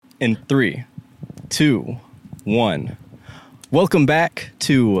In 3, 2, 1. Welcome back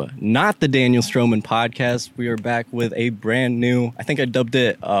to Not the Daniel Stroman Podcast. We are back with a brand new, I think I dubbed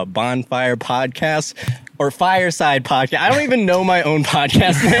it Bonfire Podcast or Fireside Podcast. I don't even know my own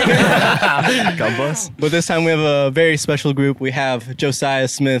podcast name. God bless. But this time we have a very special group. We have Josiah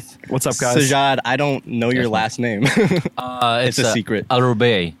Smith. What's up, guys? Sajad, I don't know your last name. It's a secret.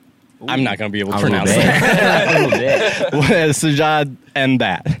 Al-Rubai. I'm not going to be able to pronounce that. Sajad and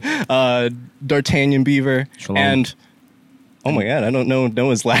that. D'Artagnan Beaver. Shalom. And, oh my God, I don't know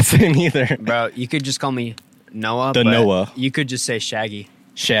Noah's last name either. Bro, you could just call me Noah. The but Noah. You could just say Shaggy.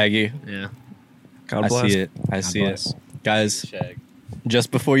 Shaggy. Yeah. God I bless. see it. I see bless. it. Guys, just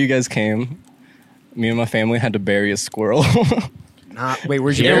before you guys came, me and my family had to bury a squirrel. Wait,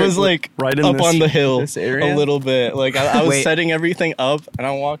 where'd you It bury was like Right in up this- on the hill this area? a little bit. Like I was Wait. setting everything up, and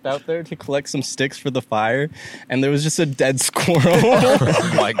I walked out there to collect some sticks for the fire, and there was just a dead squirrel.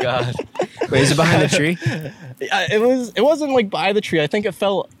 Oh my God. Wait, is it behind the tree? It wasn't like by the tree. I think it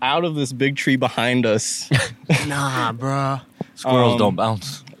fell out of this big tree behind us. Nah, bro. Squirrels don't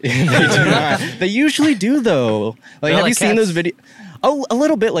bounce. They do not. They usually do though. Like, They're have like you seen cats. those videos? Oh, a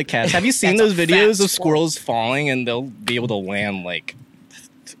little bit like cats. Have you seen That's those a fat videos of squirrel. squirrels falling and they'll be able to land like?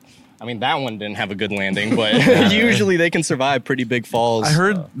 I mean, that one didn't have a good landing, but usually they can survive pretty big falls. I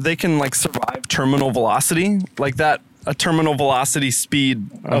heard they can like survive terminal velocity, like that. A terminal velocity speed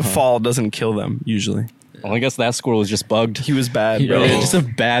of fall doesn't kill them usually. Well, I guess that squirrel was just bugged. He was bad, He bro. really Yeah, just a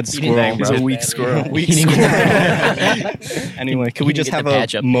bad squirrel. He's a weak squirrel. Weak squirrel. Anyway, can we He just needs have to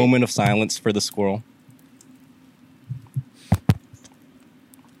patch a up. moment of silence for the squirrel?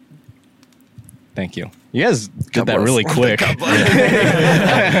 Thank you. You guys did God that bless. really quick.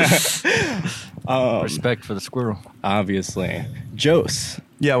 Respect for the squirrel. Obviously. Jose,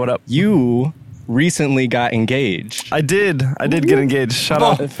 Yeah, what up? you recently got engaged. I did get engaged. Shout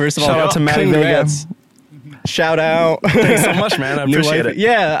out. First of all, shout out to Maddie Vega. congrats. Shout out. Thanks so much, man. I New appreciate wife- it.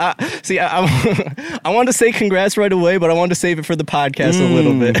 Yeah. I wanted to say congrats right away, but I wanted to save it for the podcast a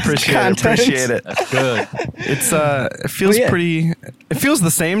little bit. Appreciate it. That's good. It's it feels Well, yeah. pretty. It feels the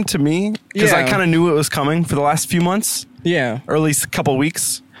same to me because I Yeah. kind of knew it was coming for the last few months, Yeah. or at least a couple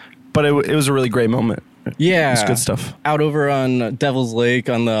weeks. But it was a really great moment. Yeah. It's good stuff. Out over on Devil's Lake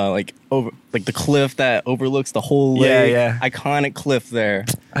on the over the cliff that overlooks the whole lake. Yeah, yeah. Iconic cliff there.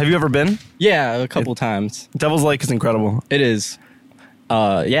 Have you ever been? Yeah, a couple times. Devil's Lake is incredible. It is.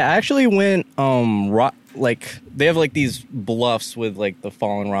 Yeah, I actually went they have like these bluffs with like the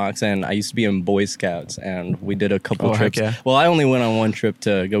fallen rocks, and I used to be in Boy Scouts, and we did a couple Oh, heck trips. yeah. Well, I only went on one trip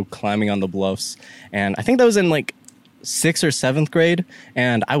to go climbing on the bluffs, and I think that was in like 6th or 7th grade,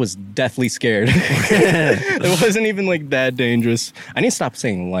 and I was deathly scared. It wasn't even like that dangerous. I need to stop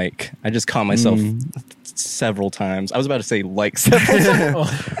saying like. I just caught myself several times. I was about to say like several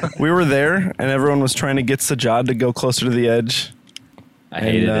times. We were there, and everyone was trying to get Sajad to go closer to the edge. I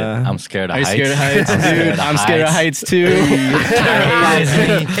hated And, it. I'm scared of Are you heights. scared of heights, dude? I'm scared of heights too.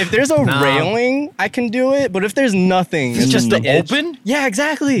 If there's a No. railing, I can do it. But if there's nothing, It's just the the edge- open? Yeah,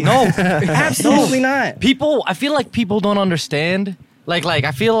 exactly. No. Absolutely not. People, I feel like people don't understand. Like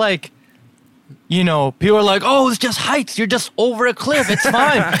I feel like, you know, people are like, oh, it's just heights. You're just over a cliff. It's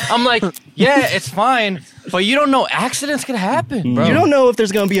fine. I'm like, yeah, it's fine. But you don't know accidents can happen, bro. You don't know if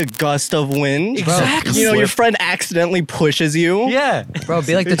there's gonna be a gust of wind. Exactly. You know, your friend accidentally pushes you. Yeah. Bro,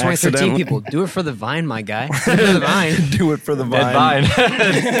 be like the 2013 Accidentally. people. Do it for the vine, my guy. Do it for the vine. Do it for the Dead vine.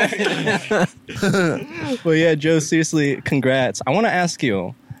 vine. Well, yeah, Joe. Seriously, congrats. I want to ask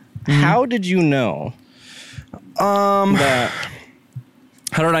you, how did you know that?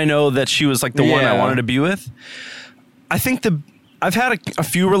 How did I know that she was like the one I Yeah. wanted to be with? I think I've had a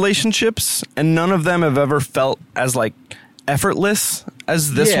few relationships, and none of them have ever felt as like effortless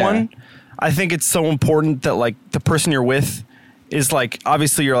as this Yeah. one. I think it's so important that like the person you're with is like,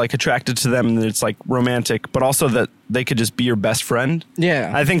 obviously you're like attracted to them and it's like romantic, but also that they could just be your best friend.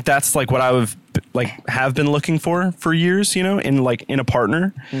 Yeah. I think that's like what I have been looking for years, you know, in a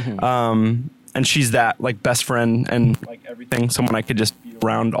partner. And she's that like best friend and like everything, someone I could just be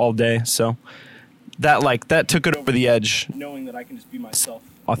around all day. So that took it over the edge, knowing that I can just be myself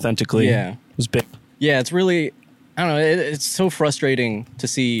authentically. Yeah. Was big. Yeah, it's really, I don't know, it's so frustrating to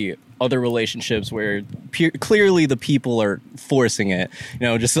see other relationships where clearly the people are forcing it, you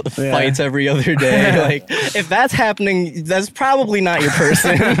know, just fights every other day. Like, if that's happening, that's probably not your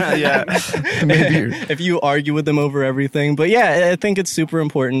person. Yeah. Maybe. If you argue with them over everything. But yeah, I think it's super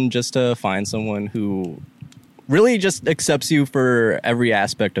important just to find someone who really just accepts you for every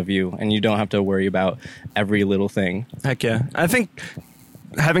aspect of you, and you don't have to worry about every little thing. Heck yeah. I think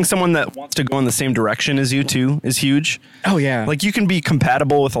having someone that wants to go in the same direction as you too is huge. Oh yeah. Like you can be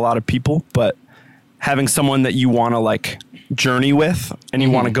compatible with a lot of people, but having someone that you want to like journey with and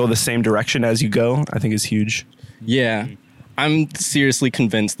you want to go the same direction as you go, I think is huge. Yeah. I'm seriously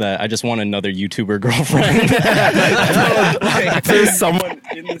convinced that I just want another YouTuber girlfriend. If there's someone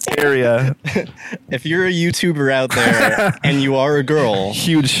in this area, If you're a YouTuber out there and you are a girl,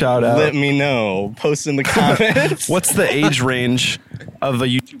 huge shout out. let me know. Post in the comments. What's the age range of a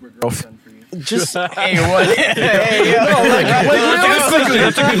YouTuber girlfriend for you? Just Hey, what? Hey, yo.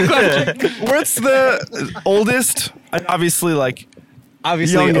 What's the oldest? And obviously, like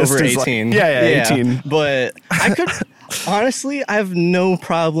obviously youngest over is like- 18. yeah, 18. But I could honestly, I have no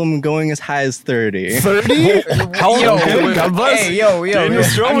problem going as high as 30. 30. How old are you? God bless. Hey, yo. Daniel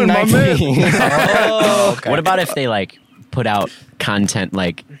Stroman, I'm my man. 19. Oh, okay. What about if they like put out content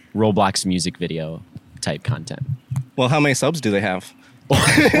like Roblox music video type content? Well, how many subs do they have?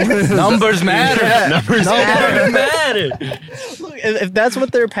 numbers matter? Numbers matter. Look, if that's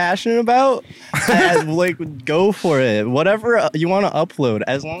what they're passionate about, like go for it. Whatever you want to upload,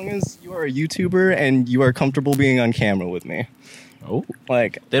 as long as you are a YouTuber and you are comfortable being on camera with me. Oh,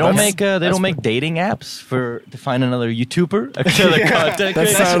 Like They don't that's- make dating apps to find another YouTuber, another content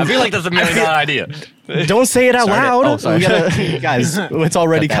creator. sounds- I feel like that's $1 million idea. Don't say it out loud. Oh, sorry. We gotta, guys, it's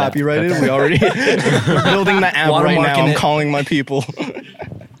already Cut that out. copyrighted. We already we're building the app right now. Watermarking I'm it. calling my people.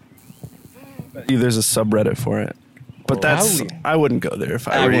 There's a subreddit for it, but that's wow. I wouldn't go there if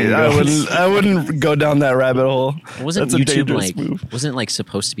I I were you. wouldn't go. I wouldn't go down that rabbit hole. wasn't That's a YouTube dangerous like move. wasn't it like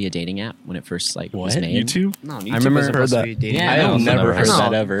supposed to be a dating app when it first like was What? made? YouTube? No, I remember- wasn't heard supposed to that. be dating. Yeah, I I have also never never heard heard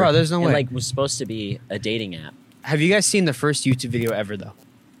that No, ever. bro. There's no It way. like was supposed to be a dating app. Have you guys seen the first YouTube video ever though?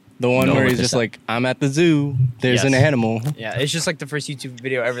 The one No, where look he's this just up. like, I'm at the zoo. There's an Yes. animal. Yeah, it's just like the first YouTube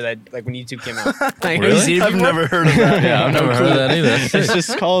video ever that like when YouTube came out. Like, have you Really? seen it I've before? never heard of that. Yeah, I've never heard of that either. That's It's sick.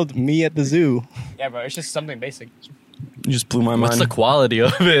 just called Me at the Zoo. Yeah, bro. It's just something basic. You just blew my What's mind. the quality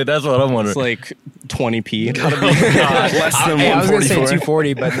of it? That's what I'm wondering. It's like 20p. Less than Hey, I was gonna say 144.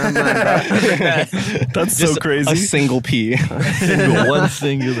 240, but not mine, bro. That's Just so crazy. A single P. one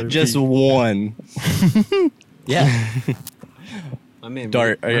singular. Just one. Yeah, My man,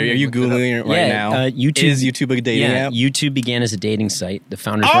 Dart, are you Googling it right yeah. now? YouTube Is YouTube a dating yeah. app? YouTube began as a dating site. The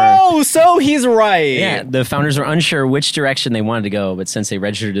founders were Oh, so he's right. yeah. The founders were unsure which direction they wanted to go, but since they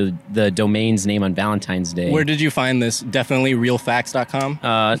registered the domain's name on Valentine's Day, Where did you find this? Definitely realfacts.com.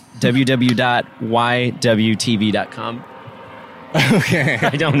 www.ywtv.com. Okay. I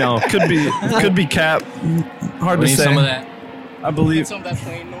don't know. Could be cap. Hard We to need say. some of that. I believe. Some of that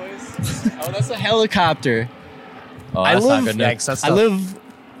plane noise. Oh, that's a helicopter. Oh, I that's not live- good news. That's I live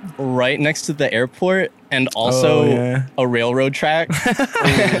right next to the airport and also Oh, yeah. a railroad track.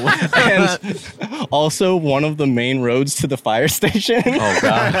 And also one of the main roads to the fire station. Oh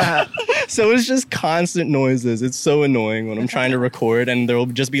god. So it's just constant noises. It's so annoying when I'm trying to record and there will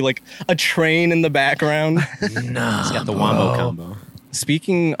just be like a train in the background. It's got the wombo combo.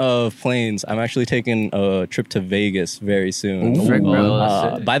 Speaking of planes, I'm actually taking a trip to Vegas very soon. Frick, bro.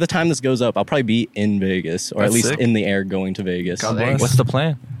 That's sick. By the time this goes up, I'll probably be in Vegas, or at That's least sick. in the air going to Vegas. God bless. What's the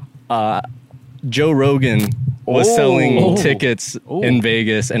plan? Joe Rogan was Oh. selling tickets in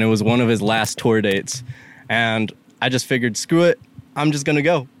Vegas, and it was one of his last tour dates. And I just figured, screw it, I'm just gonna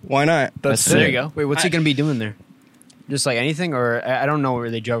go. Why not? That's There you sick. go. Wait, what's he gonna be doing there? Just like anything, or I don't know what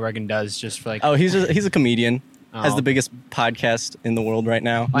really Joe Rogan does. Just for like, Oh, he's a comedian. Has Oh. the biggest podcast in the world right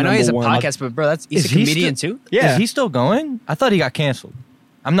now. I know he has a number one. podcast, but bro, he's a Is he comedian still- too. Yeah, Is he still going? I thought he got canceled.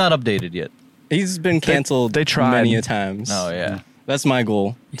 I'm not updated yet. he's been canceled they tried. many a times. Oh yeah. That's my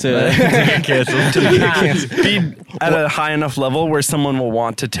goal to Get canceled. get canceled. Be at a high enough level where someone will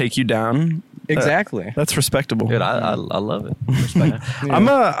want to take you down. Exactly. That's respectable. Dude, I love it.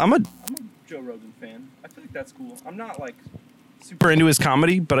 I'm a Joe Rogan fan. I feel like that's cool. I'm not like super into his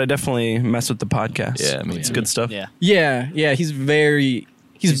comedy, but I definitely mess with the podcast. Yeah, me it's too. good stuff. Yeah. Yeah. He's very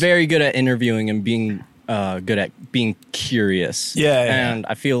good at interviewing and being good at being curious. Yeah. And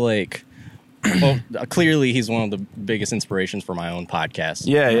I feel like, well, clearly he's one of the biggest inspirations for my own podcast.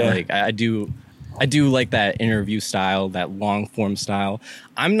 Yeah. Like I do like that interview style, that long form style.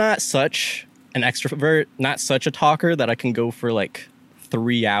 I'm not such an extrovert, not such a talker that I can go for like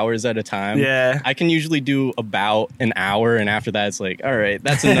 3 hours at a time. Yeah. I can usually do about an hour, and after that, it's like, all right,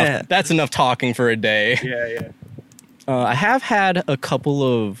 that's enough. That's enough talking for a day. Yeah. I have had a couple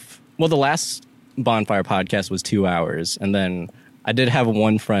of. Well, the last Bonfire podcast was 2 hours, and then I did have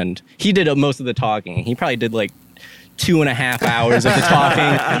one friend. He did most of the talking. He probably did like 2.5 hours of the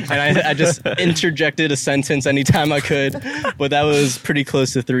talking, and I just interjected a sentence anytime I could. But that was pretty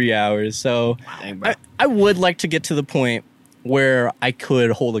close to 3 hours. So Dang, bro. I would like to get to the point where I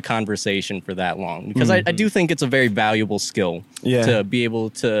could hold a conversation for that long, because I do think it's a very valuable skill to be able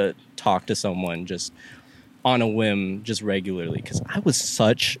to talk to someone just on a whim, just regularly. Because I was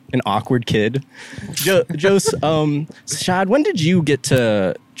such an awkward kid. Shad, when did you get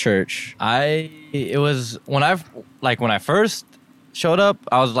to church? It was when I first showed up,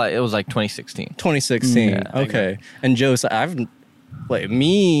 it was like 2016. 2016. Yeah, Okay. And Joseph,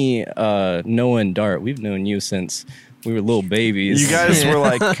 Noah and Dart, we've known you since we were little babies. You guys were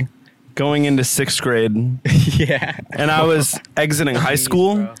like going into 6th grade, yeah. and I was exiting high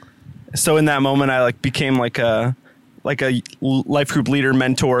school. bro. So in that moment, I like became like a life group leader,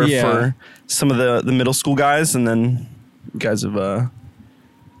 mentor for some of the middle school guys, and then you guys have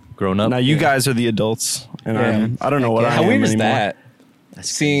Grown up. now you guys are the adults, and I don't know what I How am weird is anymore. that?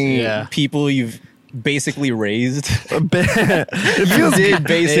 Seeing Yeah. people you've basically raised. A bit. It feels Did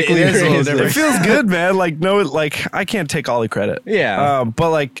basically It is a little raise different. It feels good, man. Like I can't take all the credit. Yeah.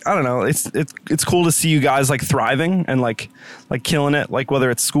 But like I don't know. It's cool to see you guys like thriving and like killing it. Like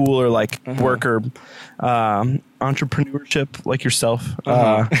whether it's school or like work or entrepreneurship, like yourself.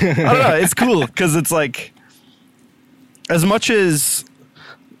 I don't know. It's cool because it's like as much as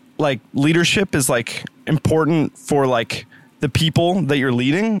like leadership is like important for like the people that you're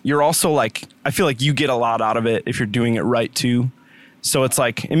leading, you're also like, I feel like you get a lot out of it if you're doing it right too. So it's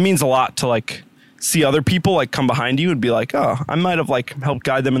like, it means a lot to like see other people like come behind you and be like, oh, I might have like helped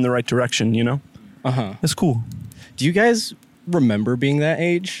guide them in the right direction, you know? Uh-huh. It's cool. Do you guys remember being that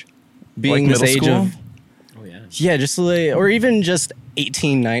age? Being Like this middle age school? of, Oh yeah. yeah, just like, or even just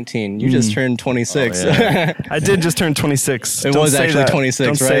 18, 19. You just turned 26. Oh, yeah. I did just turn 26. It Don't was say actually that. 26,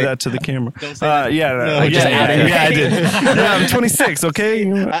 Don't say right? that to the camera. Don't say that. Yeah, No, yeah, just adding yeah, it. I did. Yeah, I'm 26,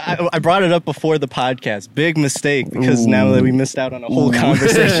 okay? I brought it up before the podcast. Big mistake, because now that we missed out on a whole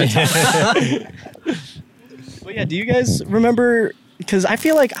conversation. But yeah, do you guys remember? Because I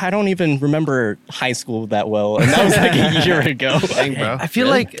feel like I don't even remember high school that well, and that was like a year ago. Dang, bro. I feel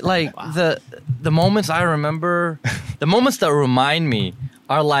like the moments I remember, the moments that remind me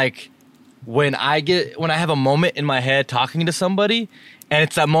are like when I have a moment in my head talking to somebody, and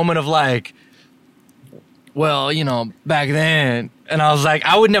it's that moment of like, well, you know, back then, and I was like,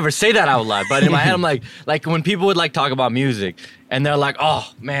 I would never say that out loud, but in my head I'm like when people would like talk about music, and they're like, oh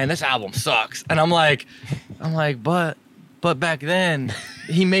man, this album sucks, and I'm like, but back then,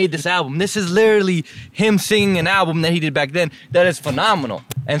 he made this album. This is literally him singing an album that he did back then that is phenomenal.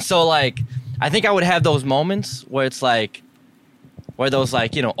 And so, like, I think I would have those moments where it's like, where those,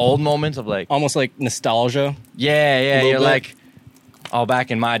 like, you know, old moments of like, Almost like nostalgia. yeah, little you're bit. like, oh,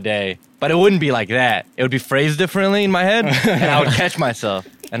 back in my day. But it wouldn't be like that. It would be phrased differently in my head, and I would catch myself.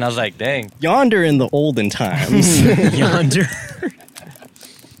 And I was like, dang. Yonder in the olden times. Yonder.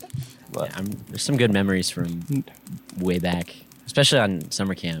 There's some good memories from way back, especially on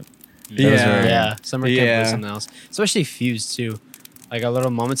summer camp. Yeah, summer camp Yeah. was something else. Especially Fuse too. Like our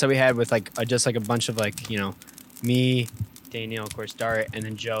little moments that we had with like just like a bunch of like, you know, me, Daniel, of course, Dart, and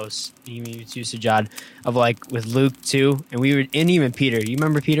then Jose, me, too, Sajad, of like with Luke too, and we were, and even Peter. You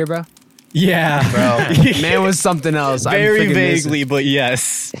remember Peter, bro? Yeah. Bro, man was something else. I Very freaking miss vaguely, but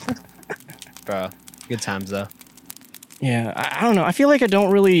yes. it. Bro. Good times though. Yeah, I don't know. I feel like I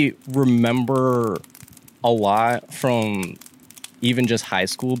don't really remember a lot from even just high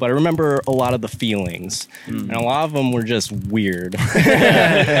school, but I remember a lot of the feelings, and a lot of them were just weird.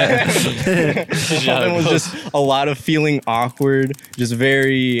 It was just a lot of feeling awkward, just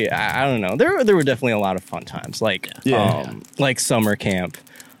very. I don't know. There were definitely a lot of fun times, like like summer camp.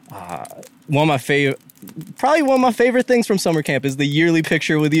 One of my favorite things from summer camp is the yearly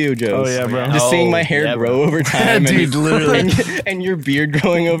picture with you, Joe. Oh, yeah, bro. Just seeing my hair yeah, grow over time, Dude, literally. and your beard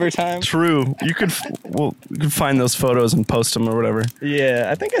growing over time. True. You could find those photos and post them or whatever. Yeah,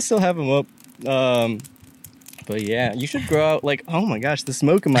 I think I still have them up. But yeah, you should grow out like, oh my gosh, the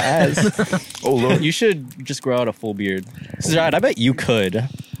smoke in my eyes. Oh Lord. You should just grow out a full beard. Sajad, I bet you could.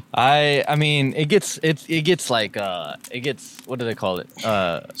 I mean, it gets like, what do they call it?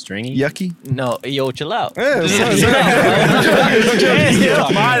 Stringy. Yucky. No, yo, chill out. Mine,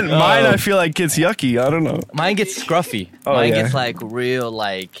 I feel like gets yucky. I don't know. Mine gets scruffy. Oh, Mine yeah. gets like real,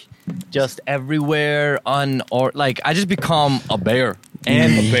 like just everywhere or like I just become a bear.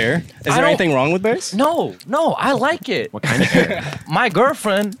 And A bear? Is I there don't- anything wrong with bears? No, I like it. What kind of bear? My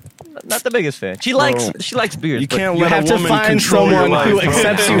girlfriend, not the biggest fan. She likes beards. You but can't You let have a to woman find control your someone life, who bro.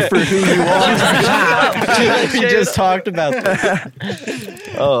 accepts you for who you are. We just talked about that.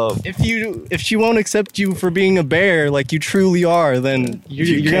 If she won't accept you for being a bear like you truly are, then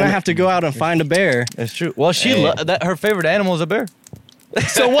you're gonna have to go out and find a bear. It's true. Well, that her favorite animal is a bear.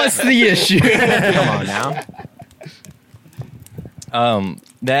 So what's the issue? Come on now.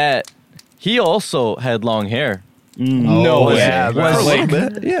 that he also had long hair. No way. yeah, bro. For a Like- little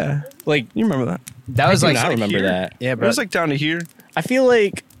bit, yeah. Like You remember that? That was like I remember here. that. Yeah, It bro. was like down to here. I feel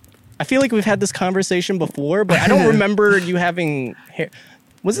like we've had this conversation before, but I don't remember you having hair.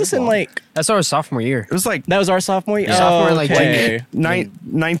 Was this in like That's our sophomore year. It was like that was our sophomore year? Sophomore, like, okay.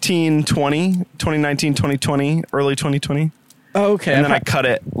 2020, 2020, early 2020. Okay. And then I cut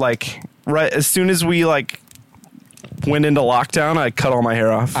it like right as soon as we like went into lockdown, I cut all my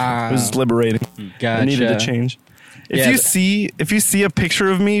hair off. It was liberating. I needed to Gotcha. change. If Yeah, you see a picture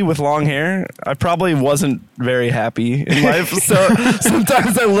of me with long hair, I probably wasn't very happy in life. So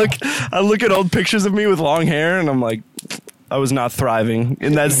sometimes I look at old pictures of me with long hair and I'm like, I was not thriving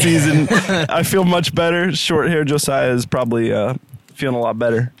in that season. I feel much better. Short hair Josiah is probably feeling a lot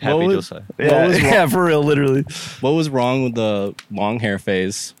better. Happy What was- Josiah. Yeah, was wrong? yeah, for real, literally. What was wrong with the long hair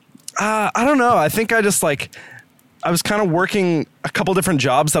phase? I don't know. I think I just like I was kind of working a couple different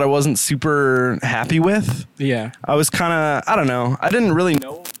jobs that I wasn't super happy with. Yeah. I was kind of, I don't know. I didn't really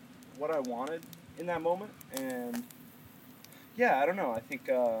know what I wanted in that moment. And yeah, I don't know. I think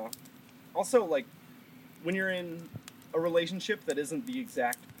also, like, when you're in a relationship that isn't the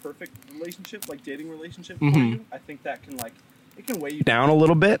exact perfect relationship, like dating relationship for you, I think that can, like, it can weigh you down a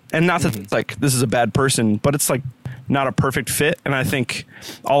little bit. And not that it's like, this is a bad person, but it's like not a perfect fit. And I think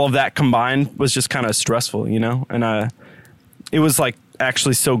all of that combined was just kind of stressful, you know? And it was like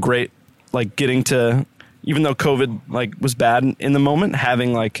actually so great, like getting to, even though COVID like was bad in the moment,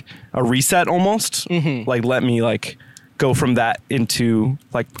 having like a reset almost, like let me like go from that into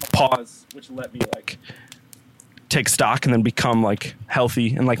like pause, which let me like take stock and then become like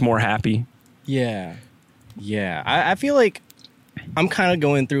healthy and like more happy. Yeah. Yeah. I feel like I'm kind of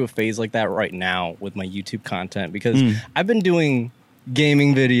going through a phase like that right now with my YouTube content because I've been doing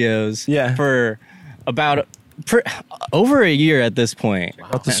gaming videos Yeah. for about over a year at this point.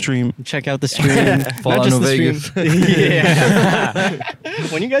 Out the stream. Check out the stream. Fallout Not just New the Vegas. stream. Yeah.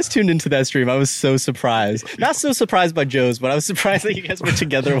 When you guys tuned into that stream, I was so surprised. Not so surprised by Joe's, but I was surprised that you guys were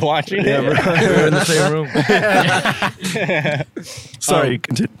together watching it. We were in the same room. Sorry,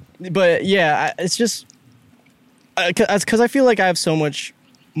 continue. But yeah, it's just because I feel like I have so much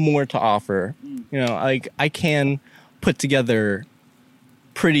more to offer. You know, like I can put together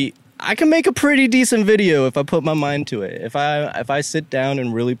I can make a pretty decent video if I put my mind to it. If I sit down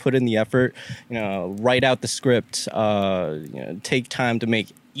and really put in the effort, you know, write out the script, take time to make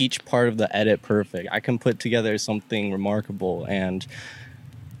each part of the edit perfect, I can put together something remarkable. And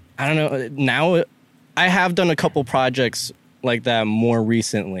I don't know, now I have done a couple projects like that more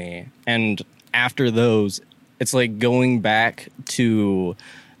recently, and after those, it's like going back to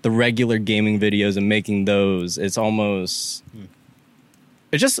the regular gaming videos and making those. It's almost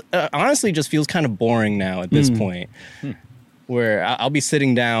it just honestly just feels kind of boring now at this point, where I'll be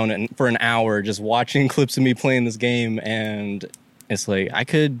sitting down and for an hour just watching clips of me playing this game, and it's like I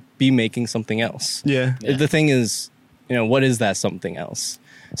could be making something else. Yeah. The thing is, you know, what is that something else?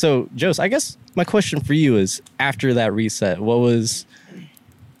 So, Jose, I guess my question for you is, after that reset, what was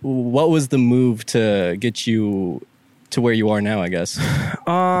the move to get you to where you are now, I guess?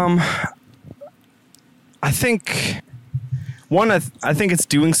 I think one, I think it's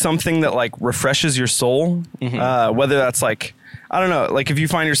doing something that like refreshes your soul. Whether that's like, I don't know, like if you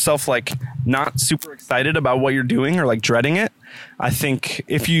find yourself like not super excited about what you're doing or like dreading it, I think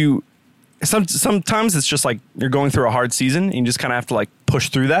if you sometimes it's just like you're going through a hard season and you just kind of have to like push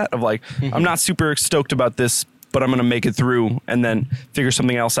through that of like, I'm not super stoked about this, but I'm going to make it through and then figure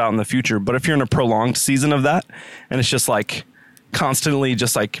something else out in the future. But if you're in a prolonged season of that and it's just like constantly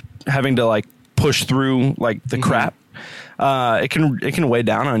just like having to like push through like the crap, it can weigh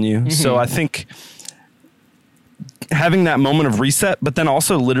down on you. So I think having that moment of reset, but then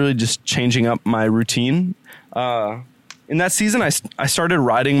also literally just changing up my routine. In that season, I started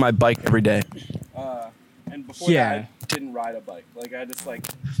riding my bike every day. And before that, I didn't ride a bike. Like I was like,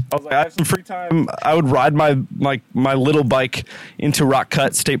 I have some free time. I would ride my little bike into Rock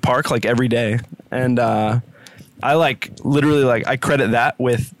Cut State Park like every day, and I like literally like I credit that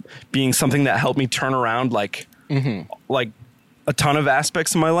with being something that helped me turn around like a ton of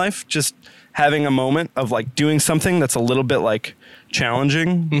aspects of my life. Just having a moment of like doing something that's a little bit like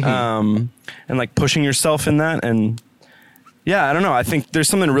challenging, and like pushing yourself in that. And yeah, I don't know. I think there's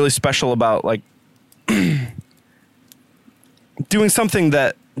something really special about like doing something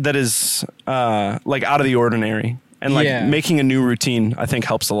that is like out of the ordinary and like making a new routine. I think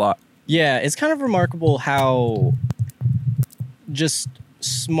helps a lot. Yeah, it's kind of remarkable how just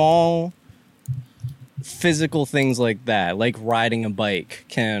small physical things like that, like riding a bike,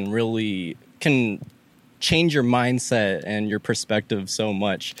 can change your mindset and your perspective so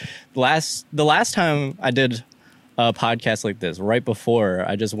much. The last time I did a podcast like this, right before,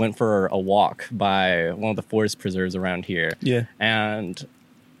 I just went for a walk by one of the forest preserves around here. Yeah. And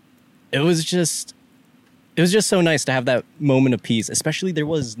it was just so nice to have that moment of peace, especially there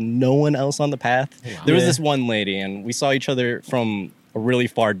was no one else on the path. Wow. There was this one lady, and we saw each other from a really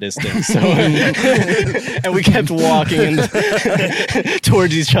far distance. So, and we kept walking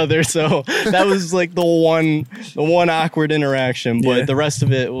towards each other. So that was like the one awkward interaction. But the rest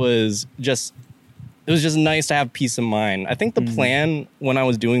of it was just nice to have peace of mind. I think the plan when I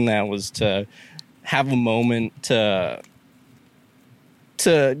was doing that was to have a moment to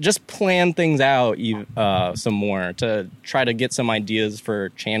just plan things out some more, to try to get some ideas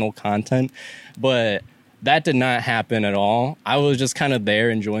for channel content. But that did not happen at all. I was just kind of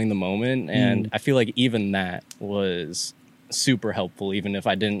there enjoying the moment. And I feel like even that was super helpful, even if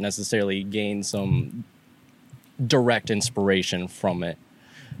I didn't necessarily gain some direct inspiration from it.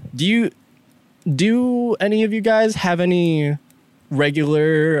 Do any of you guys have any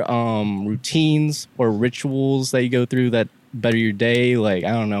regular routines or rituals that you go through that better your day? Like,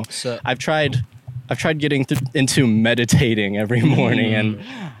 I don't know. So, I've tried getting into meditating every morning, and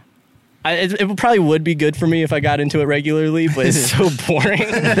it probably would be good for me if I got into it regularly, but it's so boring.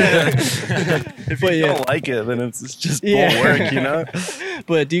 If you don't like it, then it's just won't work, you know?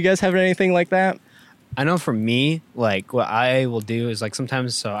 But do you guys have anything like that? I know for me, like what I will do is like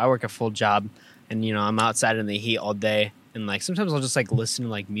sometimes, so I work a full job and, you know, I'm outside in the heat all day. And like sometimes I'll just like listen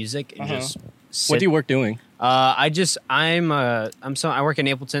to like music and just sit. What do you work doing? I work in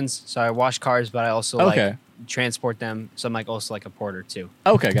Napleton's, so I wash cars, but I also like transport them. So I'm like also like a porter too.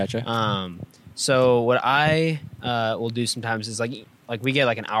 Okay, gotcha. So what I will do sometimes is like we get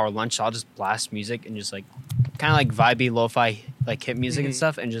like an hour lunch, so I'll just blast music and just like kind of like vibey lo-fi like hip music and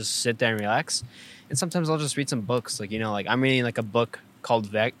stuff, and just sit there and relax. And sometimes I'll just read some books, like, you know, like I'm reading like a book called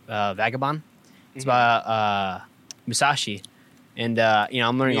Vagabond. It's by Musashi. And, you know,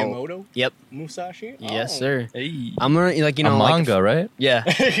 I'm learning... Miyamoto? Yep. Musashi? Yes, sir. Hey. I'm learning, like, you know... A manga, right? Yeah.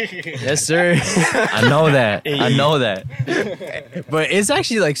 Yes, sir. I know that. I know that. But it's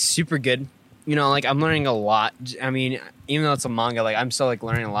actually, like, super good. You know, like, I'm learning a lot. I mean, even though it's a manga, like, I'm still, like,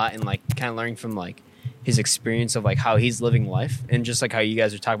 learning a lot and, like, kind of learning from, like, his experience of, like, how he's living life. And just, like, how you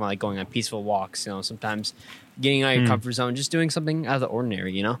guys are talking about, like, going on peaceful walks, you know, sometimes getting out of your comfort zone, just doing something out of the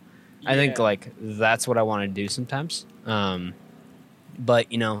ordinary, you know? I think, like, that's what I want to do sometimes.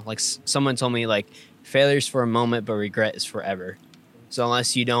 But, you know, like someone told me, like, failure's for a moment, but regret is forever. So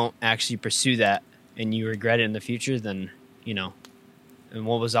unless you don't actually pursue that and you regret it in the future, then, you know, and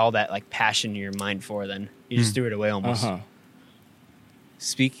what was all that, like, passion in your mind for then? You just threw it away almost.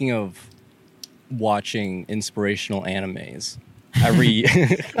 Speaking of watching inspirational animes, every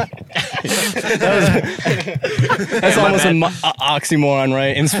that's almost an oxymoron,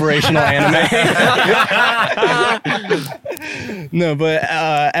 right? Inspirational anime. No, but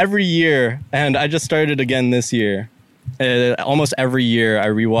every year, and I just started again this year. Almost every year, I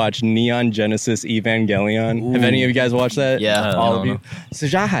rewatch Neon Genesis Evangelion. Ooh. Have any of you guys watched that? Yeah. All of you. So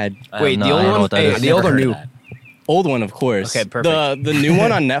Jahad, Wait, the old one? The old or new? old one, of course. Okay, perfect. The new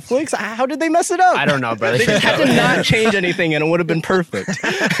one on Netflix. How did they mess it up? I don't know, brother. They just had to not change anything, and it would have been perfect.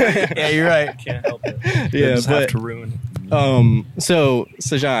 Yeah, you're right. Can't help it. Yeah, just have to ruin it. So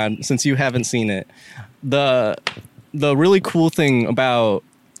Sajan, since you haven't seen it, the really cool thing about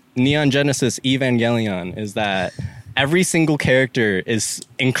Neon Genesis Evangelion is that every single character is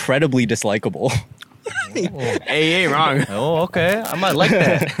incredibly dislikable. Hey, wrong. Oh, okay. I might like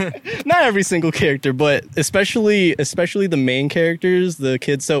that. Not every single character, but especially the main characters, the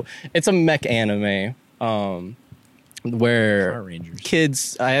kids. So it's a mech anime, where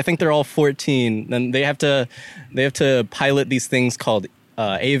kids, I think they're all 14, then they have to pilot these things called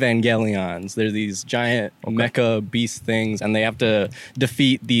Evangelions. They're these giant mecha beast things, and they have to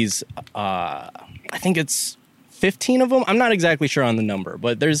defeat these. I think it's 15 of them. I'm not exactly sure on the number,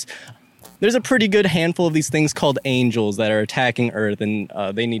 but there's a pretty good handful of these things called angels that are attacking Earth, and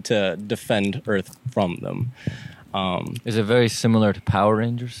they need to defend Earth from them. Is it very similar to Power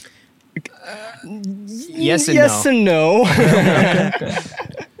Rangers? Yes and yes no. and no.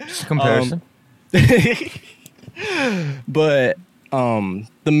 Just a comparison. But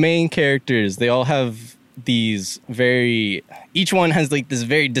the main characters, they all have these each one has like this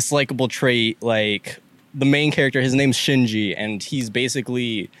very dislikable trait. Like the main character, his name's Shinji, and he's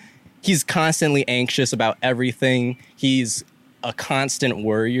constantly anxious about everything. He's a constant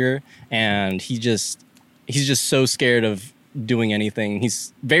worrier, and he's just so scared of doing anything.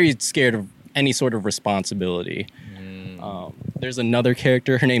 He's very scared of any sort of responsibility. there's another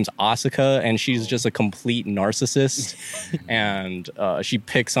character. Her name's Asuka, and she's just a complete narcissist, and she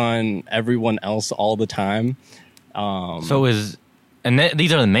picks on everyone else all the time. These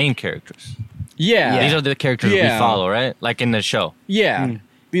are the main characters. Yeah, These are the characters we Yeah. follow, right? Like in the show. yeah.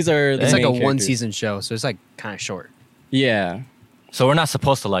 These are the It's like a main characters. one-season show, so it's like kind of short. Yeah. So we're not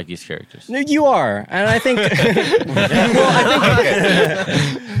supposed to like these characters. No, you are, and I think.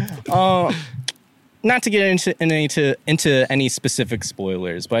 Not to get into any specific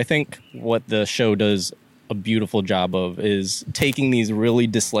spoilers, but I think what the show does a beautiful job of is taking these really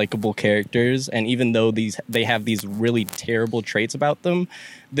dislikable characters, and even though they have these really terrible traits about them,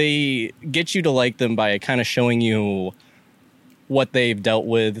 they get you to like them by kind of showing you what they've dealt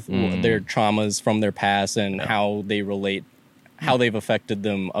with, their traumas from their past, and how they relate, how they've affected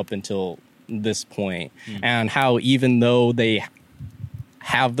them up until this point, and how even though they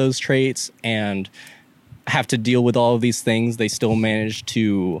have those traits and have to deal with all of these things, they still manage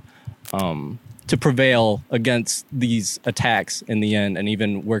to prevail against these attacks in the end and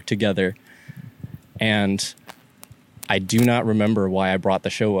even work together. And I do not remember why I brought the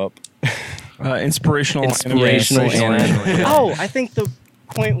show up. Inspirational anime. Oh, I think the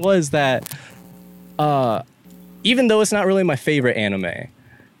point was that even though it's not really my favorite anime,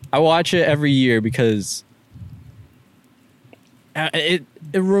 I watch it every year because it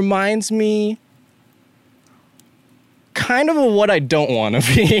reminds me kind of what I don't want to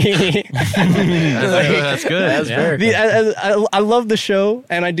be. That's good. That's very good. I love the show,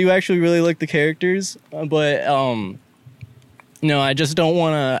 and I do actually really like the characters, but no, I just don't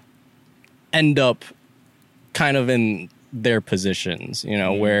want to end up kind of in their positions,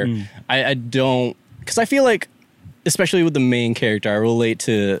 where I don't, because I feel like, especially with the main character, I relate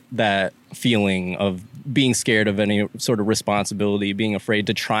to that feeling of being scared of any sort of responsibility, being afraid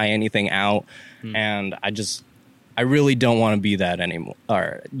to try anything out, and I really don't want to be that anymore.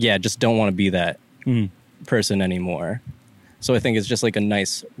 Or just don't want to be that person anymore. So I think it's just like a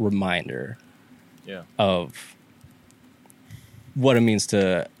nice reminder of what it means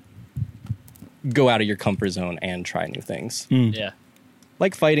to go out of your comfort zone and try new things. Yeah.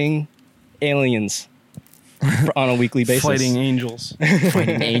 Like fighting aliens on a weekly basis. Fighting angels.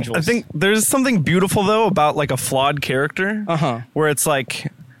 Fighting angels. I think there's something beautiful though about like a flawed character, where it's like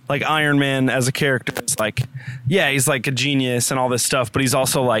Iron Man as a character. It's like, yeah, he's like a genius and all this stuff, but he's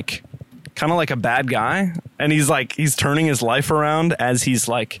also like kind of like a bad guy, and he's turning his life around as he's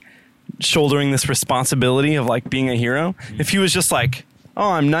like shouldering this responsibility of like being a hero. If he was just like,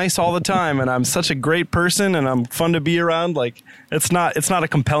 oh, I'm nice all the time and I'm such a great person and I'm fun to be around, like it's not a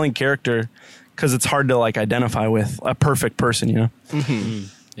compelling character, because it's hard to like identify with a perfect person,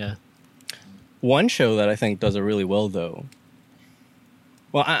 Yeah. One show that I think does it really well, though.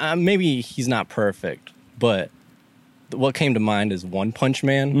 Well, maybe he's not perfect, but what came to mind is One Punch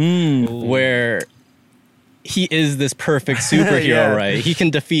Man, where he is this perfect superhero, Yeah. right? He can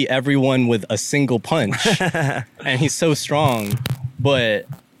defeat everyone with a single punch, and he's so strong, but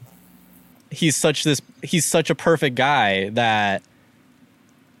he's such a perfect guy that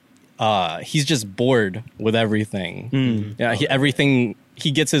he's just bored with everything. Yeah,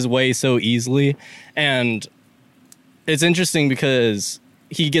 he gets his way so easily, and it's interesting because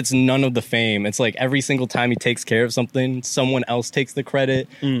he gets none of the fame. It's like every single time he takes care of something, someone else takes the credit,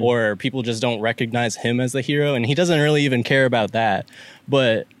 or people just don't recognize him as the hero, and he doesn't really even care about that.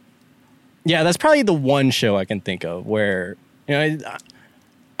 But yeah, that's probably the one show I can think of where,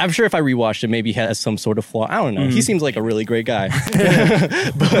 I'm sure if I rewatched it, maybe he has some sort of flaw. I don't know. He seems like a really great guy.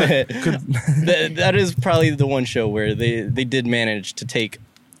 But that is probably the one show where they did manage to take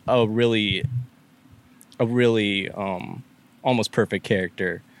a really almost perfect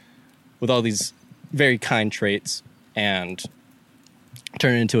character with all these very kind traits and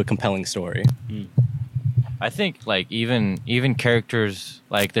turn it into a compelling story. I think like even characters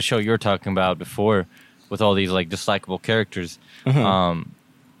like the show you're talking about before, with all these like dislikable characters,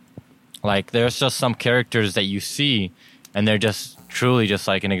 like there's just some characters that you see and they're just truly just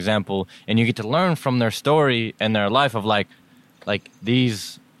like an example, and you get to learn from their story and their life of like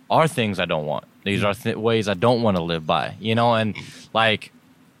these are things I don't want. These are ways I don't want to live by, and like,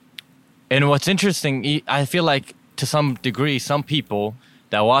 and what's interesting, I feel like to some degree, some people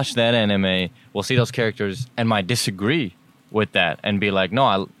that watch that anime will see those characters and might disagree with that and be like,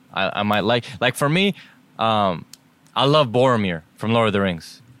 no, I might like for me, I love Boromir from Lord of the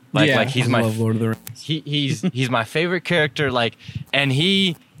Rings. Like he's my Lord of the Rings. he's my favorite character. Like, and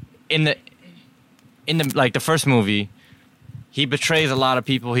he in the like the first movie, he betrays a lot of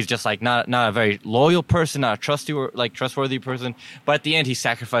people. He's just like not a very loyal person, not a trustworthy person. But at the end, he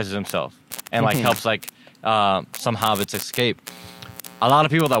sacrifices himself and like helps like some hobbits escape. A lot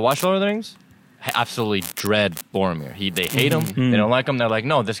of people that watch Lord of the Rings absolutely dread Boromir. They hate him. They don't like him. They're like,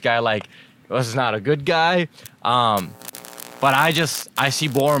 no, this guy this is not a good guy. But I see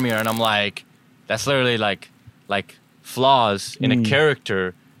Boromir and I'm like, that's literally like flaws in a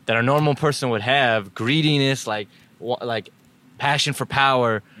character that a normal person would have, greediness, like passion for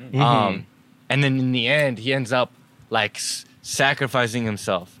power. And then in the end, he ends up like sacrificing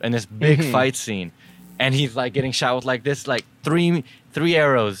himself in this big fight scene. And he's like getting shot with like this, like three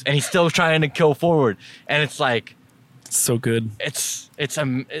arrows, and he's still trying to kill forward. And it's like, So good.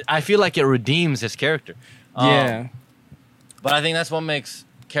 I feel like it redeems his character. Yeah. But I think that's what makes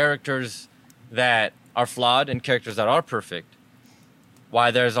characters that are flawed and characters that are perfect.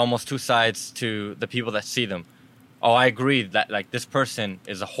 Why there's almost two sides to the people that see them. Oh, I agree that like this person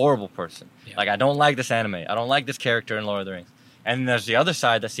is a horrible person. Yeah. Like I don't like this anime. I don't like this character in Lord of the Rings. And then there's the other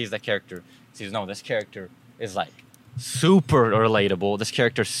side that sees that character. Sees, no, this character is like super relatable. This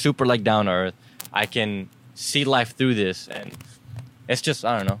character is super like down to earth. I can see life through this, and it's just,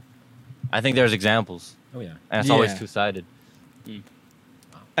 I don't know. I think there's examples. Oh yeah. And it's always two-sided.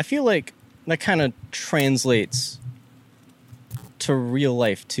 I feel like that kind of translates to real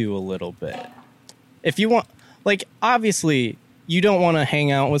life too a little bit. If you want, like, obviously you don't want to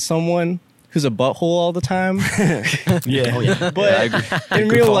hang out with someone who's a butthole all the time. Yeah. Oh yeah. But I agree. in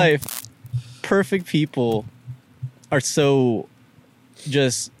real life, perfect people are so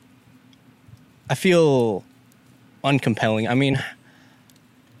just, I feel, uncompelling. I mean,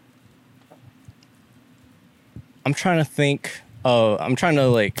 I'm trying to think of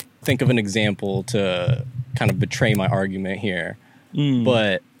an example to kind of betray my argument here.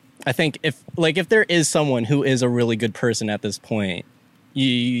 But I think if there is someone who is a really good person at this point,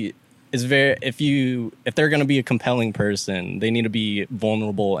 if they're going to be a compelling person, they need to be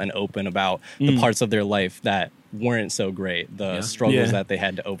vulnerable and open about the parts of their life that weren't so great, the struggles that they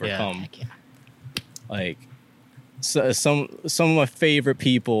had to overcome. Yeah. Like, so some of my favorite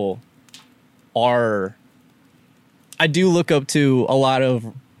people are, I do look up to a lot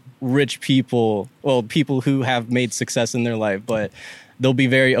of rich people, well, people who have made success in their life, but they'll be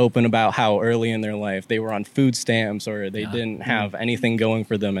very open about how early in their life they were on food stamps or they didn't have anything going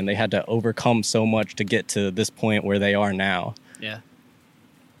for them and they had to overcome so much to get to this point where they are now. Yeah.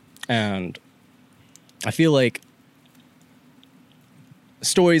 And I feel like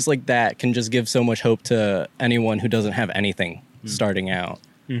stories like that can just give so much hope to anyone who doesn't have anything starting out.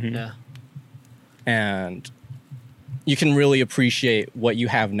 Yeah. And you can really appreciate what you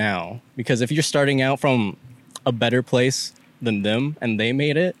have now, because if you're starting out from a better place than them and they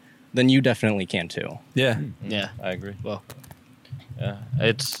made it, then you definitely can too. Yeah. Yeah. I agree. Well, Yeah,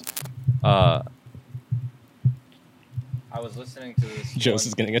 it's. I was listening to this.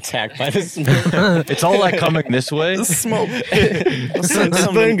 Joseph's getting attacked by this. It's all like coming this way. Smoke. It's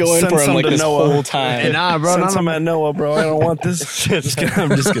been going for him like this whole time. and bro, Send some at Noah, bro. I don't want this. Just kidding.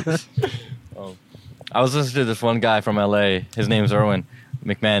 I'm just kidding. I was listening to this one guy from LA. His name's Erwin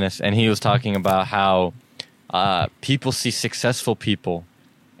McManus, and he was talking about how people see successful people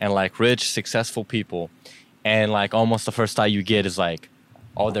and like rich, successful people, and like almost the first thought you get is like,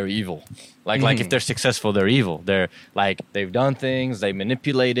 oh, they're evil. Like if they're successful, they're evil. They're like, they've done things, they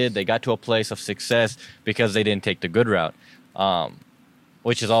manipulated, they got to a place of success because they didn't take the good route,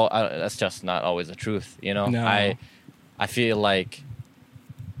 which is that's just not always the truth, you know. No. I feel like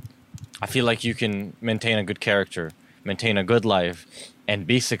you can maintain a good character, maintain a good life, and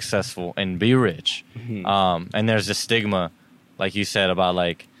be successful and be rich. And there's a stigma, like you said, about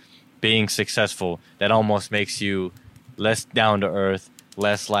like being successful that almost makes you less down to earth,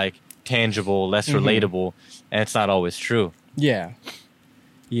 less like tangible, less relatable, and it's not always true. Yeah.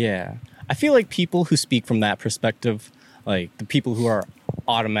 I feel like people who speak from that perspective, like the people who are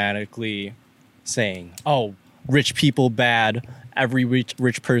automatically saying, oh, rich people bad, every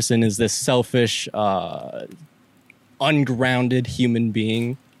rich person is this selfish, ungrounded human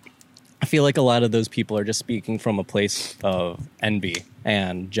being. I feel like a lot of those people are just speaking from a place of envy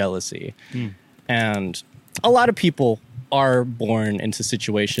and jealousy. And a lot of people are born into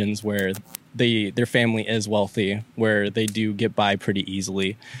situations where their family is wealthy, where they do get by pretty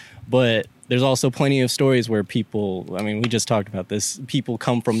easily. But there's also plenty of stories where people, I mean, we just talked about this, people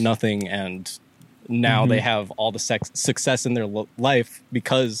come from nothing and now they have all the success in their life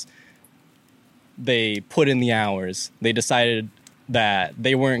because they put in the hours. They decided that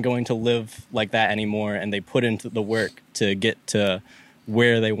they weren't going to live like that anymore, and they put into the work to get to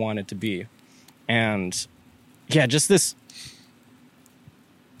where they wanted to be. And yeah, just this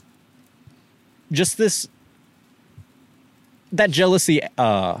that jealousy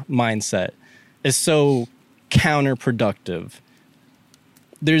mindset is so counterproductive.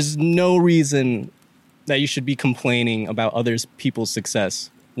 There's no reason that you should be complaining about others people's success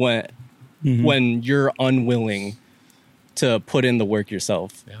when you're unwilling to put in the work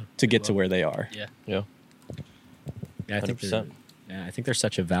yourself to get to where they are. Yeah. Yeah. Yeah, I think 100%. I think there's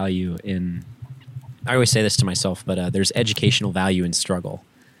such a value in. I always say this to myself, but there's educational value in struggle,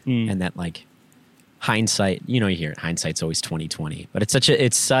 and that like hindsight. You hear it. Hindsight's always 20/20, but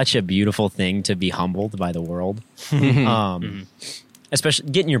it's such a beautiful thing to be humbled by the world.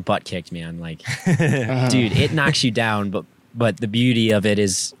 Especially getting your butt kicked, man. Like, dude, it knocks you down, but the beauty of it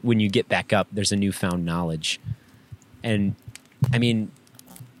is when you get back up, there's a newfound knowledge. And I mean,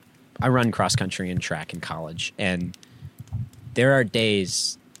 I run cross country and track in college, and there are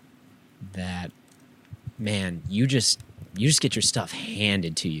days that, man, you just get your stuff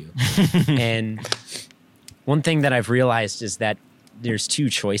handed to you. And one thing that I've realized is that there's two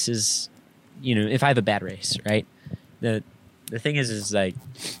choices. If I have a bad race, right? The thing is like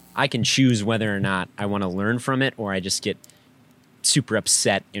I can choose whether or not I want to learn from it, or I just get super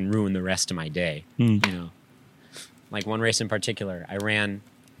upset and ruin the rest of my day. Like one race in particular, I ran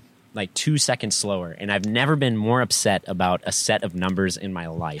like 2 seconds slower, and I've never been more upset about a set of numbers in my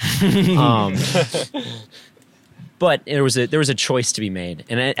life. But there was a choice to be made,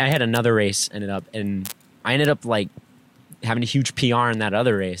 and I had another race and I ended up like having a huge PR in that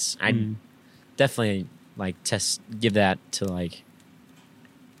other race. I definitely like give that to like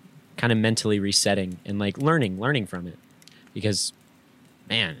kind of mentally resetting and like learning from it, because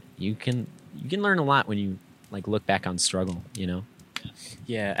man, you can learn a lot when you like look back on struggle.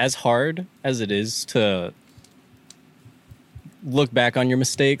 Yeah, as hard as it is to look back on your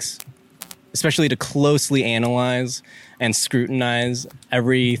mistakes, especially to closely analyze and scrutinize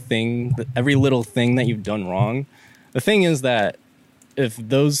every little thing that you've done wrong. The thing is that if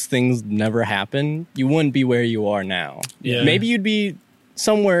those things never happen, you wouldn't be where you are now. Yeah. Maybe you'd be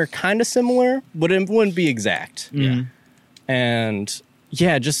somewhere kind of similar, but it wouldn't be exact. Yeah. And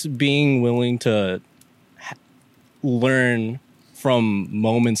yeah, just being willing to learn from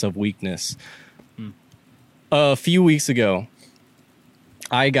moments of weakness. A few weeks ago,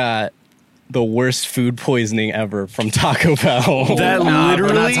 I got the worst food poisoning ever from Taco Bell. That Nah,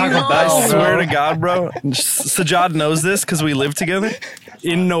 literally, we're not talking about I that, swear bro. to God, bro. Sajad knows this because we live together.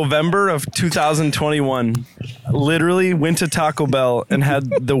 In November of 2021, literally went to Taco Bell and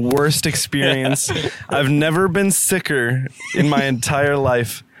had the worst experience. I've never been sicker in my entire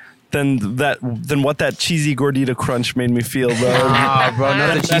life than what that cheesy gordita crunch made me feel, bro. Bro,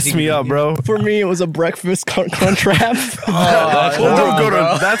 no, That messed me up, bro. For me, it was a breakfast crunch wrap. Well, don't go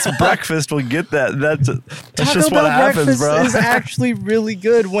to that's breakfast. We'll get that. That's Taco just Bell what happens, breakfast bro. is actually really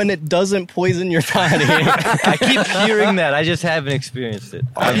good when it doesn't poison your body. I keep hearing that. I just haven't experienced it.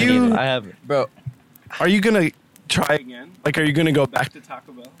 Are you- I haven't. bro. Are you gonna try again? Like, are you gonna go back to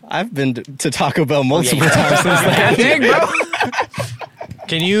Taco Bell? I've been to Taco Bell multiple times since then. Dang, bro.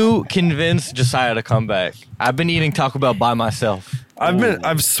 Can you convince Josiah to come back? I've been eating Taco Bell by myself.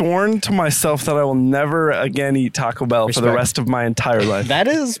 I've sworn to myself that I will never again eat Taco Bell for the Respect. rest of my entire life. That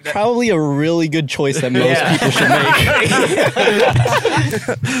is probably a really good choice that most people should make.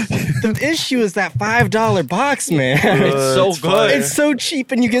 The issue is that $5 box, man. It's so it's good. fire. It's so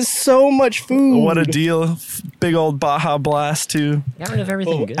cheap and you get so much food. What a deal. Big old Baja Blast too. Got rid of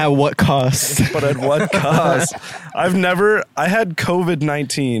everything good. At what cost? But at what cost? I had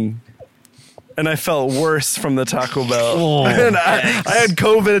COVID-19 and I felt worse from the Taco Bell. And I had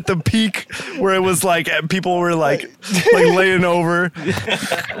COVID at the peak where it was like people were like laying over.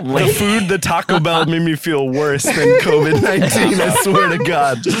 The Taco Bell made me feel worse than COVID-19. I swear to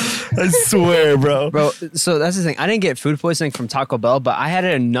God. I swear, bro. Bro, so that's the thing. I didn't get food poisoning from Taco Bell, but I had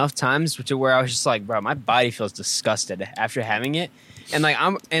it enough times to where I was just like, bro, my body feels disgusted after having it. And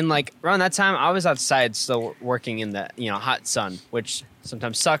like around that time, I was outside still working in the hot sun, which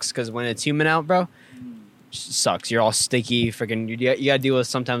sometimes sucks because when it's humid out, bro, it sucks. You're all sticky, freaking. You gotta deal with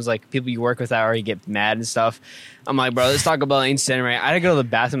sometimes like people you work with that already get mad and stuff. I'm like, bro, this Taco Bell ain't sitting right. I had to go to the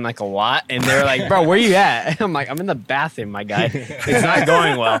bathroom like a lot, and they're like, bro, where you at? I'm like, I'm in the bathroom, my guy. It's not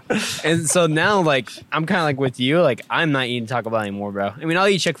going well. And so now, like, I'm kind of like with you, like, I'm not eating Taco Bell anymore, bro. I mean, I'll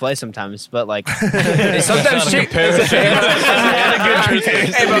eat Chick-fil-A sometimes, but like, sometimes Chick-fil-A.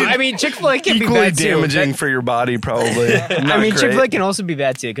 Hey, bro, I mean, Chick-fil-A can be Equally bad too. damaging for your body, probably. I mean, Chick-fil-A can also be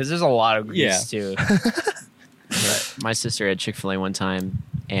bad too because there's a lot of grease Yeah. too. My sister had Chick-fil-A one time,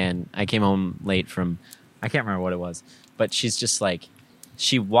 and I came home late from, I can't remember what it was, but she's just like,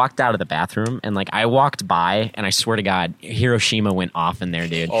 she walked out of the bathroom, and like I walked by, and I swear to God, Hiroshima went off in there,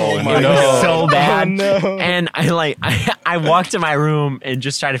 dude. Oh my It God. was so bad. Oh, no. And I walked to my room and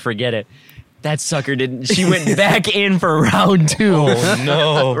just tried to forget it. that sucker didn't. She went back in for round 2. Oh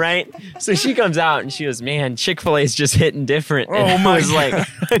no! Right? So she comes out and she goes, man, Chick-fil-A is just hitting different. And Oh I my was like,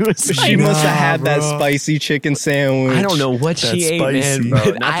 She must have had that spicy chicken sandwich. I don't know what she ate, man. spicy. Bro.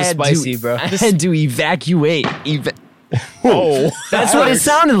 Not I the had spicy, to, bro. I had to evacuate. Oh, that's what it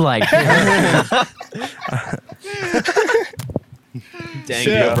sounded like. Dang,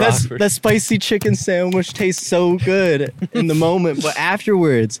 Yeah, bro. that spicy chicken sandwich tastes so good in the moment, but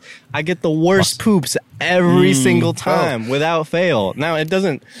afterwards, I get the worst poops every single time without fail. Now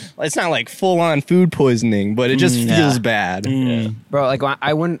it's not like full on food poisoning, but it just feels bad. Bro, like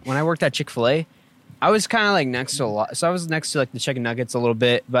when I worked at Chick-fil-A, I was kind of like next to a lot. So I was next to like the chicken nuggets a little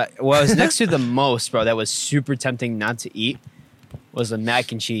bit, but what I was next to the most, bro, that was super tempting not to eat was the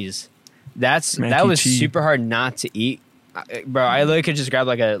mac and cheese. Mac That and was cheese. super hard not to eat. Bro, I literally could just grab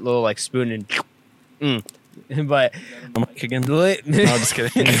like a little like spoon and but Again. no, No, I'm just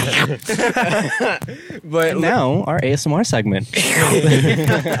kidding. but And now our ASMR segment.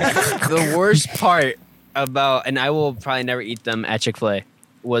 the worst part about, and I will probably never eat them at Chick-fil-A,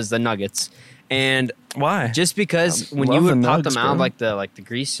 was the nuggets. And Why? just because when you love would the pop nuggets, them out of bro. like the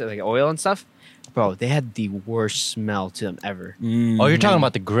grease or like oil and stuff, bro, they had the worst smell to them ever. Oh, you're talking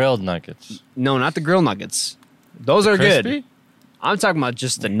about the grilled nuggets. No, not the grill nuggets. Those are good. Crispy? I'm talking about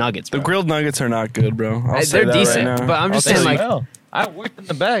just the nuggets, The bro. grilled nuggets are not good, bro. I'll say They're that decent, right now. but I'm just They saying, like, smell. I worked in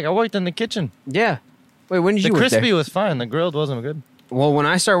the bag. I worked in the kitchen. yeah. Wait, when did The you work crispy there? was fine. The grilled wasn't good. Well, when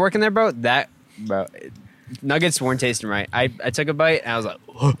I started working there, bro, nuggets weren't tasting right. I took a bite and I was like,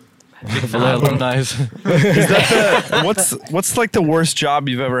 Filet looked nice. what's like the worst job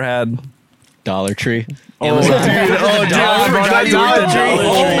you've ever had? Dollar Tree. Amazon. I forgot you worked at Dollar Tree.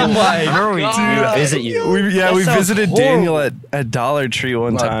 Oh my Remember we God. visit you. We That sounds visited horrible. Daniel at Dollar Tree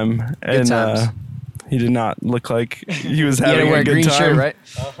one Well, time, and times. he did not look like he was You had having to wear a a good green time. shirt, right?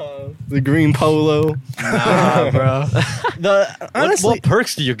 The green polo. Nah, bro. Honestly, What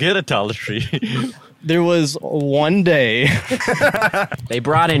perks do you get at Dollar Tree? there was one day. They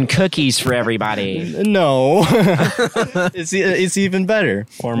brought in cookies for everybody. No, it's even better.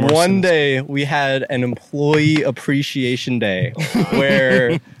 Or more One sins. day we had an employee appreciation day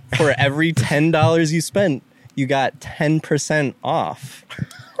where for every $10 you spent, you got 10% off.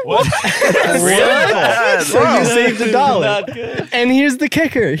 What? So you saved $1. And here's the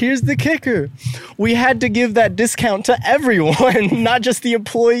kicker. We had to give that discount to everyone, not just the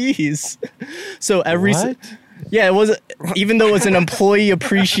employees. So What? yeah, it was, even though it was an employee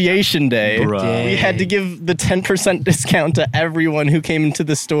appreciation day, Bruh. we had to give the 10% discount to everyone who came into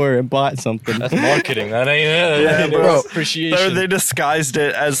the store and bought something. That's marketing. That ain't it. Yeah, That bro. ain't appreciation. They disguised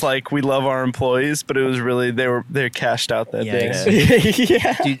it as like we love our employees, but it was really they cashed out that day.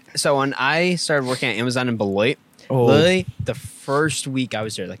 Yeah. Dude, so when I started working at Amazon in Beloit, Oh. literally the first week I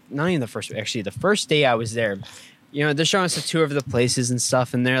was there, like not even the first week, actually the first day I was there, you know, they're showing us a tour of the places and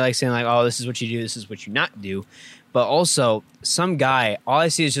stuff, and they're like saying like, oh, this is what you do, this is what you not do. But also some guy, all I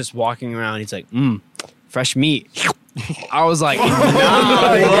see is just walking around, he's like, fresh meat. I was like,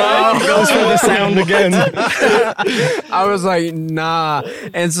 nah, bro. Goes for the sound again. I was like, nah.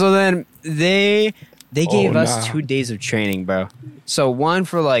 And so then they gave us nah. 2 days of training, bro. So one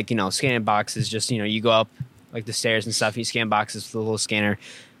for like, you know, scanning boxes, just, you know, you go up like the stairs and stuff, you scan boxes with a little scanner.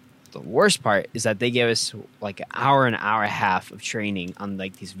 The worst part is that they gave us like an hour and a half of training on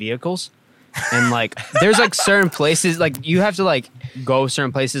like these vehicles. And like there's like certain places, like you have to like go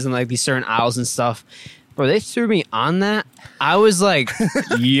certain places and like these certain aisles and stuff. Bro, they threw me on that. I was like,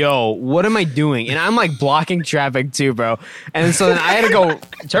 yo, what am I doing? And I'm like blocking traffic too, bro. And so then I had to go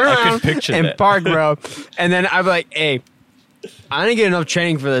turn I could around picture and that. park, bro. And then I'm like, hey, I didn't get enough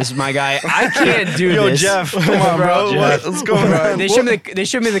training for this, my guy. I can't do Yo, this. Jeff, come on, bro. What's going on? They showed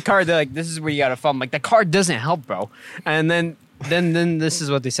me the card. They're like, this is where you got to film. Like the card doesn't help, bro. And then this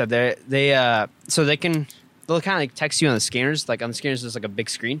is what they said. So they'll kind of like text you on the scanners. Like on the scanners, there's like a big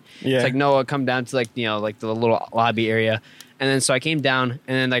screen. Yeah. It's like, no, come down to like, you know, like the little lobby area. And then so I came down and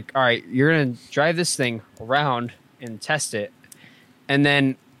then like, all right, you're going to drive this thing around and test it. And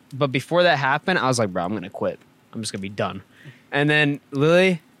then, but before that happened, I was like, bro, I'm going to quit. I'm just going to be done. And then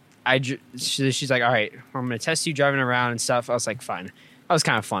Lily, she's like, all right, I'm going to test you driving around and stuff. I was like, fine. That was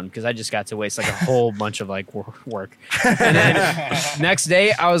kind of fun because I just got to waste like a whole bunch of like work. And then next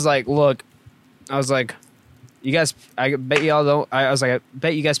day, I was like, look, you guys, I bet y'all don't, I was like, I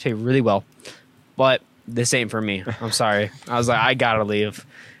bet you guys pay really well, but this ain't for me. I'm sorry. I was like, I got to leave.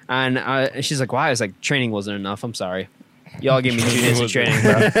 And she's like, why? I was like, training wasn't enough. I'm sorry. Y'all gave me 2 days of training,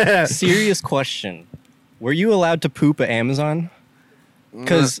 bro. Serious question. Were you allowed to poop at Amazon?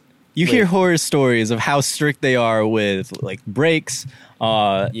 Because you hear horror stories of how strict they are with like breaks,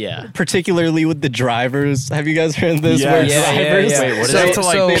 Yeah. Particularly with the drivers. Have you guys heard this? Yeah. Where Yeah, drivers Wait, what is They it? have to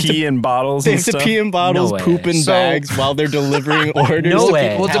like So- pee in bottles they and have to stuff. pee in bottles, No way. poop in So- bags while they're delivering orders. No to way.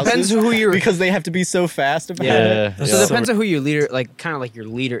 people's Well, it depends houses who you're. because they have to be so fast about Yeah. it. So it depends on who your leader, like kind of like your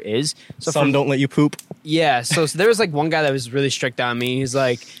leader is. So Some don't let you poop. Yeah. So there was like one guy that was really strict on me. He's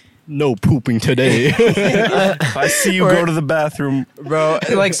like, No pooping today. If I see you go to the bathroom, bro,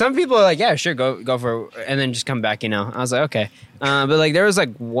 like some people are like, yeah, sure, go for it, and then just come back. You know, I was like, okay, but like there was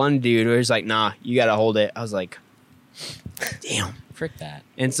like one dude who was like, nah, you gotta hold it. I was like, damn. Frick that.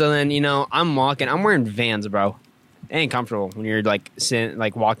 And so then I'm wearing Vans, bro. It ain't comfortable when you're like sitting,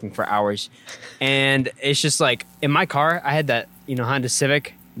 like walking for hours, and it's just like in my car I had that Honda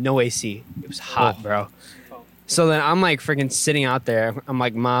Civic, no AC. It was hot, bro. So then I'm like freaking sitting out there. I'm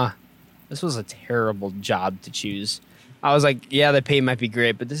like, Ma, this was a terrible job to choose. I was like, yeah, the pay might be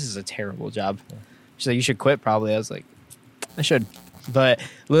great, but this is a terrible job. She's like, you should quit probably. I was like, I should. But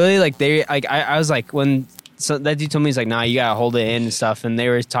literally, like I was like, when that dude told me, he's like, nah, you gotta hold it in and stuff. And they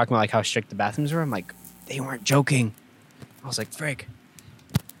were talking about like how strict the bathrooms were. I'm like, they weren't joking. I was like, frick.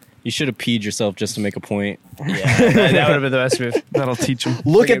 You should have peed yourself just to make a point. Yeah, that would have been the best move. that'll teach them.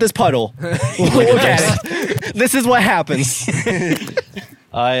 Look at this puddle. Look at it. This is what happens.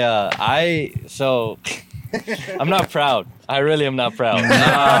 So I'm not proud. I really am not proud.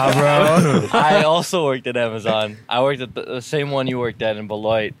 Bro. I also worked at Amazon. I worked at the same one you worked at in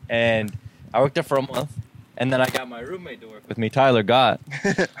Beloit, and I worked there for a month. And then I got my roommate to work with me, Tyler Gott.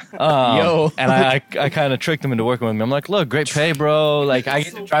 Yo. And I kind of tricked him into working with me. I'm like, look, great pay, bro. Like, I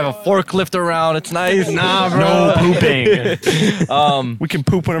get to drive a forklift around. It's nice. Nah, bro. No pooping. We can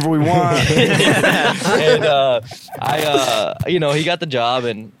poop whenever we want. And he got the job,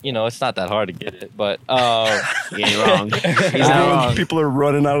 and it's not that hard to get it, but He ain't wrong. he's not wrong. People are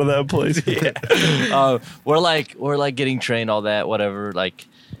running out of that place. We're like getting trained, all that, whatever. Like,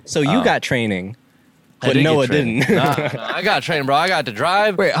 So you got training, I but did Noah get trained. didn't. Nah, I got trained, bro. I got to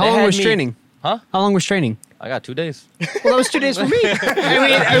drive. Wait, how They long had was me- training? Huh? How long was training? I got 2 days. Well, that was 2 days for me.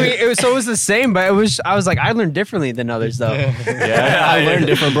 I mean, it was the same, but I was like, I learned differently than others, though. Yeah, I learned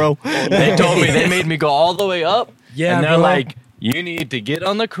different, bro. They told me, they made me go all the way up. Yeah, and they're bro. like, you need to get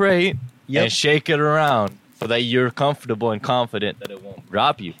on the crate Yep. and shake it around so that you're comfortable and confident that it won't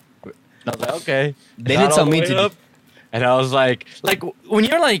drop you. And I was like, okay. They Got didn't all tell the me way to- up, and I was like when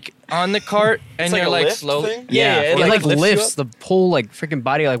you're like on the cart and like you're a like lift slow. thing? Yeah, it like lifts you lifts up. the whole like freaking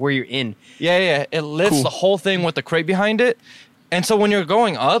body, like where you're in. Yeah. It lifts the whole thing with the crate behind it. And so when you're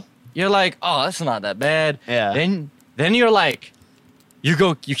going up, you're like, oh, that's not that bad. Yeah. Then you're like, you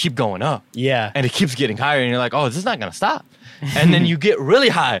keep going up. Yeah. And it keeps getting higher, and you're like, oh, this is not gonna stop. And then you get really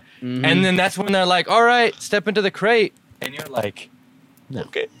high. Mm-hmm. And then that's when they're like, all right, step into the crate. And you're like,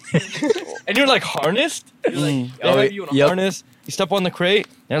 okay. And you're like harnessed. You're like, they have you in a Yep. harness. You step on the crate.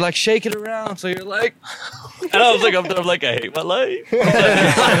 They're like, shake it around. So you're like, and I was like, up there, I'm like, I hate my life. I'm like,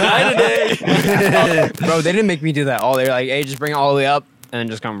 "Not today." Bro, they didn't make me do that. All they're like, hey, just bring it all the way up and then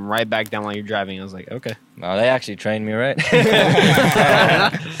just come right back down while you're driving. I was like, okay. No, they actually trained me right.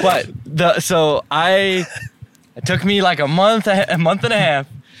 But it took me like a month and a half,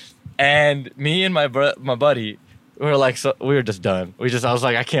 and me and my buddy, we were just done. I was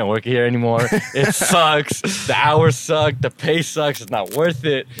like, I can't work here anymore. It sucks. The hours suck. The pay sucks. It's not worth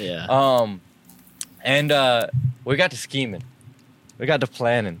it. Yeah. And we got to scheming. We got to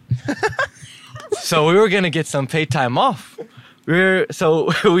planning. So we were gonna get some paid time off. We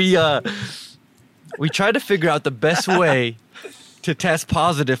tried to figure out the best way to test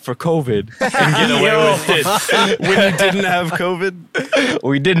positive for COVID and get away with it. When you didn't have COVID,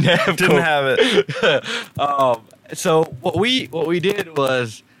 We didn't have didn't COVID. have it. So what we did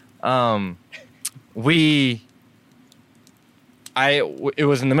was it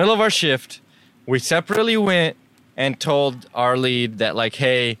was in the middle of our shift. We separately went and told our lead that like,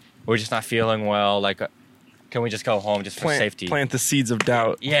 hey, we're just not feeling well. Like, can we just go home just for safety? Plant the seeds of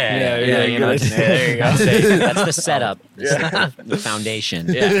doubt. Yeah, you know, just- there you go. That's the setup. The foundation.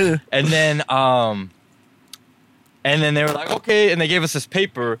 Yeah. And then they were like, okay, and they gave us this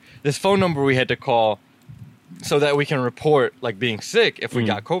paper, this phone number we had to call so that we can report like being sick if we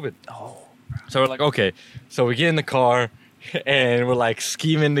got COVID. Oh. So we're like, okay. So we get in the car and we're like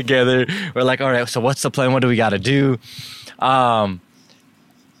scheming together. We're like, all right, so what's the plan? What do we got to do? I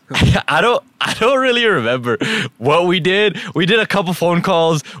don't really remember what we did. We did a couple phone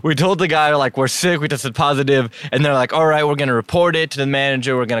calls. We told the guy like we're sick, we tested positive, and they're like, all right, we're gonna report it to the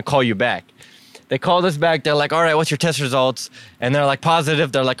manager. We're gonna call you back. They called us back. They're like, all right, what's your test results? And they're like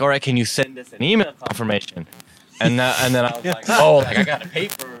positive. They're like, all right, can you send us an email confirmation? And then I was like, oh, like I got a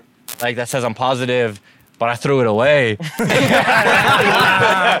paper like that says I'm positive, but I threw it away. Like,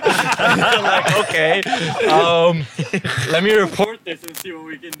 okay, let me report this and see what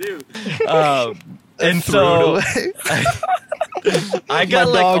we can do. And so I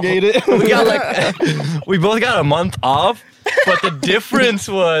got My dog ate it. we both got a month off, but the difference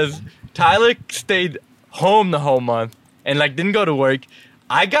was Tyler stayed home the whole month and like didn't go to work.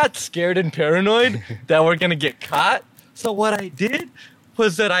 I got scared and paranoid that we're gonna get caught. So what I did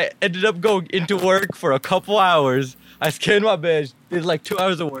was that I ended up going into work for a couple hours. I scanned my badge, did like 2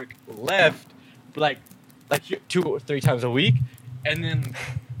 hours of work, left like 2 or 3 times a week, and then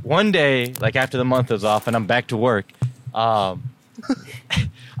one day, like after the month is off and I'm back to work, I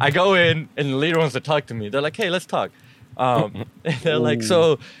go in and the leader wants to talk to me. They're like, "Hey, let's talk." And they're like,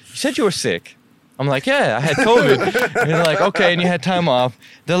 "So you said you were sick?" I'm like, "Yeah, I had COVID." And they're like, "Okay, and you had time off."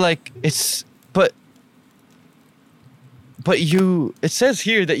 They're like, But it says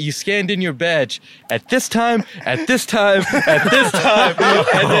here that you scanned in your badge at this time, at this time, at this time.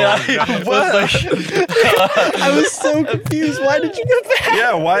 And then I was like, I was so confused. Why did you get back?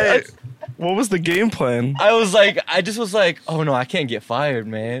 Yeah, why? What was the game plan? I just was like, oh no, I can't get fired,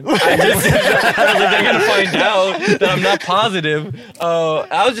 man. I was like, they're gonna find out that I'm not positive.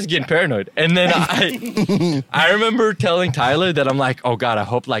 I was just getting paranoid, and then I remember telling Tyler that I'm like, oh god, I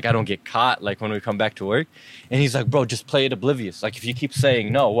hope like I don't get caught like when we come back to work. And he's like, bro, just play it oblivious. Like if you keep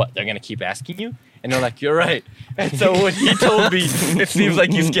saying no, what they're gonna keep asking you? And they're like, you're right. And so when he told me, it seems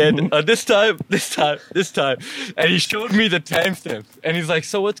like you scanned this time, this time, this time. And he showed me the timestamp. And he's like,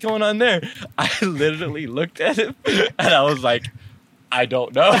 so what's going on there? I literally looked at him and I was like, I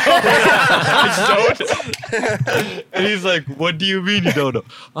don't know. I don't. And he's like, what do you mean you don't know?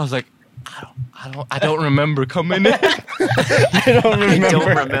 I was like, I don't remember coming in. I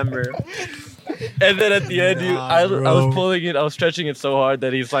don't remember. And then at the end, I was pulling it, I was stretching it so hard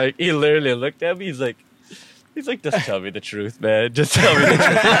that he literally looked at me. He's like, just tell me the truth, man. Just tell me the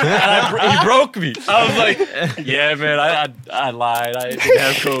truth. And he broke me. I was like, yeah, man, I lied. I didn't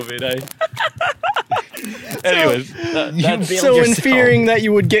have COVID. Anyways, So in fearing that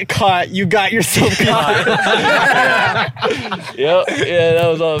you would get caught, you got yourself caught. yeah, that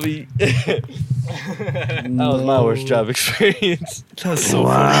was all me. That was my worst job experience. That's so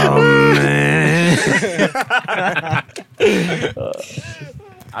funny. Man.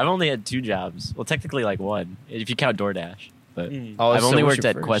 I've only had 2 jobs. Well, technically like 1, if you count DoorDash. But Oh, I've so only what's worked your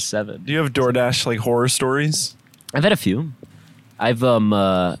at first? Quest 7. Do you have DoorDash like horror stories? I've had a few. I've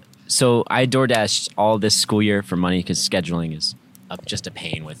so I DoorDashed all this school year for money because scheduling is just a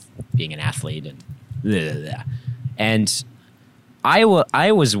pain with being an athlete and blah, blah, blah. And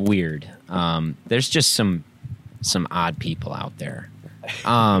I was weird. There's just some odd people out there.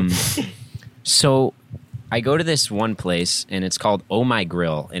 So I go to this one place and it's called Oh My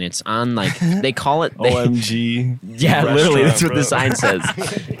Grill and it's on like they call it OMG. yeah, literally that's what bro. the sign says.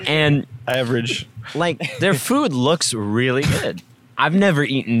 And Average. like their food looks really good. I've never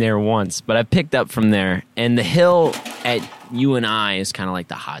eaten there once, but I picked up from there. And the hill at UNI is kind of like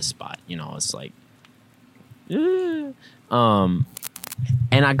the hot spot. You know, it's like, and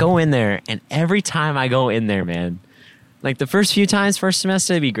I go in there, and every time I go in there, man, like the first few times, first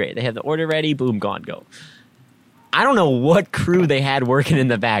semester, it'd be great. They have the order ready, boom, gone, go. I don't know what crew they had working in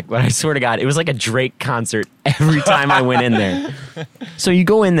the back, but I swear to God, it was like a Drake concert every time I went in there. So you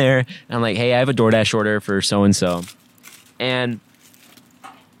go in there, and I'm like, hey, I have a DoorDash order for so-and-so. And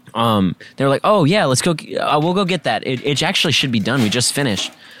they were like, oh, yeah, let's go. We'll go get that. It actually should be done. We just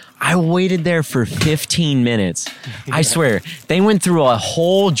finished. I waited there for 15 minutes. I swear. They went through a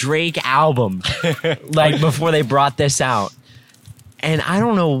whole Drake album like before they brought this out. And I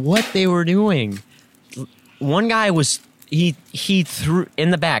don't know what they were doing. One guy he threw in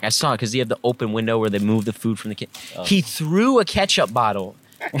the back. I saw it because you have the open window where they move the food from the kitchen. Oh. He threw a ketchup bottle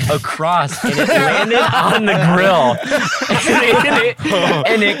across and it landed on the grill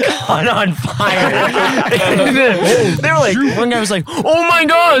and it caught on fire. They were like, one guy was like, oh my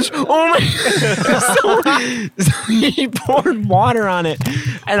gosh, oh my. So he poured water on it,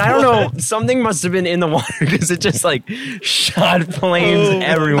 and I don't know, something must have been in the water because it just like shot flames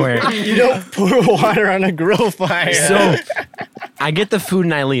everywhere. You don't pour water on a grill fire. So I get the food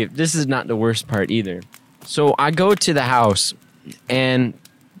and I leave. This is not the worst part either. So I go to the house and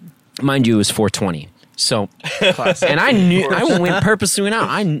mind you, it was 420. So, and I went purposely out.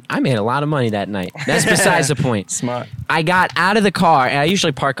 I made a lot of money that night. That's besides the point. Smart. I got out of the car, and I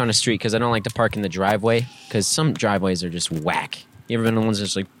usually park on the street because I don't like to park in the driveway because some driveways are just whack. You ever been in ones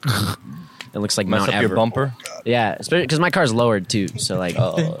that's like, it looks like Mess Mount up Everest. your bumper. Yeah, especially because my car's lowered too, so like,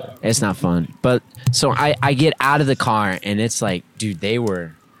 it's not fun. But so I get out of the car, and it's like, dude, they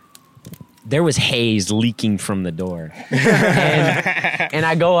were there was haze leaking from the door. and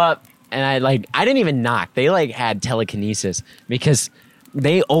I go up and I didn't even knock. They like had telekinesis because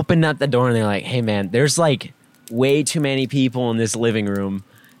they opened up the door and they're like, hey man, there's like way too many people in this living room.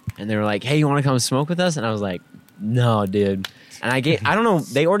 And they were like, hey, you want to come smoke with us? And I was like, no, dude. And I don't know,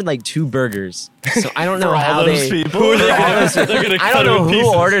 they ordered like 2 burgers. So I don't know how those they. people? Who are they gonna I cut don't know in who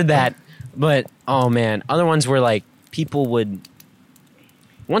pieces? ordered that. But oh man, other ones were like people would.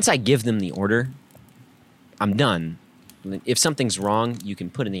 Once I give them the order, I'm done. If something's wrong, you can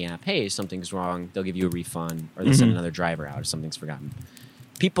put in the app, hey, something's wrong. They'll give you a refund or they'll send another driver out if something's forgotten.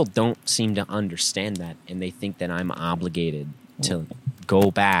 People don't seem to understand that, and they think that I'm obligated to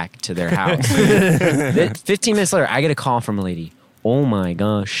go back to their house. 15 minutes later, I get a call from a lady. Oh my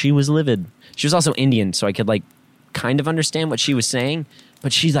gosh, she was livid. She was also Indian, so I could like kind of understand what she was saying,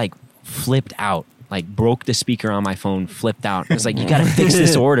 but she's like flipped out. Like broke the speaker on my phone, flipped out. I was like, you gotta fix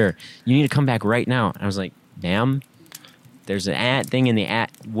this order. You need to come back right now. And I was like, damn, there's an ad thing in the app.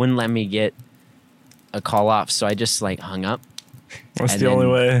 Wouldn't let me get a call off. So I just like hung up. That's And the then- only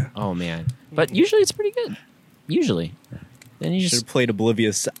way. Oh man. But usually it's pretty good. Usually. Then you Should just have played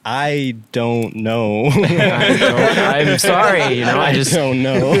oblivious. I don't know. I'm sorry, you know, I don't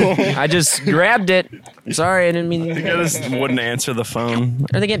know. just grabbed it. Sorry, I didn't mean You just wouldn't answer the phone.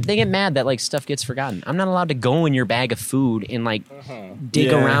 Or they get mad that like stuff gets forgotten. I'm not allowed to go in your bag of food and like dig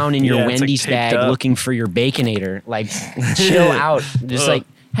Yeah. around in your Yeah, it's, like, Wendy's taped bag up. looking for your Baconator. Like, chill out. Just like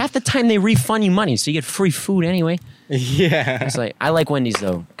half the time they refund you money, so you get free food anyway. Yeah. It's like I like Wendy's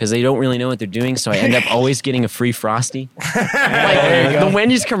though because they don't really know what they're doing, so I end up always getting a free Frosty. Like the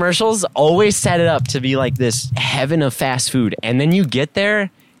Wendy's commercials always set it up to be like this heaven of fast food, and then you get there,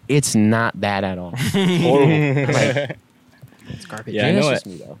 it's not that at all. Horrible. Like, It's garbage. Yeah, I that's know just it.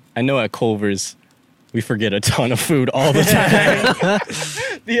 me, though. I know at Culver's, we forget a ton of food all the time.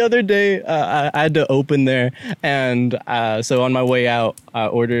 The other day, I had to open there, and so on my way out, I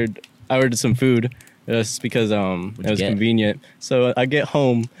ordered some food just because it was get? convenient. So I get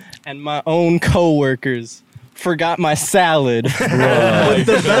home, and my own coworkers forgot my salad. But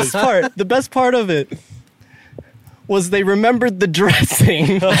the best part of it was they remembered the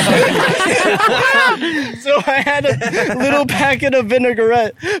dressing. So I had a little packet of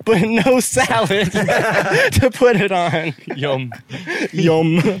vinaigrette, but no salad to put it on. Yum.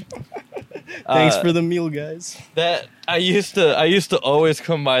 Yum. Thanks for the meal, guys. That I used to always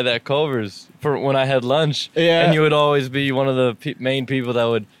come by that Culver's for when I had lunch. Yeah. And you would always be one of the main people that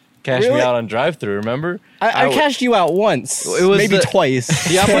would cash me Really? out on drive-thru. Remember? I cashed you out once. It was maybe the- twice.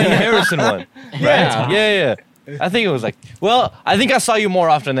 The Upley and Harrison one. Yeah. Yeah. I think it was like. Well, I think I saw you more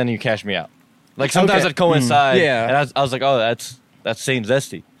often than you cashed me out. Like sometimes Okay. I'd coincide. Yeah. And I was like, oh, that's Saint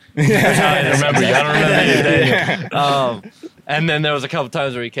Zesty. That's how I remember you. I don't remember you, Daniel. And then there was a couple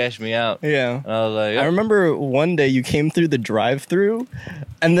times where he cashed me out. Yeah. And I was like, I remember one day you came through the drive-through,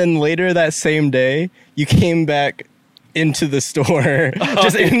 and then later that same day you came back into the store,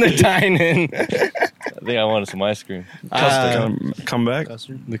 just in the dine-in. I think I wanted some ice cream. Come back.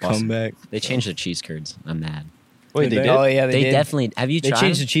 The comeback. They changed the cheese curds. I'm mad. Wait, Did they they? did? Oh yeah, They did. definitely. Have you They tried?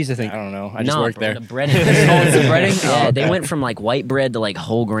 changed them? the cheese. I think. I don't know. I just No, worked there. The breading. Oh, the breading? Yeah, Oh, they okay. went from like white bread to like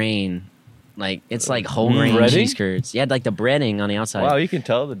whole grain. Like it's like whole grain breading? cheese curds. Yeah, like the breading on the outside. Wow, you can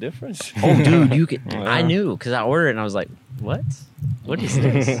tell the difference. Oh, dude, you could. Wow. I knew because I ordered it and I was like, "What? What is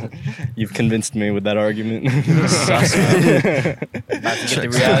this?" You've convinced me with that argument. About to get the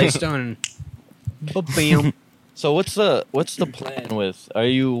reality stone. Bam. So what's the plan with? Are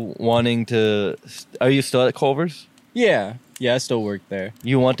you wanting to? Are you still at Culver's? Yeah, I still work there.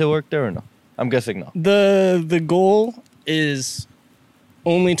 You want to work there or no? I'm guessing no. The goal is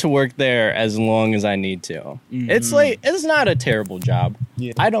only to work there as long as I need to. It's like it's not a terrible job.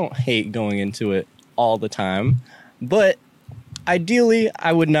 Yeah. I don't hate going into it all the time, but ideally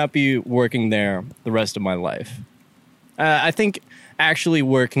I would not be working there the rest of my life. I think actually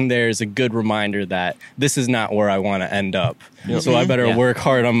working there is a good reminder that this is not where I want to end up. So I better Yeah. work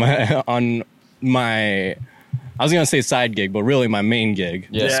hard on my I was gonna say side gig, but really my main gig.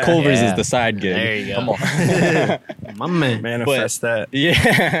 Yeah. Culver's Yeah. is the side gig. There you go. Come on. My man. Manifest that.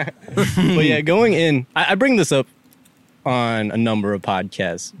 Yeah. But yeah, going in, I bring this up on a number of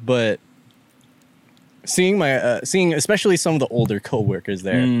podcasts, but seeing especially some of the older coworkers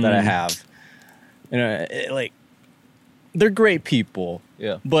there that I have, like they're great people,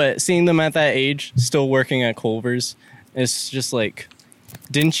 Yeah. but seeing them at that age still working at Culver's, it's just like,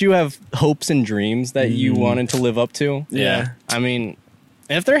 didn't you have hopes and dreams that you wanted to live up to? Yeah. I mean,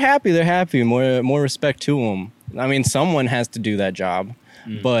 if they're happy, they're happy. More respect to them. I mean, someone has to do that job,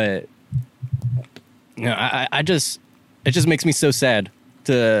 but you know, it just makes me so sad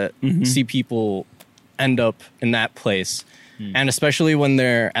to see people end up in that place, and especially when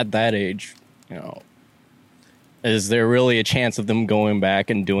they're at that age, you know, is there really a chance of them going back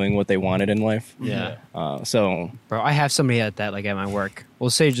and doing what they wanted in life? Yeah. So Bro, I have somebody at that, like at my work.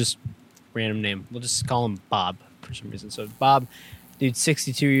 We'll say just random name. We'll just call him Bob for some reason. So Bob, dude,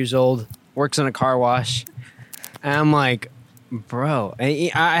 62 years old, works in a car wash. And I'm like, bro,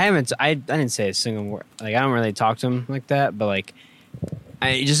 I didn't say a single word. Like, I don't really talk to him like that, but like,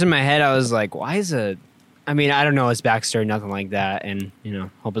 just in my head, I was like, I don't know his backstory, nothing like that. And, you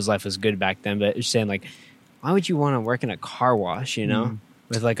know, hope his life was good back then. But just saying, like, why would you want to work in a car wash, you know,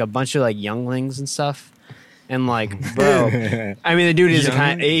 with like a bunch of like younglings and stuff? And like, bro, I mean, the dude is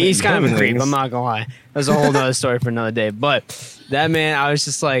he's kind of a creep. I'm not gonna lie. That's a whole nother story for another day. But that man, I was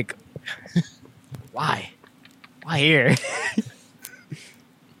just like, why here?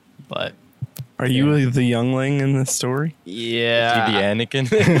 But Are you the youngling in this story? yeah, the Anakin.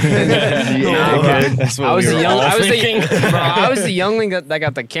 that's what I was we the were young. all thinking. I was the youngling that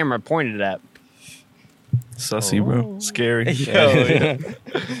got the camera pointed at. Sussy, bro. Scary.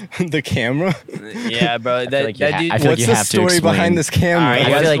 The camera. Yeah, bro. That, like you that ha- dude. I feel like What's you the have to story explain. behind this camera? All right,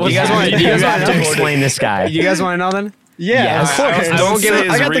 I feel like you have to know? explain this guy. You guys want to know then? Yeah, Yes. of course. I won't give it-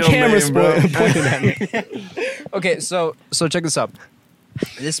 I got the real camera name, bro. pointed at me. Okay, so check this out.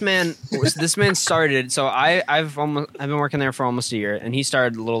 This man started. So I've been working there for almost a year, and he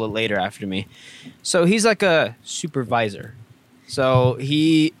started a little bit later after me. So he's like a supervisor. So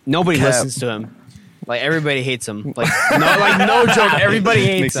nobody listens to him. Like everybody hates him. Like no joke, everybody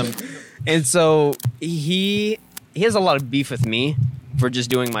hates him. And so he has a lot of beef with me for just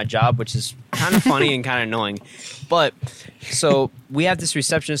doing my job, which is kind of funny and kind of annoying. But so we have this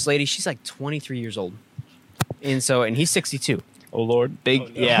receptionist lady. She's like 23 years old, and he's 62. Oh, Lord.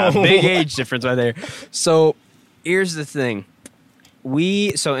 Big age difference right there. So here's the thing.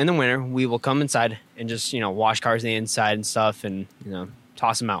 So in the winter, we will come inside and just, you know, wash cars on the inside and stuff and, you know,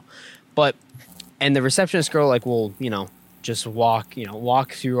 toss them out. And the receptionist girl, like, will, you know, just walk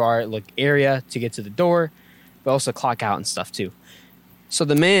through our area to get to the door, but also clock out and stuff too. So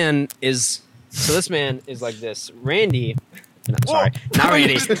this man is like this. Randy, no, sorry, not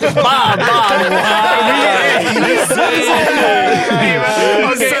Randy. Bob.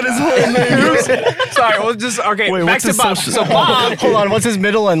 Sorry, we'll just Wait, back what's to his Bob. social- So Bob, Hold on, what's his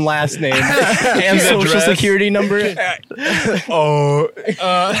middle and last name? And social address. security number? If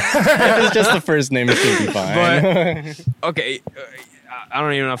it's just the first name, it should be fine. okay. I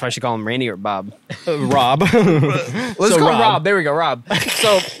don't even know if I should call him Randy or Bob. Rob. Let's So call Rob. Rob. There we go, Rob.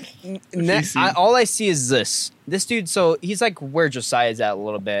 So all I see is this dude. So he's like where Josiah's at a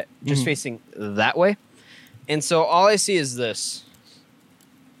little bit, just facing that way. And so all I see is this.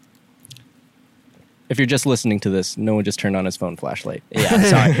 If you're just listening to this, no one just turned on his phone flashlight. Yeah,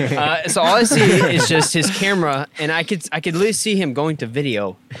 sorry. So all I see is just his camera, and I could literally see him going to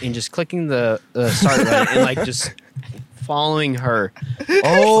video and just clicking the start button and like just following her.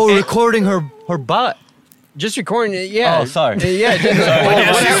 Oh, recording her butt. Just recording it, yeah. Oh, sorry. Yeah,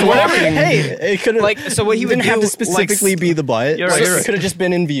 just, whatever. Hey, it could have Like, so what he would didn't have do, to specifically be the butt. You're Like, right, you're it right. could have just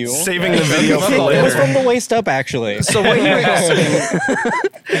been in view. Saving the video for It was later. from the waist up, actually. So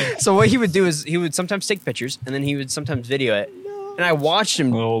what he would do is he would sometimes take pictures and then he would sometimes video it. And I watched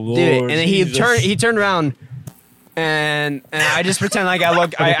him Oh, do it. Lord And then Jesus. he turned around and I just pretend like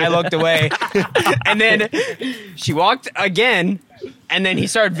I looked away. And then she walked again and then he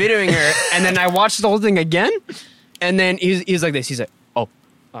started videoing her and then I watched the whole thing again. And then he's like this. He's like,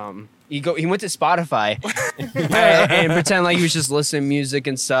 he went to Spotify and pretend like he was just listening to music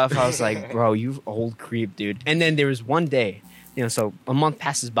and stuff. I was like, bro, you old creep, dude. And then there was one day, you know, so a month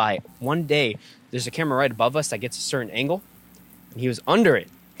passes by. One day, there's a camera right above us that gets a certain angle, and he was under it.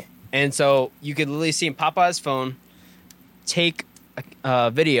 And so you could literally see him pop out his phone, take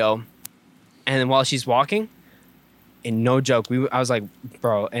a video, and then while she's walking, and no joke, I was like,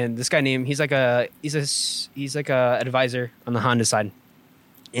 bro, and this guy named, he's like a advisor on the Honda side.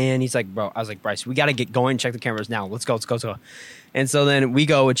 And he's like, bro, I was like, Bryce, we got to get going, check the cameras now. Let's go. And so then we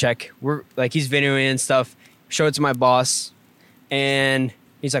go and check. We're like, he's videoing and stuff. Show it to my boss. And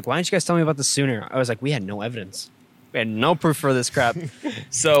he's like, why didn't you guys tell me about this sooner? I was like, we had no evidence. We had no proof for this crap.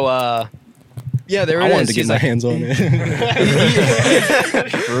 So, yeah, there it I is. wanted to get He's my like, hands on it.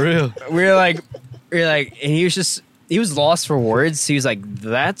 For real. we were like, and he was lost for words. He was like,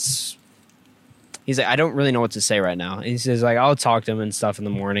 he's like, I don't really know what to say right now. And he says like, I'll talk to him and stuff in the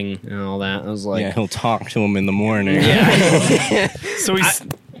morning and all that. I was like, Yeah, he'll talk to him in the morning. So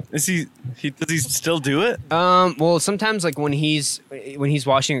does he still do it? well, sometimes like when he's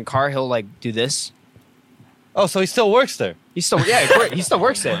washing a car, he'll like do this. Oh, so he still works there. He still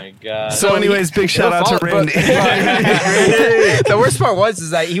works there. Oh my God. So, anyways, big shout out to Randy. The worst part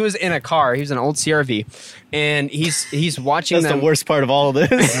is that he was in a car. He was an old CRV, and he's watching That's them. the worst part of all of this.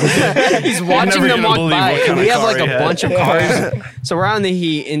 He's watching never them gonna walk believe by, what and kind we of have like car a he had. bunch of cars. So we're on the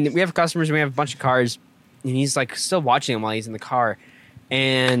heat, and we have customers, and we have a bunch of cars, and he's like still watching them while he's in the car,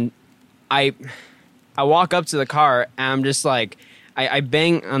 and I walk up to the car, and I'm just like, I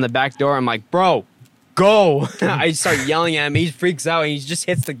bang on the back door. I'm like, bro, go! I start yelling at him. He freaks out, and he just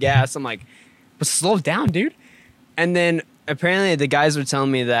hits the gas. I'm like, but slow down, dude. And then apparently the guys were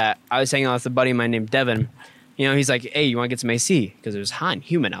telling me that I was hanging out with a buddy of mine named Devin. You know, he's like, hey, you want to get some AC? Because it was hot and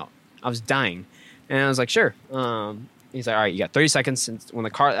humid out. I was dying. And I was like, sure. He's like, all right, you got 30 seconds. And when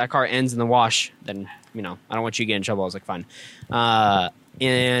that car ends in the wash, then, you know, I don't want you to get in trouble. I was like, fine.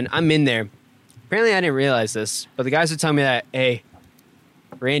 And I'm in there. Apparently I didn't realize this, but the guys were telling me that, hey,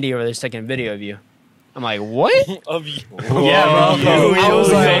 Randy over there's taking a video of you. I'm like, what? Of you. Yeah, bro. I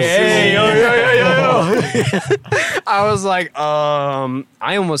was like, hey, yo. I was like,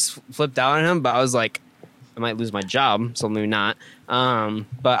 I almost flipped out on him, but I was like, I might lose my job, so maybe not.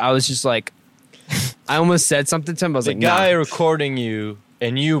 But I was just like, I almost said something to him. I was The like, guy nah. recording you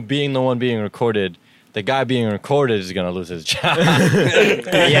and you being the one being recorded, the guy being recorded is gonna lose his job.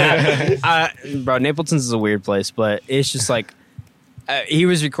 Yeah, bro, Napleton's is a weird place, but it's just like he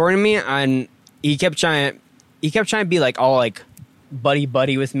was recording me, and he kept trying to be like all like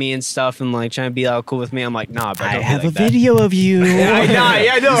buddy with me and stuff, and like trying to be all cool with me. I'm like, nah, bro, don't be like that. video of you. Yeah,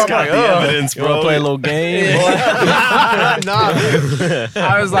 I know. I'm like, The evidence, You wanna bro. play a little game? nah.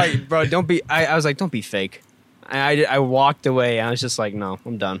 I was like, bro, don't be. I was like, don't be fake. I walked away. I was just like, no,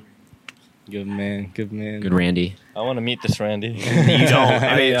 I'm done. Good man. Good Randy. I want to meet this Randy. You don't.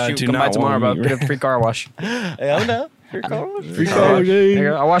 I mean, I shoot, do come by not tomorrow, bro. want Get a free car wash. Hey, I'm down. Free There car you game.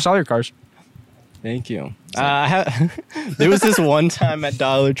 go. I wash all your cars. Thank you. There was this one time at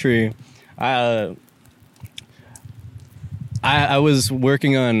Dollar Tree. I was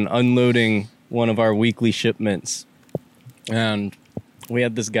working on unloading one of our weekly shipments, and we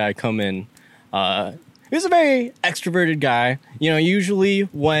had this guy come in. He was a very extroverted guy. You know, usually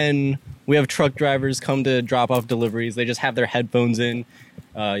when we have truck drivers come to drop off deliveries, they just have their headphones in.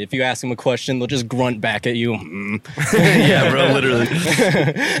 If you ask them a question, they'll just grunt back at you. Yeah, bro, literally.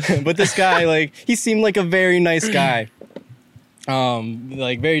 But this guy, like, he seemed like a very nice guy.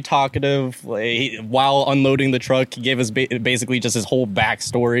 Like very talkative. Like, while unloading the truck, he gave us basically just his whole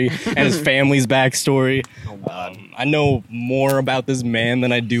backstory and his family's backstory. I know more about this man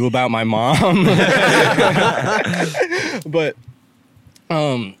than I do about my mom. But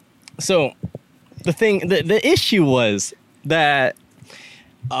so the issue was that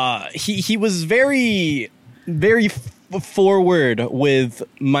he was very forward with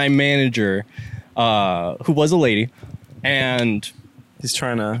my manager, who was a lady, and He's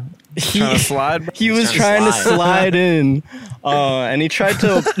trying to he slide. he was trying to slide in, and he tried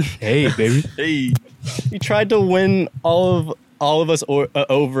to Hey, baby. Hey, he tried to win all of us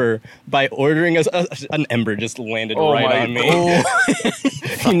over by ordering us an ember just landed right on me.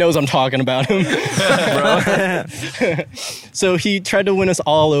 He knows I'm talking about him. So he tried to win us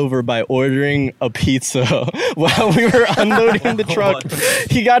all over by ordering a pizza while we were unloading the truck.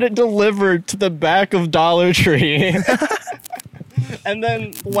 He got it delivered to the back of Dollar Tree. And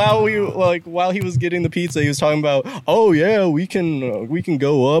then while he was getting the pizza, he was talking about, oh yeah, we can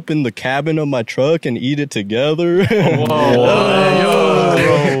go up in the cabin of my truck and eat it together.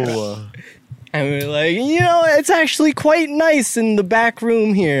 And we were like, you know, it's actually quite nice in the back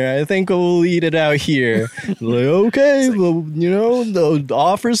room here. I think we'll eat it out here. Like, okay, well, you know, the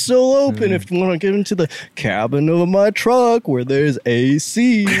offer's still open if you want to get into the cabin of my truck where there's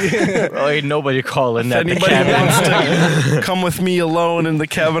AC. Oh, ain't nobody calling if that. the anybody cabin. wants to come with me alone in the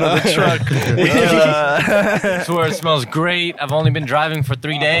cabin of the truck, I swear it smells great. I've only been driving for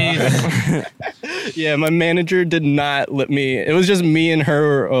 3 days. Yeah, my manager did not let me. It was just me and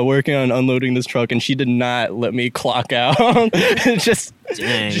her working on unloading this truck, and she did not let me clock out. just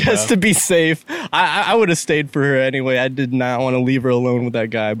to be safe. I would have stayed for her anyway. I did not want to leave her alone with that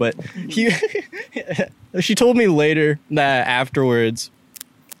guy. But she told me later that afterwards,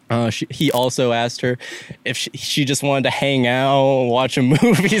 he also asked her if she just wanted to hang out, watch a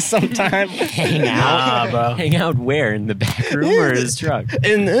movie sometime. Hang out, bro. Hang out where? In the back room or his truck?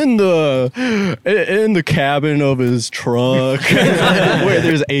 In the cabin of his truck where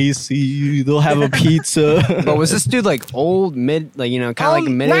there's AC. They'll have a pizza. But was this dude like old, mid, like, you know, kind of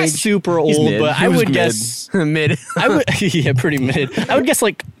like mid Not age? super He's old, mid. but He I was would mid. guess mid. I would yeah, pretty mid. I would guess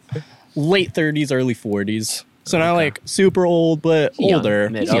like late 30s, early 40s. So not like super old, but Young. older.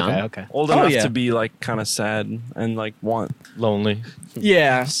 Mid. He's young. Okay. Old Oh, enough yeah. to be like kind of sad and like want Lonely.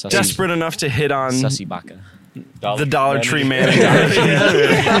 Yeah. Sussy, desperate enough to hit on Sussy Baka. the Dollar Tree manager.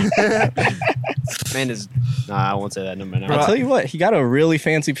 Man is. No, I won't say that number now. I'll tell you what, he got a really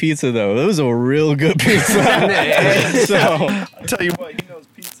fancy pizza though. It was a real good pizza. So I'll tell you what, he knows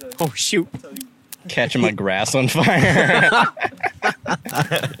pizza. Oh shoot! catching my grass on fire.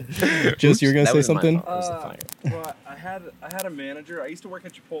 Just you were gonna That say was my something? fault. It was the fire. Well, I had a manager. I used to work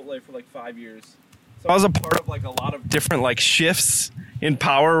at Chipotle for like 5 years. So I was a part of like a lot of different like shifts in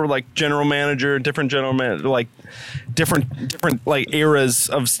power, like general manager, different like different like eras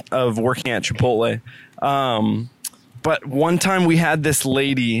of working at Chipotle. But one time we had this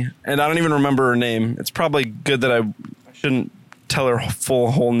lady, and I don't even remember her name. It's probably good that I shouldn't tell her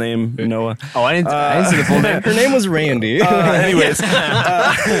whole name, Noah. Oh, I didn't see the full name. Her name was Randy. Anyways,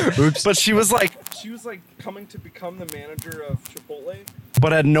 but she was like coming to become the manager of Chipotle,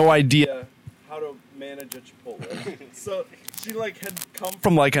 but had no idea how to manage a Chipotle. So she like had come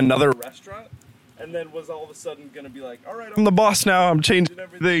from like another restaurant, and then was all of a sudden gonna be like, "All right, I'm the boss now. I'm changing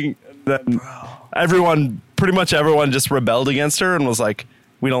everything." And then pretty much everyone just rebelled against her and was like,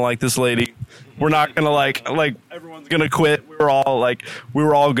 "We don't like this lady. We're not gonna like everyone's gonna quit." We were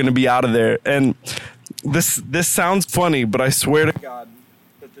all gonna be out of there. And this sounds funny, but I swear to God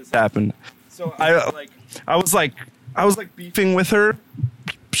that this happened. So I was like beefing with her.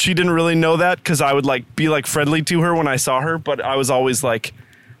 She didn't really know that because I would like be like friendly to her when I saw her, but I was always like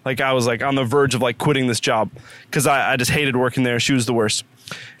I was like on the verge of like quitting this job because I just hated working there. She was the worst.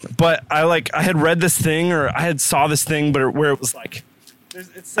 But I had read this thing, or I had saw this thing, but where it was like,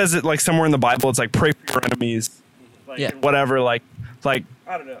 it says it like somewhere in the Bible. It's like pray for your enemies, like Yeah. and whatever. Like I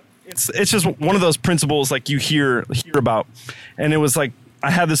don't know. It's just one of those principles like you hear about, and it was like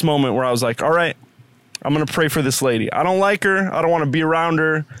I had this moment where I was like, all right, I'm gonna pray for this lady. I don't like her. I don't want to be around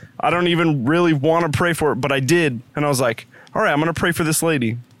her. I don't even really want to pray for her, but I did, and I was like, all right, I'm gonna pray for this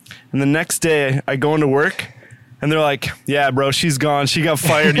lady. And the next day, I go into work, and they're like, "Yeah, bro, she's gone. She got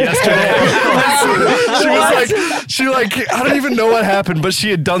fired yesterday." she was like, I don't even know what happened, but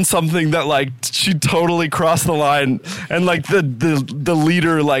she had done something that like she totally crossed the line, and like the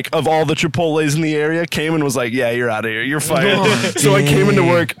leader like of all the Chipotles in the area came and was like, "Yeah, you're out of here. You're fired." So I came into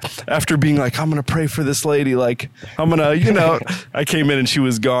work after being like, "I'm gonna pray for this lady. Like, I'm gonna, I came in and she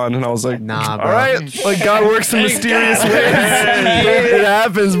was gone, and I was like, Nah, bro. all right, like God works in mysterious ways. It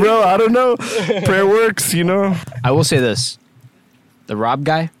happens, bro. I don't know. Prayer works, I will say this: the Rob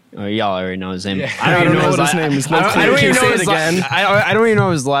guy. Oh, y'all already know his name. I don't know what his name is. No I clue. don't Can you even know say his it again? I don't even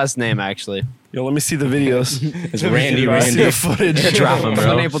know his last name actually. Yo, let me see the videos. It's Randy. See the footage. Drop him, Come to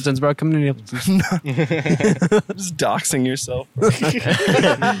bro. Napleton's, bro. Come to Napleton's. Just doxing yourself.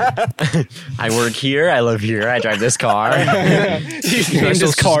 I work here. I live here. I drive this car. He's named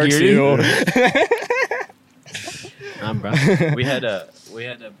his car too. Bro. we had a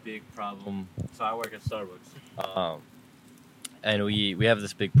big problem. So I work at Starbucks, and we have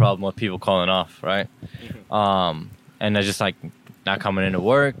this big problem with people calling off, right? And they're just like not coming into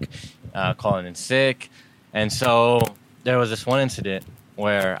work, calling in sick, and so there was this one incident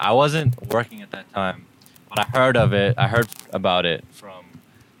where I wasn't working at that time, but I heard about it from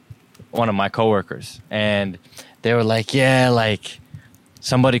one of my coworkers, and they were like, "Yeah, like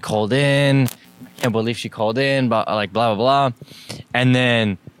somebody called in. I can't believe she called in, but like blah blah blah." And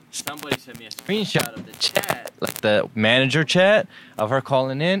then somebody sent me a screenshot of the chat, like the manager chat of her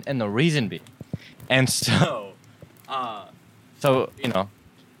calling in, and the reason being. And so,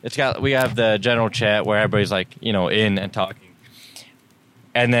 we have the general chat where everybody's like, in and talking.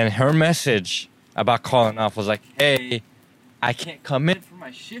 And then her message about calling off was like, "Hey, I can't come in for my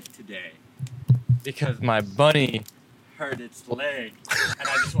shift today because my bunny hurt its leg, and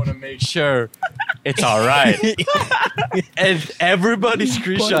I just want to make sure it's all right." And everybody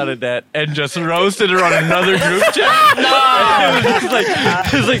screenshotted that and just roasted her on another group chat.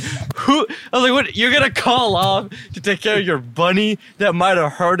 It was like, who? I was like, what? You're gonna call off to take care of your bunny that might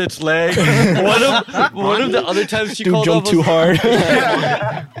have hurt its leg? One of the other times she called off Jumped too hard.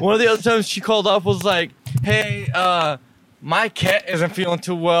 One of the other times she called off was like, "Hey, my cat isn't feeling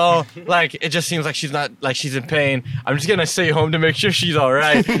too well. Like, it just seems like she's in pain. I'm just gonna stay home to make sure she's all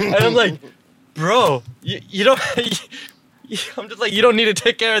right." And I'm like, bro, you don't. I'm just like, you don't need to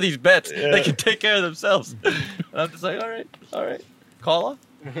take care of these pets. They can take care of themselves. And I'm just like, all right, call off.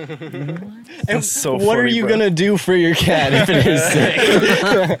 And so what are funny, you bro. gonna do for your cat if it is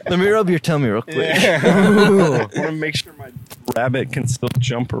sick? Let me rub your tummy real quick. I want to make sure my rabbit can still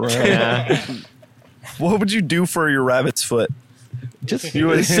jump around. What would you do for your rabbit's foot? Just You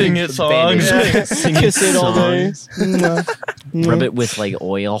would sing it songs. Kiss it all day. Rub it with like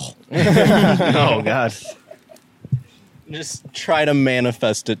oil. Oh God. Just try to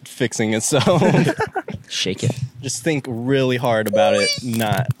manifest it fixing itself. Shake it. Just think really hard about it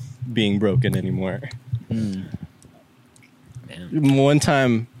not being broken anymore. Man. One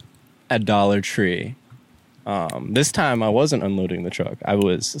time at Dollar Tree, this time I wasn't unloading the truck. I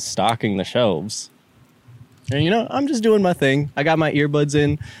was stocking the shelves. And, I'm just doing my thing. I got my earbuds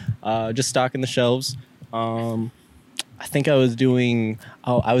in, just stocking the shelves. I think I was doing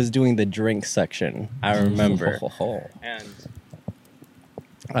the drink section. I remember. And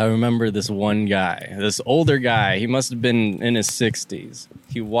I remember this one guy, this older guy. He must have been in his 60s.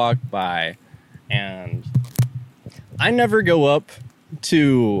 He walked by, and I never go up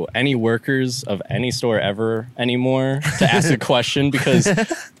to any workers of any store ever anymore to ask a question because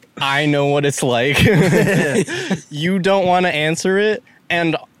I know what it's like. You don't want to answer it,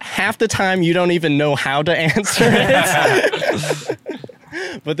 and half the time you don't even know how to answer it.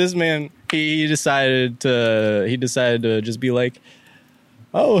 But this man, he decided to just be like,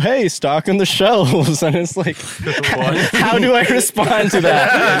 "Oh, hey, stocking the shelves." And it's like, how do I respond to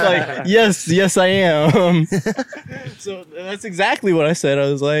that? Like, yes, I am. So that's exactly what I said. I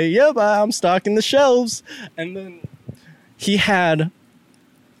was like, "Yep, I'm stocking the shelves." And then he had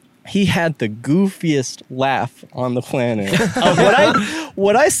the goofiest laugh on the planet.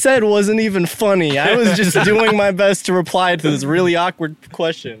 What I said wasn't even funny. I was just doing my best to reply to this really awkward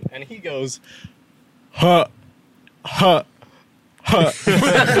question. And he goes, "Huh, huh.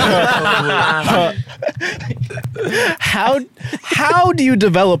 How do you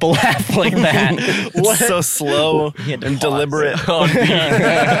develop a laugh like that? It's so slow and deliberate.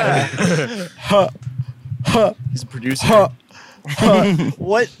 He's a producer.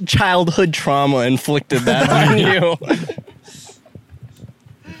 What childhood trauma inflicted that on you?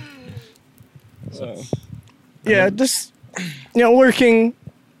 Yeah, just working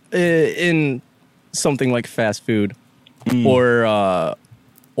in something like fast food or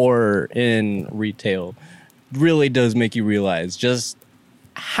in retail really does make you realize just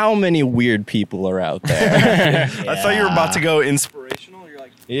how many weird people are out there. I thought you were about to go inspirational. You're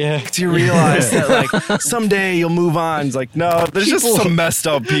like, Yeah. do you realize that like someday you'll move on? It's like, no, there's just some messed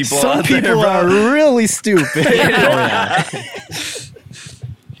up people. Some out there, people bro. are really stupid.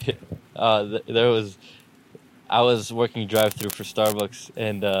 I was working drive-through for Starbucks,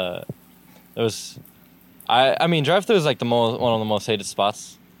 and I mean, drive-through is like one of the most hated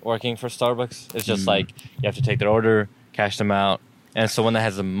spots working for Starbucks. It's just like you have to take their order, cash them out, and it's the one that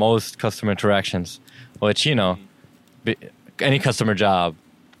has the most customer interactions. Which any customer job,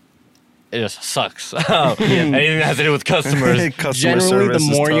 it just sucks. Anything that has to do with customers. Customer Generally, the service is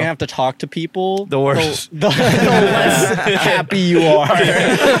more you tough. have to talk to people, The worse. the less happy you are.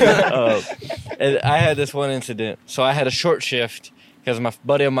 And I had this one incident. So I had a short shift because my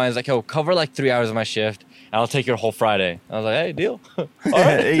buddy of mine is like, "Yo, cover like 3 hours of my shift, and I'll take your whole Friday." I was like, "Hey, deal." All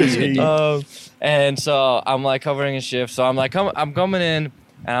right. Hey. And so I'm like covering a shift. So I'm like, I'm coming in,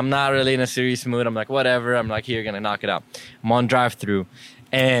 and I'm not really in a serious mood. I'm like, whatever. I'm like, here, gonna knock it out. I'm on drive-through,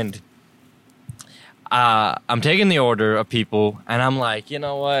 and I'm taking the order of people, and I'm like, you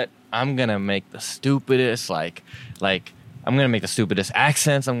know what? I'm gonna make the stupidest I'm gonna make the stupidest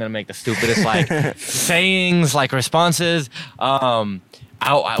accents. I'm gonna make the stupidest sayings, responses. What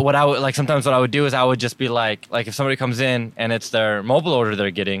I would sometimes what I would do is I would just be like if somebody comes in and it's their mobile order they're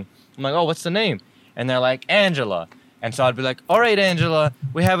getting, I'm like, "Oh, what's the name?" And they're like, "Angela." And so I'd be like, "All right, Angela,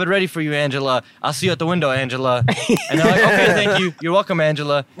 we have it ready for you, Angela. I'll see you at the window, Angela." And they're like, "Okay, thank you. You're welcome,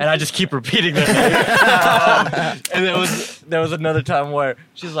 Angela." And I just keep repeating their name. And there was another time where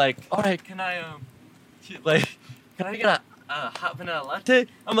she's like, "All right, can I get a hot vanilla latte?"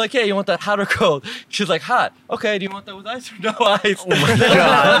 I'm like, "Yeah, you want that hot or cold?" She's like, "Hot." "Okay, do you want that with ice or no ice?" Oh my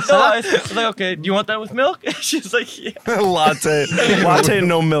God. No ice. I was like, "Okay, do you want that with milk?" She's like, "Yeah." Latte,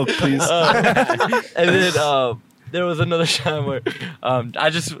 no milk, please. And then there was another time where I'll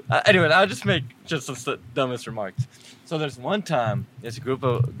just make just some dumbest remarks. So there's one time, there's a group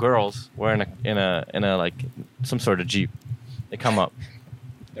of girls were in a some sort of Jeep. They come up.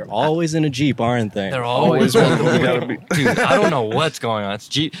 They're always in a Jeep, aren't they? They're always Dude, I don't know what's going on. It's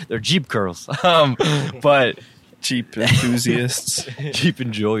Jeep. They're Jeep girls. But Jeep enthusiasts, Jeep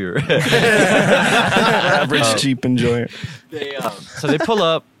enjoyer. average Jeep enjoyer. So they pull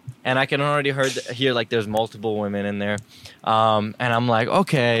up, and I can already hear there's multiple women in there, and I'm like,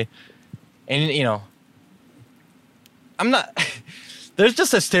 okay, and I'm not. There's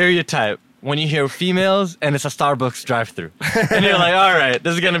just a stereotype when you hear females and it's a Starbucks drive-through, and you're like, all right,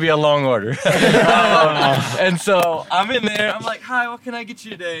 this is gonna be a long order. And so I'm in there. I'm like, hi, what can I get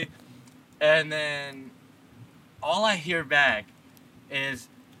you today? And then all I hear back is,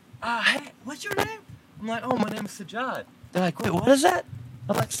 hey, what's your name? I'm like, oh, my name is Sajad. They're like, wait, what is that?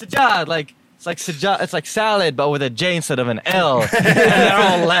 I'm like, Sajad, like. It's like Sajad, it's like salad, but with a J instead of an L. And they're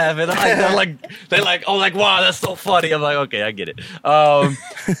all laughing. They're like, oh, like, wow, that's so funny. I'm like, okay, I get it.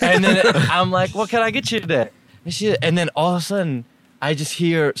 And then I'm like, what can I get you today? And then all of a sudden, I just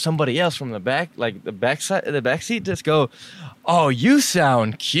hear somebody else from the back, like the back seat, just go, oh, you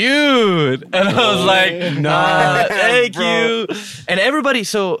sound cute. And I was like, nah, thank you. And everybody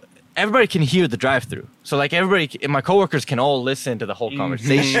can hear the drive-through. So like my coworkers can all listen to the whole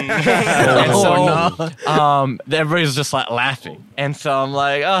conversation. And so everybody's just like laughing. And so I'm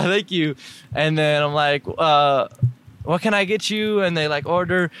like, oh, thank you. And then I'm like, what can I get you? And they like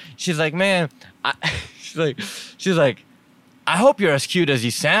order. She's like, man, she's like, I hope you're as cute as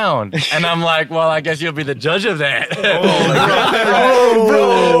you sound. And I'm like, well, I guess you'll be the judge of that.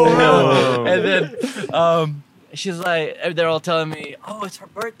 Bro. And then she's like, they're all telling me, oh, it's her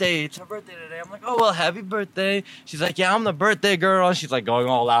birthday. It's her birthday today. I'm like, oh, well, happy birthday. She's like, yeah, I'm the birthday girl. And she's like going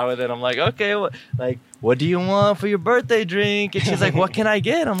all out with it. I'm like, okay, what do you want for your birthday drink? And she's like, what can I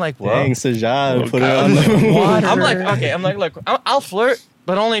get? I'm like, well. Dang, Sajad, put it on the water. I'm like, okay. I'm like, look, I'll flirt,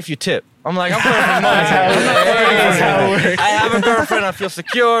 but only if you tip. I'm like, I'm flirting for money. I have a girlfriend. I feel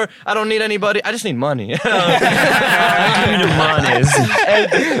secure. I don't need anybody. I just need money.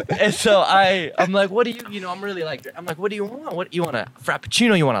 And so I'm like, what do you, I'm really like, I'm like, what do you want? What you want, a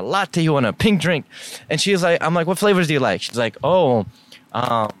frappuccino? You want a latte? You want a pink drink? And she's like, I'm like, what flavors do you like? She's like, oh,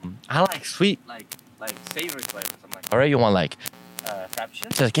 I like sweet, like savory flavors. I'm like, all right, you want like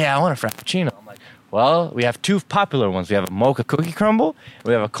frappuccino? She's like, yeah, I want a frappuccino. I'm like, well, we have two popular ones. We have a mocha cookie crumble. And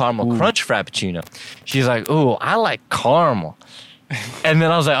we have a caramel crunch frappuccino. She's like, ooh, I like caramel. And then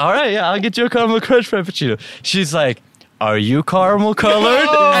I was like, all right, yeah, I'll get you a caramel crunch frappuccino. She's like, are you caramel colored?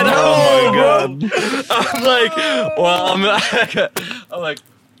 And my God. I'm like, well, I'm like,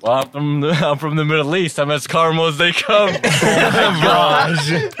 well, I'm from the Middle East. I'm as caramel as they come.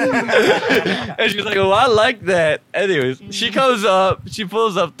 Gosh. And she's like, well, I like that. Anyways, she comes up. She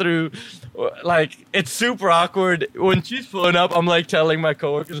pulls up through. Like, it's super awkward. When she's pulling up, I'm like telling my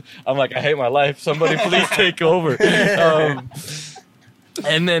coworkers, I'm like, I hate my life. Somebody please take over. And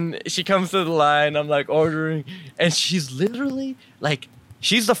then she comes to the line. I'm like ordering. And she's literally like,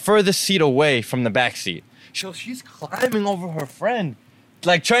 she's the furthest seat away from the back seat. So she's climbing over her friend,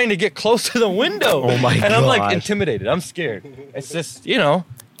 like trying to get close to the window. Oh my God. And I'm like intimidated. I'm scared. It's just,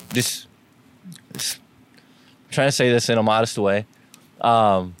 this trying to say this in a modest way.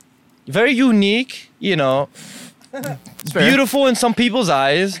 Very unique, beautiful in some people's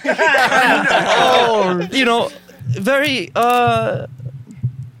eyes. Very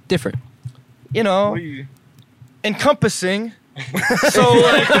Different. Encompassing. So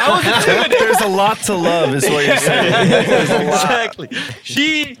like I was intimidated. There's a lot to love, is what you're saying. Exactly.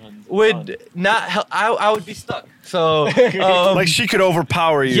 She would not help. I would be stuck. So like she could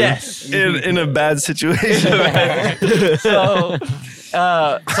overpower you. Yes. In a bad situation. So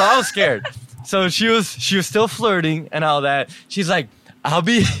I was scared. So she was still flirting and all that. She's like, I'll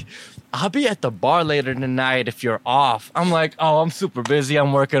be at the bar later tonight if you're off. I'm like, oh, I'm super busy.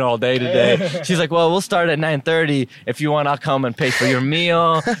 I'm working all day today. She's like, well, we'll start at 9:30. If you want, I'll come and pay for your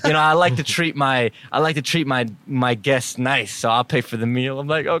meal. I like to treat my guests nice, so I'll pay for the meal. I'm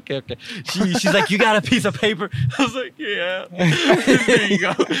like, okay. She's like, you got a piece of paper? I was like, yeah. There you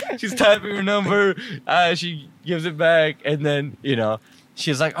go. She's typing her number. She gives it back, and then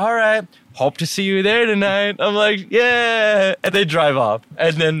she's like, all right, hope to see you there tonight. I'm like, yeah. And they drive off.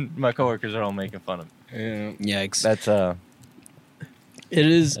 And then my coworkers are all making fun of me. Yeah. That's It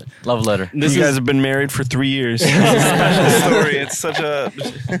is. love letter. You guys have been married for 3 years. It's a special story. It's such a...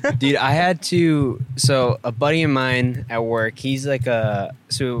 Dude, I had to. So a buddy of mine at work, he's like where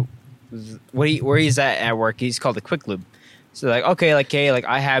he's at work, he's called a Quick Lube. So like, okay, like, hey, like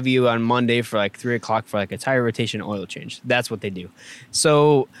I have you on Monday for like 3:00 for like a tire rotation oil change. That's what they do.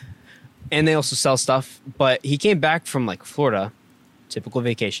 So, and they also sell stuff. But he came back from like Florida, typical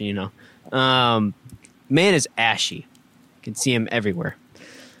vacation, man is ashy. You can see him everywhere.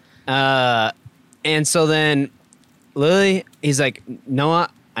 And so then literally he's like, Noah,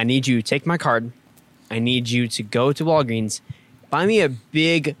 I need you to take my card. I need you to go to Walgreens, buy me a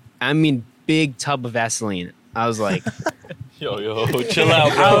big tub of Vaseline. I was like, yo, chill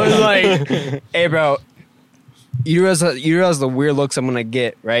out, bro. I was like, hey, bro, you realize the weird looks I'm gonna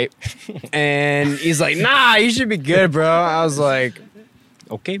get, right? And he's like, nah, you should be good, bro. I was like,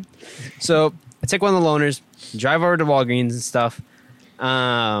 okay. So I take one of the loaners, drive over to Walgreens and stuff.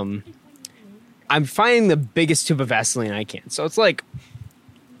 I'm finding the biggest tube of Vaseline I can. So it's like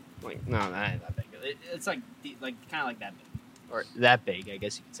no, not that big. It's like kind of like that big, or that big, I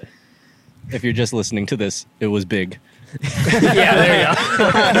guess you could say. If you're just listening to this, it was big. Yeah,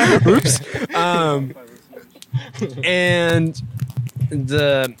 there you go. Oops. And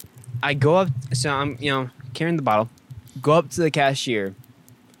I go up, so I'm carrying the bottle, go up to the cashier,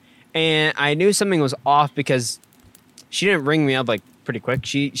 and I knew something was off because she didn't ring me up like pretty quick.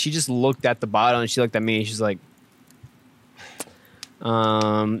 She just looked at the bottle and she looked at me and she's like,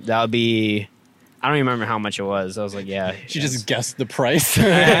 that would be, I don't even remember how much it was. I was like, yeah. She just guessed the price.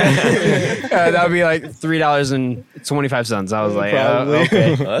 that would be like $3.25. I was like, Probably.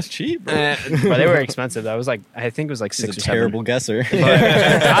 okay. Well, that's cheap, bro. But they were expensive. That was like, I think it was like She's six a or seven. terrible guesser.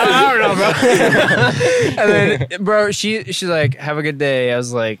 I don't know, bro. And then, bro, she's like, have a good day. I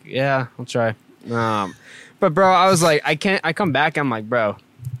was like, yeah, I'll try. But bro, I was like, I come back. I'm like, bro,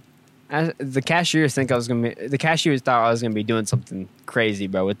 the cashiers thought I was gonna be doing something crazy,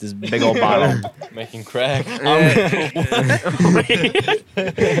 bro, with this big old bottle. Making crack. No,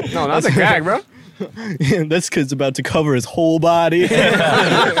 not the crack, bro. This kid's about to cover his whole body.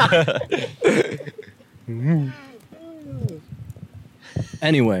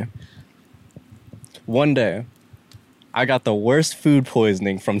 Anyway, one day, I got the worst food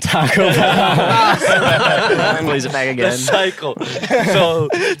poisoning from Taco Bell. Plays it back again. Cycle. So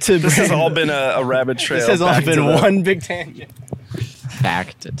This has all been a rabbit trail. This has all back to been the- one big tangent.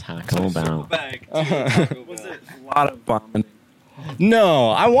 Back to Taco Bell. Was it a lot of vomiting? No,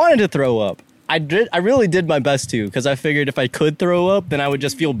 I wanted to throw up. I really did my best to, because I figured if I could throw up, then I would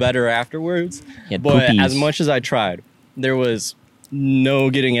just feel better afterwards. Yeah, But poopies. as much as I tried, there was no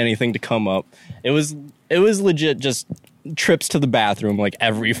getting anything to come up. It was legit just trips to the bathroom like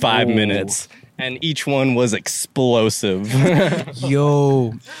every 5 minutes, and each one was explosive.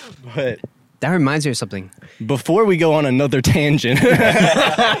 Yo, But that reminds me of something. before we go on another tangent,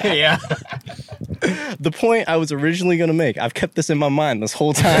 Yeah. the point I was originally going to make, I've kept this in my mind this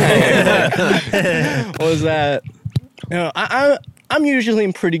whole time, was that I'm usually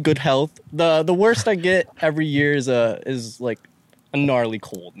in pretty good health. The worst I get every year is like a gnarly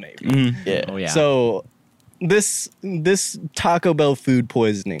cold, maybe. yeah. Oh yeah. So this Taco Bell food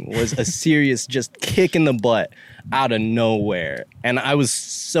poisoning was a serious just kick in the butt out of nowhere. And I was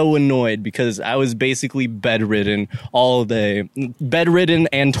so annoyed because I was basically bedridden all day. Bedridden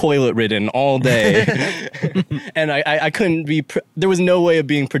and toilet ridden all day. And I couldn't be, there was no way of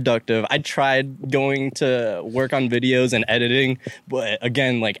being productive. I tried going to work on videos and editing, but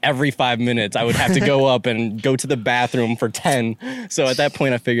again, like every 5 minutes I would have to go up and go to the bathroom for 10. So at that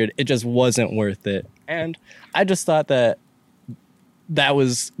point I figured it just wasn't worth it. And I just thought that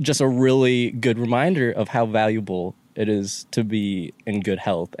was just a really good reminder of how valuable it is to be in good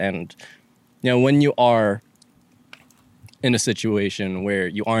health. And, when you are in a situation where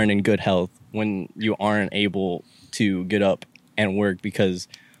you aren't in good health, when you aren't able to get up and work because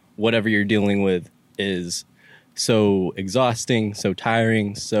whatever you're dealing with is so exhausting, so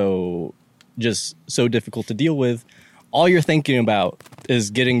tiring, so difficult to deal with, all you're thinking about is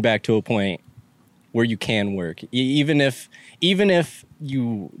getting back to a point where you can work. Even if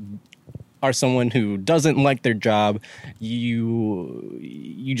you are someone who doesn't like their job,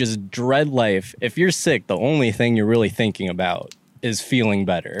 you just dread life. If you're sick, the only thing you're really thinking about is feeling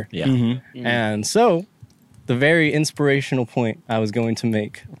better. yeah. Mm-hmm. And so the very inspirational point I was going to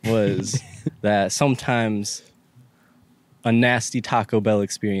make was that sometimes a nasty Taco Bell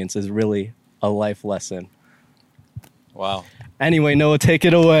experience is really a life lesson. Wow. Anyway, Noah, take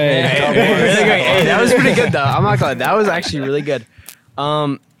it away. Really good. Hey, that was pretty good though. I'm not gonna lie. That was actually really good.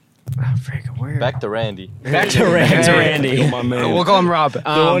 Where? Back to Randy. Back to Randy. Back to Randy. My man. We'll call him Rob. The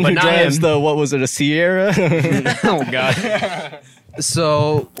one who drives what was it, a Sierra? Oh god.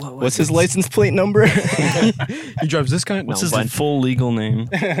 So What's his license plate number? He drives this kind. What's his full legal name?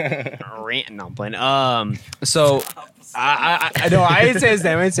 Rant? No, I'm playing. So I know I didn't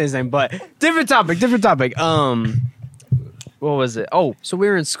say his name. But different topic. What was it? Oh, so we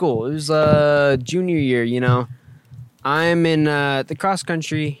were in school. It was junior year. I'm in the cross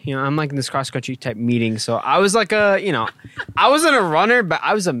country. I'm like in this cross country type meeting. So I was like I wasn't a runner, but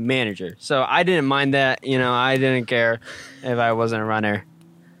I was a manager. So I didn't mind that. I didn't care if I wasn't a runner.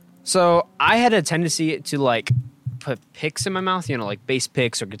 So I had a tendency to like put picks in my mouth, like bass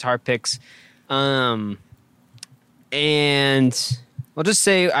picks or guitar picks. And I'll just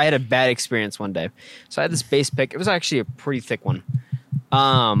say I had a bad experience one day. So I had this bass pick. It was actually a pretty thick one.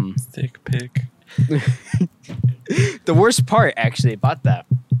 Thick pick. The worst part actually about that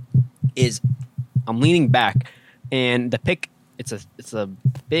is I'm leaning back, and the pick it's a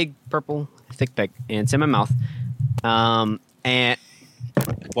big purple thick pick, and it's in my mouth. And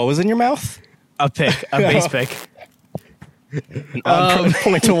What was in your mouth? a base pick. An odd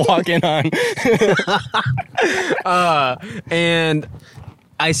point to walk in on. And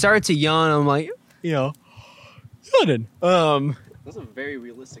I started to yawn. I'm like, yawning. That's a very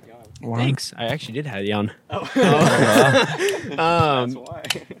realistic yawn. Thanks. I actually did have a yawn. That's why.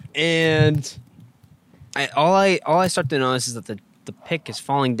 And all I start to notice is that the pick is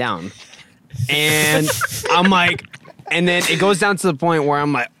falling down, and I'm like, and then it goes down to the point where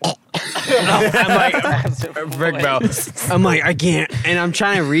I'm like, I'm like, Rick, bro, I'm like, I can't, and I'm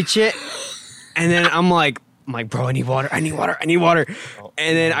trying to reach it, and then I'm like, bro, I need water, and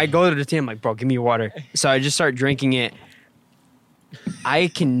then I go to the team, I'm like, bro, give me your water. So I just start drinking it. I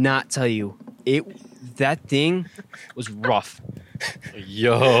cannot tell you, that thing was rough.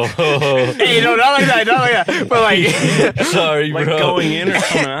 Yo. Hey, no, not like that. But like, Sorry, bro. Going in or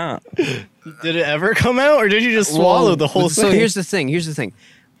coming out? Did it ever come out, or did you just swallow the whole thing? So here's the thing.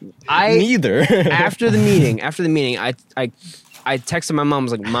 Neither. after the meeting, I texted my mom. I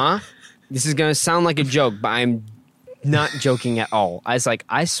was like, Ma, this is gonna sound like a joke, but I'm not joking at all. I was like,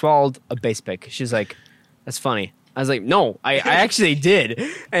 I swallowed a base pick. She's like, that's funny. I was like, no, I actually did.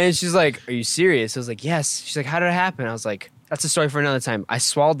 And she's like, are you serious? I was like, yes. She's like, how did it happen? I was like, that's a story for another time. I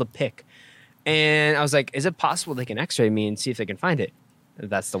swallowed the pick. And I was like, is it possible they can x-ray me and see if they can find it?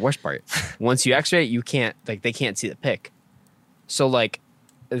 That's the worst part. Once you x-ray it, you can't, like, they can't see the pick. So, like,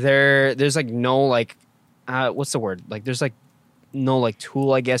 there's, like, no, like, what's the word? Like, there's, like, no, like,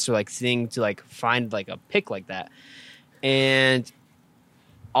 tool, I guess, or, like, thing to, like, find, like, a pick like that. And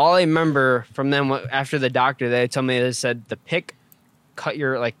all I remember from them after the doctor, they told me, they said the pick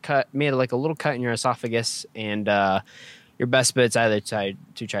made like a little cut in your esophagus, and your best bet's either to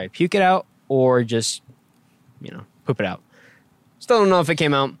try to puke it out or just, poop it out. Still don't know if it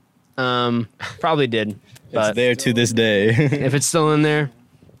came out. Probably did. But It's there to this day. if it's still in there,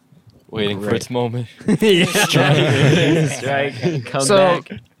 Waiting for its moment. strike. Come So,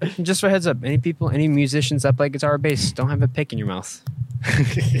 back. just for a heads up, any musicians that play guitar or bass, don't have a pick in your mouth.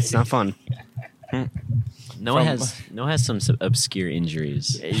 It's not fun. Noah has some obscure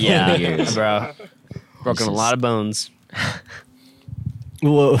injuries. over the Yeah, years. bro. Broken a lot of bones.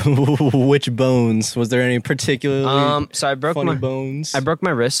 Which bones? Was there any particularly So I broke funny my bones? I broke my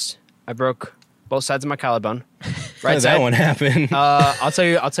wrist. I broke both sides of my collarbone. How Right did side. that one happen? I'll tell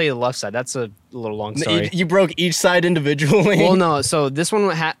you the left side. That's a little long story. You broke each side individually? Well, no. So this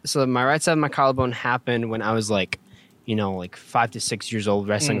one so my right side of my collarbone happened when I was like 5 to 6 years old,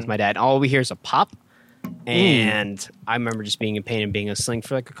 wrestling with my dad. All we hear is a pop, and I remember just being in pain and being in a sling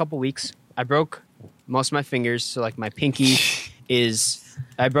for like a couple weeks. I broke most of my fingers, so like my pinky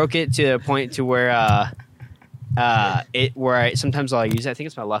I broke it to a point to where sometimes I'll use it. I think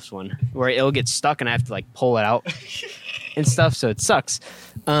it's my left one, where it'll get stuck and I have to like pull it out and stuff. So it sucks.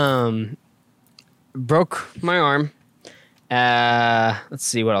 Broke my arm. Let's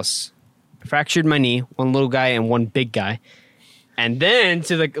see what else. Fractured my knee, one little guy and one big guy. And then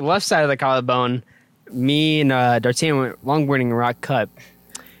to the left side of the collarbone, me and D'Artagnan went longboarding a rock cut.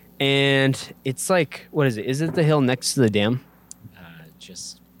 And it's like, what is it? Is it the hill next to the dam?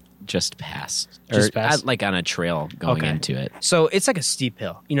 Just past. Just past? Like on a trail going Okay. into it. So it's like a steep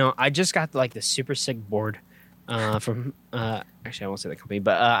hill. I just got like the super sick board from, actually I won't say the company,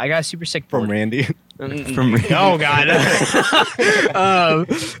 but I got a super sick board. From Randy. Oh God.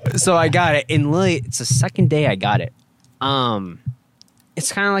 So I got it, and literally, it's the second day I got it.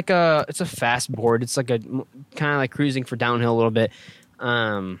 It's kind of like it's a fast board. It's like kind of like cruising for downhill a little bit.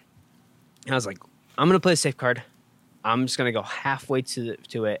 And I was like, I'm gonna play a safe card. I'm just gonna go halfway to it,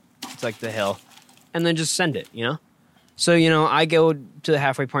 to like the hill, and then just send it. So I go to the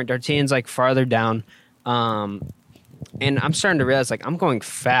halfway point. D'Artagnan's like farther down. And I'm starting to realize, like, I'm going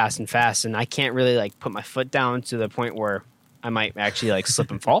fast, and I can't really, like, put my foot down to the point where I might actually, like,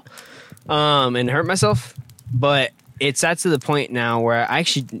 slip and fall and hurt myself. But it's to the point now where I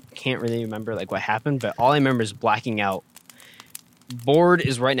actually can't really remember, like, what happened, but all I remember is blacking out. Board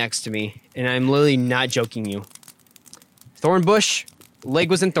is right next to me, and I'm literally not joking you. Thorn bush, leg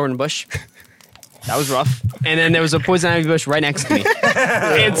was in thorn bush. That was rough. And then there was a poison ivy bush right next to me.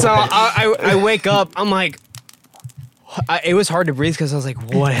 And so I wake up, I'm like, it was hard to breathe because I was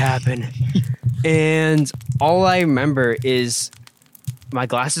like, what happened? And all I remember is my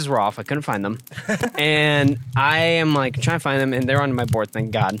glasses were off. I couldn't find them. And I am like trying to find them, and they're on my board,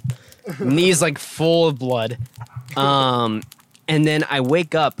 thank God. Knees like full of blood. And then I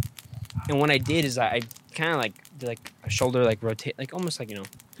wake up, and what I did is I kind of like like a shoulder like rotate, like almost like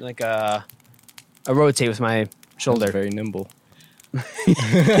like a rotate with my shoulder. Very nimble.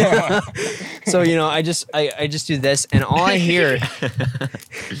 So I just do this, and all I hear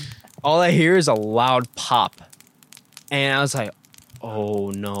is a loud pop, and I was like,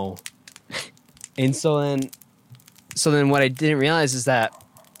 oh no. And so then what I didn't realize is that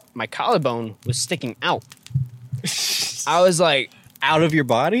my collarbone was sticking out. I was like, Out of your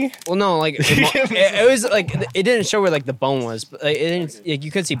body? well, no, like it was like it didn't show where like the bone was, but like, it didn't. Like,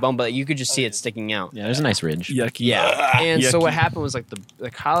 you could see bone, but you could just see it sticking out. Yeah, there's a nice ridge. Yucky. Yeah, and so Yucky. what happened was like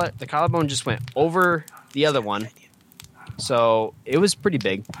the collarbone just went over the other one, so it was pretty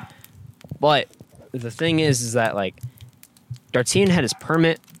big. But the thing is that like D'Artagnan had his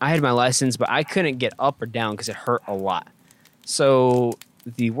permit, I had my license, but I couldn't get up or down because it hurt a lot. So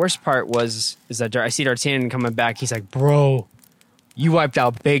the worst part is that I see D'Artagnan coming back. He's like, "Bro, you wiped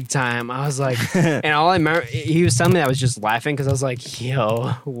out big time." I was like, and all I remember, he was telling me that I was just laughing because I was like, "Yo,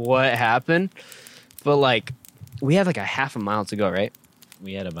 what happened?" But like, we had like a half a mile to go, right?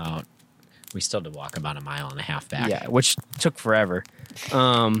 We still had to walk about a mile and a half back. Yeah, which took forever.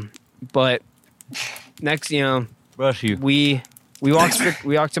 But next, Rush you. we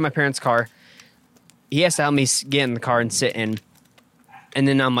walked to my parents' car. He has to help me get in the car and sit in, and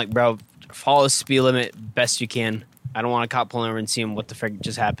then I'm like, "Bro, follow the speed limit best you can. I don't want a cop pulling over and seeing what the frick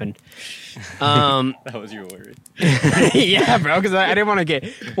just happened." That was your worry. Yeah, bro, because I didn't want to get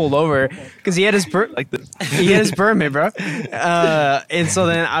pulled over because he had his he had his permit, bro. And so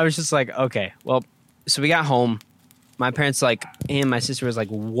then I was just like, okay, well, so we got home. My parents and my sister was like,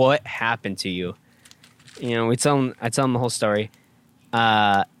 "What happened to you?" I tell them the whole story.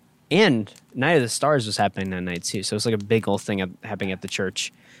 And Night of the Stars was happening that night too, so it's like a big old thing happening at the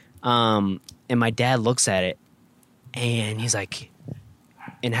church. And my dad looks at it, and he's like,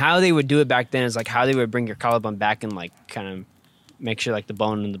 and how they would do it back then is like how they would bring your collarbone back and like kind of make sure like the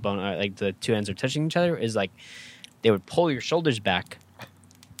bone and the bone, like the two ends are touching each other, is like they would pull your shoulders back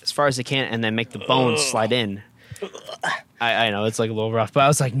as far as they can and then make the bone slide in. I know it's like a little rough, but I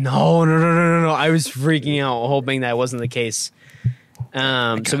was like, no. I was freaking out, hoping that wasn't the case.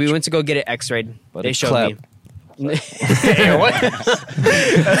 So we went to go get it X-rayed. But They it showed clapped. me. Hey, what?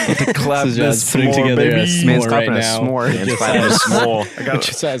 Clap This this is putting s'more, together a baby. s'more Man's right clapping a now. s'more. Man's clapping a s'more. I got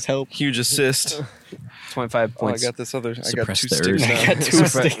Just as help. huge assist. 25 Oh, I points. got this other. I got Suppress two the sticks urge. now. I got two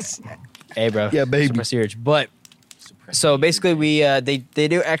Super- sticks. Hey, bro. Yeah, baby. Suppress the urge. But so basically, we they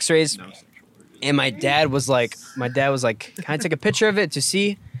do X-rays, and my dad was like, "Can I take a picture of it to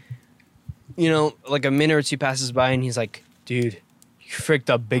see?" Like a minute or two passes by, and he's like, "Dude, you fricked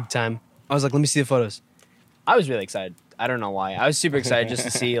up big time." I was like, "Let me see the photos." I was really excited. I don't know why. I was super excited just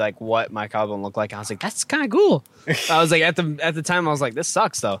to see like what my collarbone looked like. I was like, "That's kind of cool." I was like, at the time, I was like, "This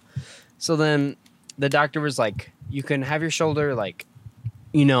sucks though." So then the doctor was like, "You can have your shoulder like,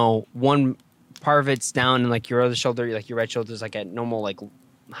 one part of it's down and like your other shoulder, like your right shoulder is like at normal like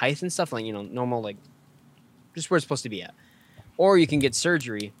height and stuff, like normal like just where it's supposed to be at, or you can get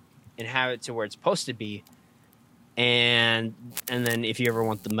surgery and have it to where it's supposed to be, and then if you ever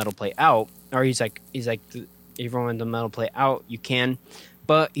want the metal plate out, or he's like if you ever want the metal plate out, you can,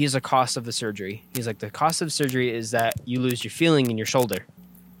 but he's the cost of the surgery. He's like, the cost of surgery is that you lose your feeling in your shoulder,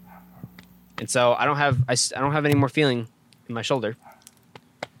 and so I don't have any more feeling in my shoulder.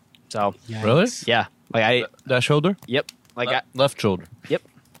 So Really? yeah, like That shoulder? yep, like Left shoulder.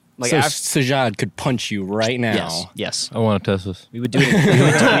 like So after, Sajad could punch you right now. yes. I want to test this. We would do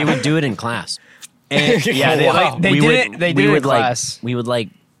it. We would do it in class. And, yeah, they, Wow. like, they we did would, it. They we did it would in class. we would we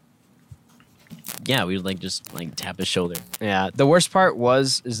would just tap his shoulder. Yeah, the worst part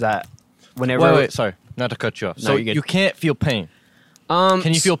is that whenever Wait, sorry. Not to cut you off. No, So you're good. you can't feel pain.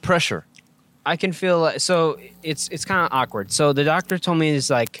 Can you feel pressure? I can feel like, so it's kind of awkward. So the doctor told me he's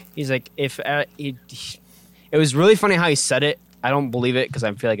like if it was really funny how he said it. I don't believe it because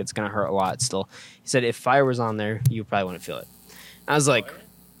I feel like it's gonna hurt a lot still. He said if fire was on there, you probably wouldn't feel it. I was like,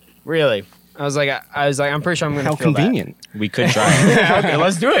 really? I was like, I'm pretty sure I'm gonna How feel convenient. We could try it. Okay,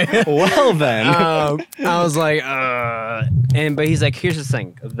 let's do it. Well then. I was like, but he's like, here's the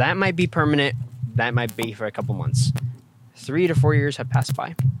thing. That might be permanent. That might be for a couple months. 3 to 4 years have passed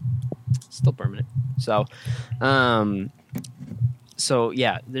by. Still permanent. So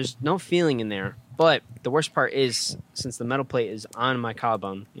yeah, there's no feeling in there. But the worst part is, since the metal plate is on my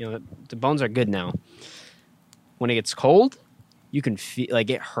collarbone, the bones are good now. When it gets cold, you can feel like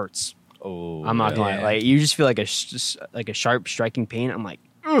it hurts. Oh, I'm not gonna lie. Like you just feel like a sharp striking pain. I'm like,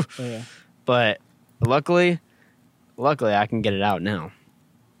 ugh. Yeah. But luckily I can get it out now.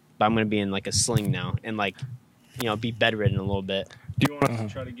 But I'm gonna be in like a sling now and like, be bedridden a little bit. Do you want us to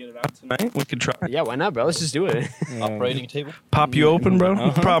try to get it out tonight? We could try. Yeah, why not, bro? Let's just do it. Operating table. Pop you open, bro.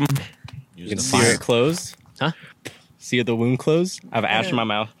 No problem. You can see it close. Huh? See the wound close? I have ash in my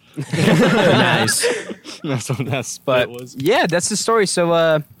mouth. Nice. That's what that spit But was. yeah, that's the story.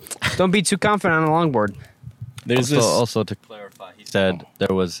 So don't be too confident on a longboard. There's this. Also to clarify, he said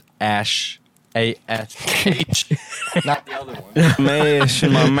there was ash, ASH, not the other one. Mash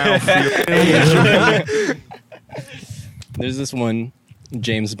in my mouth. There's this one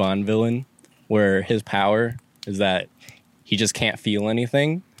James Bond villain where his power is that he just can't feel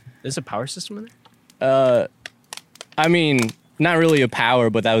anything. There's a power system in there? I mean, not really a power,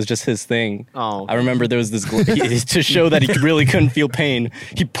 but that was just his thing. Oh. I remember there was this to show that he really couldn't feel pain.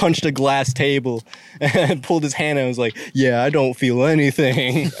 He punched a glass table and pulled his hand and was like, "Yeah, I don't feel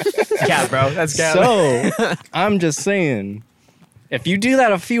anything." Cat, bro. That's cat. So I'm just saying, if you do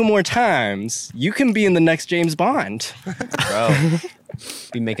that a few more times, you can be in the next James Bond. Bro,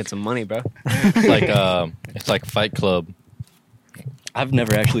 Be making some money, bro. it's like Fight Club. I've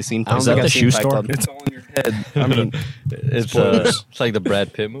never actually seen. I don't Is that think the I've seen shoe Fight store? Club. It's all in your head. I mean, It's like the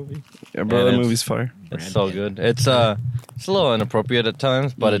Brad Pitt movie. yeah, bro, And the it's- movie's fire. It's so good. It's a little inappropriate at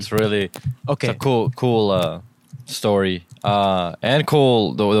times, but it's really Okay. it's a cool story and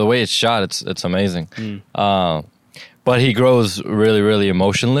cool the way it's shot. It's amazing. But he grows really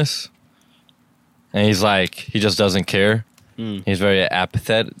emotionless, and he just doesn't care. He's very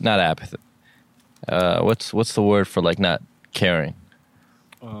apathetic. Not apathetic. What's the word for like not caring?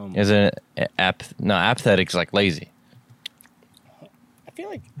 Isn't it apathetic is like lazy. I feel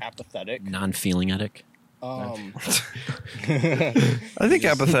like apathetic. Non-feeling addict. I think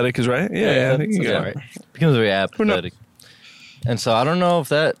apathetic is right. Yeah, I think you got it. Becomes very apathetic. And so I don't know if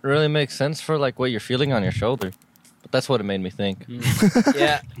that really makes sense for like what you're feeling on your shoulder, but that's what it made me think.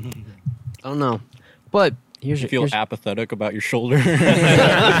 Yeah. I don't know. But here's You feel here's apathetic about your shoulder.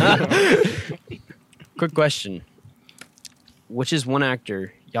 quick question. Which is one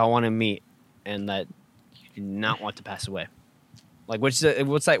actor y'all want to meet and that you do not want to pass away? Like, what's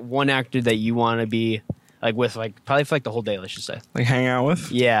that one actor that you want to be like with, like probably for like the whole day? Let's just say. Like hang out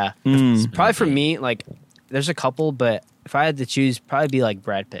with. Yeah. Mm. Probably for me, like, there's a couple, but if I had to choose, probably be like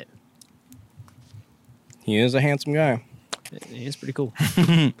Brad Pitt. He is a handsome guy. He's pretty cool.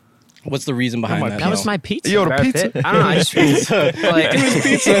 What's the reason behind that? That was though? my pizza. Yo, the Brad pizza. Pitt? I don't know. I just like,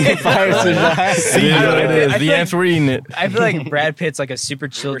 See, I don't know, it is. I The feel ants were eating it. I feel like Brad Pitt's like a super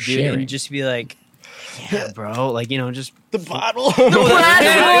chill dude, sharing. and just be like, yeah, bro, like, you know, just the bottle. Oh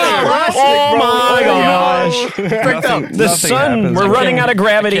my gosh. The sun. We're running out of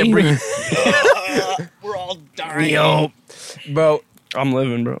gravity. We're all dying. bro. I'm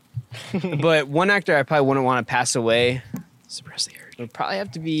living, bro. But one actor I probably wouldn't want to pass away. Suppress the urge. Would probably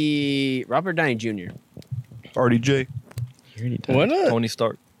have to be Robert Downey Jr. RDJ. What a, Tony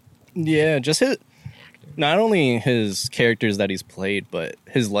Stark. yeah, just his. Not only his characters that he's played, but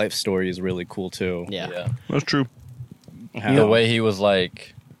his life story is really cool too. Yeah. That's true. How- The way he was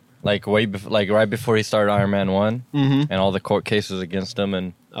like right before he started Iron Man 1 and all the court cases against him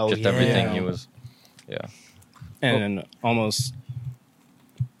and Oh, just yeah. everything he was. Yeah. and almost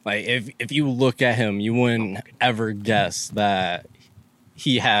like if you look at him, you wouldn't ever guess that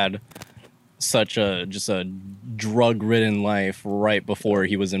he had such a drug-ridden life right before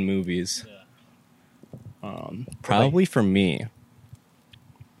he was in movies. Probably for me,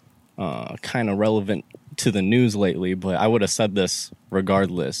 kind of relevant to the news lately, but I would have said this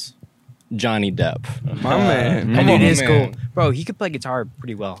regardless. Johnny Depp. My man. That dude Oh, is man. cool. Bro, he could play guitar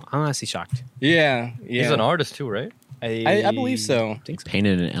pretty well. I'm honestly shocked. Yeah, He's an artist too, right? I believe so. think so.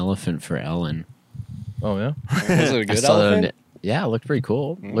 Painted an elephant for Ellen. Oh yeah. Was it a I good saw that on elephant? it. Yeah, it looked pretty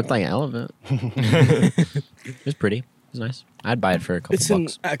cool. Looked like an elephant. It was pretty. It was nice. I'd buy it for a couple It's an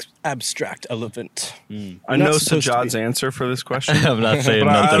bucks. abstract elephant. I know Not supposed to Sajad's be. answer for this question. I'm not saying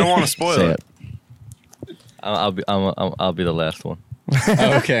But I nothing. don't want to spoil Say it. it. I'll be the last one.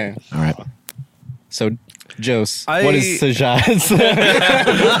 Okay. All right. So, Jose, I- what is Sajad's?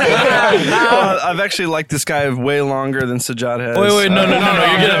 I've actually liked this guy way longer than Sajad has. no, you're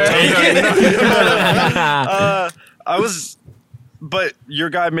gonna take it. But your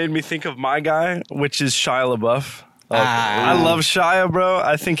guy made me think of my guy, which is Shia LaBeouf. Ah. I love Shia, bro.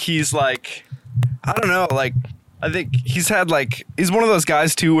 I think he's like, I don't know, like, I think he's had like, he's one of those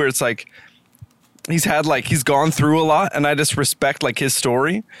guys too where it's like, he's gone through a lot, and I just respect like his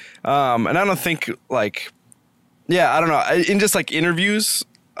story. And I don't think like, yeah, I don't know. In just like interviews,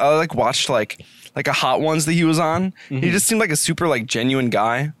 I like watched like a Hot Ones that he was on. He just seemed like a super like genuine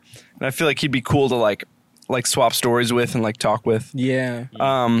guy, and I feel like he'd be cool to like swap stories with and like talk with. Yeah.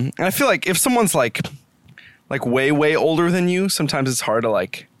 And I feel like if someone's like like way older than you, sometimes it's hard to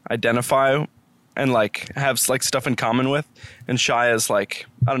like identify and like have like stuff in common with. And Shia's like,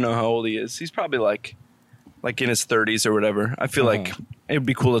 I don't know how old he is. He's probably like in his 30s or whatever. I feel like it would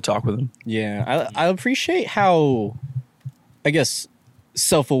be cool to talk with him. Yeah, I appreciate how, I guess,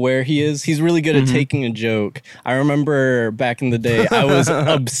 self-aware he is. He's really good at taking a joke. I remember back in the day, I was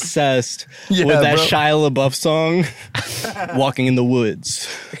obsessed with that bro. Shia LaBeouf song, "Walking in the Woods."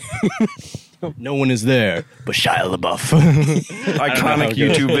 No one is there but Shia LaBeouf. Iconic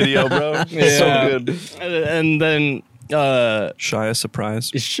YouTube video, bro. Yeah. So good. And then Shia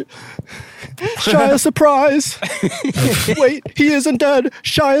surprise. Shia surprise. Wait, he isn't dead.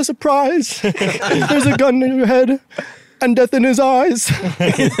 Shia surprise. There's a gun in your head and death in his eyes.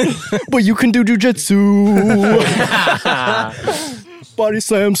 But you can do jujitsu. Body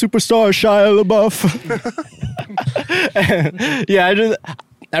slam superstar Shia LaBeouf. Yeah,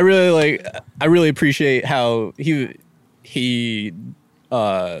 I really appreciate how he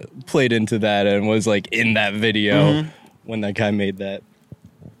played into that and was like in that video when that guy made that.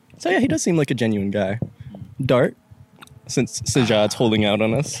 So yeah, he does seem like a genuine guy. Dart, since Sajad's holding out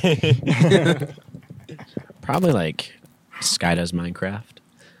on us. Probably like Sky does Minecraft.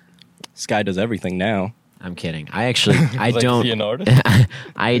 Sky does everything now. I'm kidding. I Like, don't. is he an artist?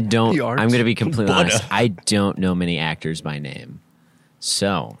 I don't. The arts. I'm going to be completely honest. I don't know many actors by name,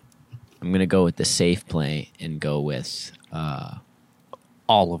 so I'm going to go with the safe play and go with All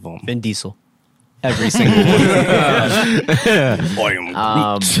of them. Vin Diesel. Every single one.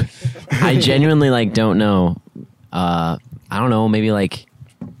 I genuinely like don't know. I don't know. Maybe like.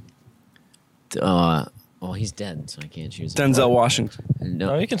 Well, he's dead, so I can't choose. Denzel Washington. No,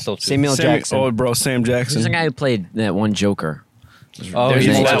 No, you can still choose. Samuel Jackson. Oh, bro, Sam there's a Jackson. guy who played that one Joker. Oh, There's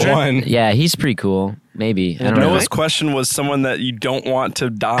he's that Ledger? one. Yeah, he's pretty cool. Maybe I don't know. Noah's question was someone that you don't want to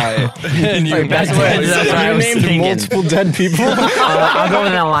die. And you That's what I You was named thinking. multiple dead people. I'll go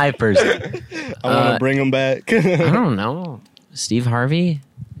with that live person. I want to bring them back. I don't know. Steve Harvey?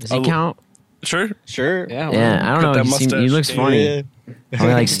 Does he Oh, count? Sure. Sure. Yeah. Yeah, I don't got know. that He looks mustache. funny. Yeah.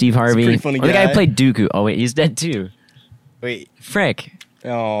 Probably like Steve Harvey. pretty funny Or the guy guy. who played Dooku. Oh wait, he's dead too. Wait, Frick.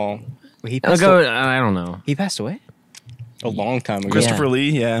 Oh, he I'll passed, go. I don't know. he passed away? a long time ago. Christopher Lee,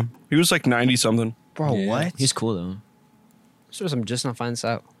 yeah. He was like 90 something. Bro, Yeah. what? He's cool though. So I'm just not finding this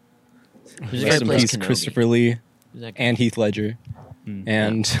out. Who's the guy Rest who in plays peace, Kenobi? Christopher Lee Who's that guy? and Heath Ledger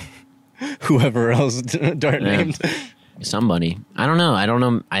and whoever else Dart Yeah. named. Somebody. I don't know. I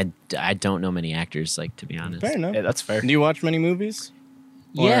don't know many actors. Like to be honest. Fair enough. Yeah, that's fair. Do you watch many movies?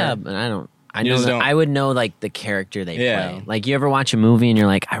 Yeah, Or- but I don't. I You know just that don't- I would know like the character they Yeah. play. Like you ever watch a movie and you're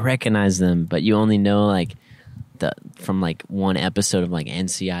like, I recognize them, but you only know like from like one episode of like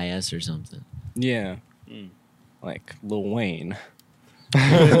NCIS or something. Yeah. Like Lil Wayne.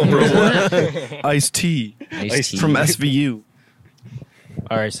 Ice-T Ice-T. from SVU.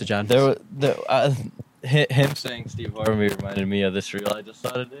 All right, so John. Him saying Steve Harvey reminded me of this reel I just saw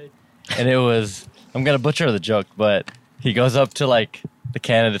today, and it was, I'm gonna butcher the joke, but he goes up to like the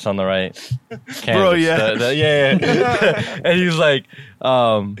candidates on the right. Candidates, yeah. yeah. And he's like,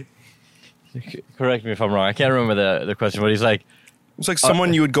 correct me if I'm wrong. I can't remember the question, but he's like, It's like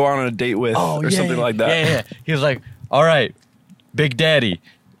someone you would go out on a date with or something like that. Yeah. He was like, all right, Big Daddy.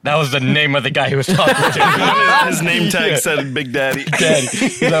 That was the name of the guy he was talking to. His name tag said Big Daddy. Daddy.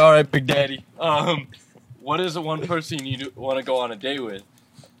 He's like, all right, Big Daddy. What is the one person you want to go on a date with?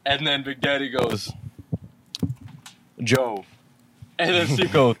 And then Big Daddy goes, Joe. And then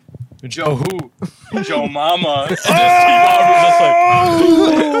Steve goes, Joe who? Joe Mama. And then Steve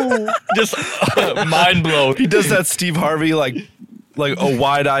Harvey's just like, mind blown. He does that Steve Harvey like a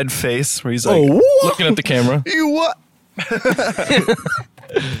wide-eyed face where he's like, Looking at the camera. "You what?"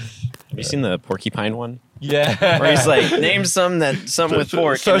 Have you seen the porcupine one? Yeah. Where he's like, name some with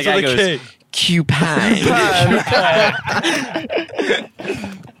pork, and the Starts guy with a goes, K. Cupine.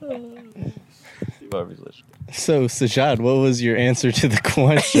 Steve Harvey's lit. So, Sajad, what was your answer to the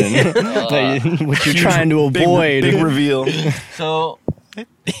question? What you're trying to Big- avoid? Big reveal. So,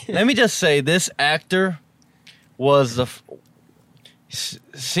 let me just say, this actor was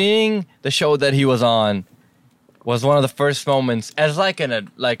seeing the show that he was on was one of the first moments as like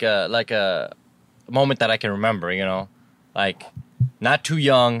a moment that I can remember. You know, like not too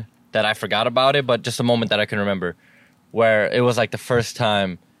young that I forgot about it, but just a moment that I can remember where it was like the first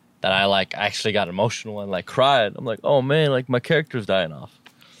time that I like actually got emotional and like cried. I'm like, oh man, like my character's dying off.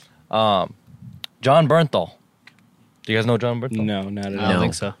 John Bernthal. Do you guys know John Bernthal? No, not at I all. don't No.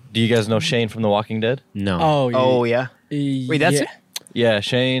 think so. Do you guys know Shane from The Walking Dead? No. Oh yeah. Wait, that's yeah. it? Yeah,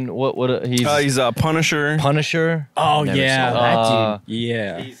 Shane. What? He's a Punisher. Punisher. Oh, Never yeah. saw That that. dude.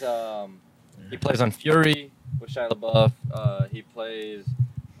 Yeah. He's he plays on Fury. with Shia LaBeouf. He plays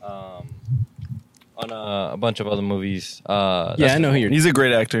on a bunch of other movies. Yeah, I know who you're. He's a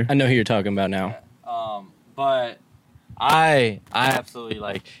great actor. I know who you're talking about now. But I absolutely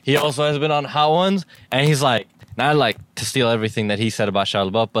like. He also has been on Hot Ones, and he's like, not like to steal everything that he said about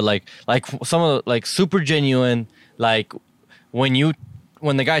Shia LaBeouf, but like some of the, like super genuine. Like when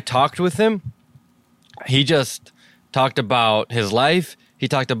the guy talked with him, he just talked about his life. He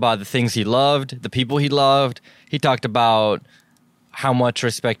talked about the things he loved, the people he loved. He talked about how much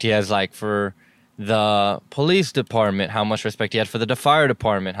respect he has, like for the police department, how much respect he had for the fire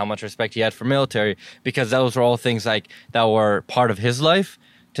department, how much respect he had for military, because those were all things like that were part of his life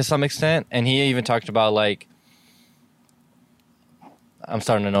to some extent. And he even talked about like, I'm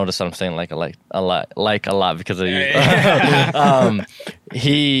starting to notice that I'm saying like a lot because of you.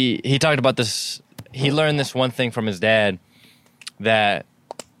 He talked about this. He learned this one thing from his dad that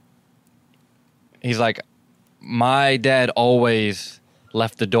he's like, my dad always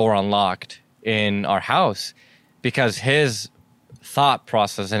left the door unlocked in our house because his thought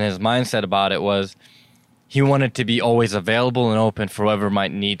process and his mindset about it was he wanted to be always available and open for whoever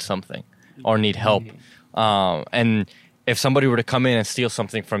might need something or need help. And if somebody were to come in and steal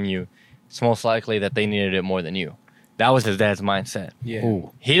something from you, it's most likely that they needed it more than you. That was his dad's mindset. Yeah.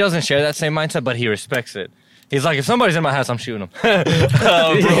 Ooh. He doesn't share that same mindset, but he respects it. He's like, if somebody's in my house, I'm shooting them.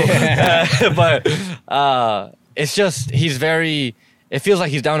 But it's just, he's very, it feels like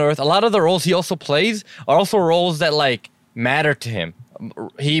he's down to earth. A lot of the roles he also plays are also roles that like matter to him.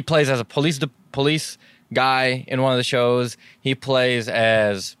 He plays as a police guy in one of the shows. He plays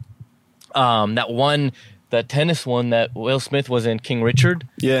as that tennis one that Will Smith was in, King Richard.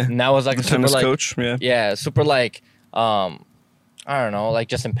 Yeah. And that was like The a super tennis like, coach. Yeah. yeah, super like I don't know, like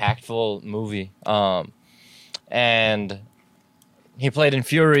just impactful movie. And he played in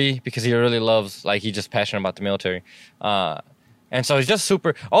Fury because he really loves, like, he's just passionate about the military. And so he's just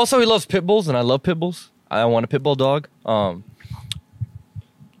super. Also, he loves pit bulls, and I love pit bulls. I want a pit bull dog.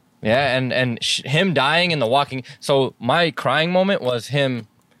 Yeah, and him dying in The Walking. So my crying moment was him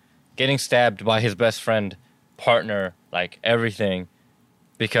getting stabbed by his best friend, partner, like everything,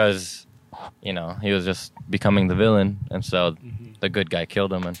 because, you know, he was just becoming the villain, and so the good guy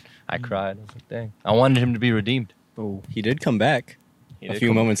killed him, and I cried. I was like, dang. I wanted him to be redeemed. Oh, he did come back He a did few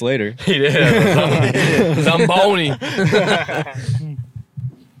come- moments later. He did. Zamboni. I've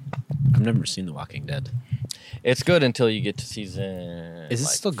never seen The Walking Dead. It's good until you get to season. Is it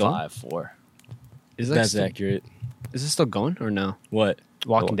like, still going? 5, 4. Is that That's still, accurate. Is it still going or no? What?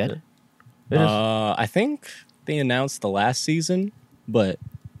 Walking Dead? It is. I think they announced the last season, but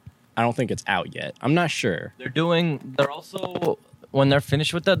I don't think it's out yet. I'm not sure. They're also, when they're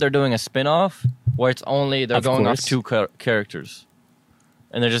finished with that, they're doing a spin-off where it's only, they're Of going course. off 2 characters.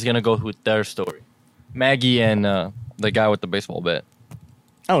 And they're just going to go with their story. Maggie and the guy with the baseball bat.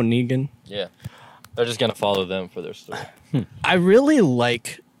 Oh, Negan. Yeah. They're just going to follow them for their story. I really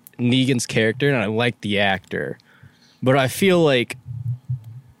like Negan's character and I like the actor, but I feel like,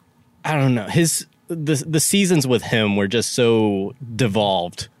 I don't know, the seasons with him were just so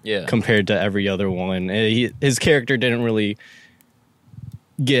devolved Yeah. compared to every other one. His character didn't really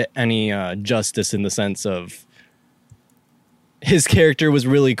get any justice in the sense of his character was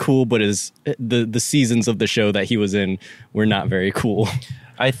really cool, but the seasons of the show that he was in were not very cool.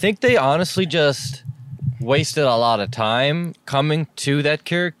 I think they honestly just wasted a lot of time coming to that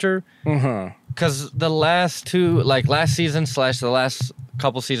character. Because the last two, like last season / the last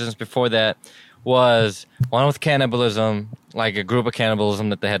couple seasons before that, was one with cannibalism, like a group of cannibalism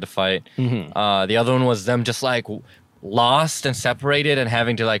that they had to fight. The other one was them just like lost and separated and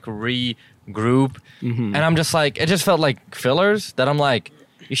having to like regroup. And I'm just like, it just felt like fillers that I'm like,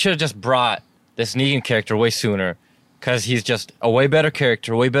 you should have just brought this Negan character way sooner. Because he's just a way better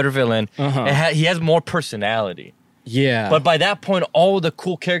character, way better villain. He has more personality. Yeah. But by that point, all the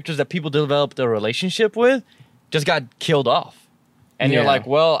cool characters that people developed a relationship with just got killed off. And you're Yeah. like,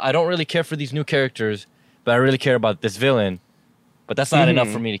 well, I don't really care for these new characters, but I really care about this villain. But that's not enough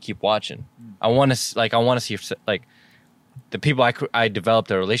for me to keep watching. I want to see like the people I developed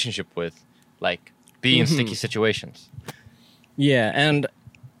a relationship with, like be in sticky situations. Yeah, and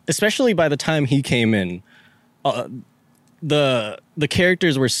especially by the time he came in, the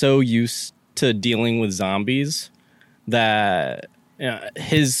characters were so used to dealing with zombies that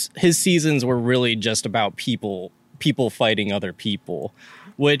his seasons were really just about people fighting other people,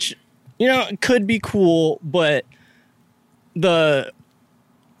 which could be cool, but the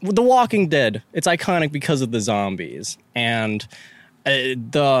Walking Dead, it's iconic because of the zombies and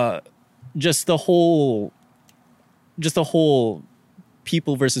the whole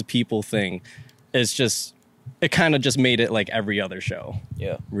people versus people thing is just it kind of just made it like every other show.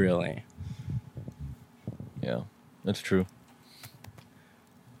 Yeah. Really. Yeah. That's true.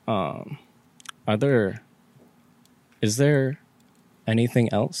 Is there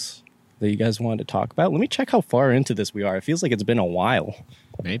anything else that you guys wanted to talk about? Let me check how far into this we are. It feels like it's been a while.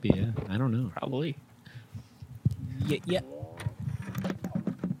 Maybe, yeah. I don't know. Probably. Yeah.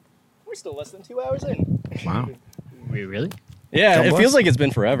 We're still less than 2 hours in. Wow. Really? Yeah, it Almost. feels like it's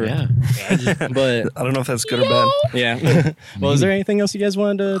been forever. Yeah. But I don't know if that's good or bad. yeah. Well, is there anything else you guys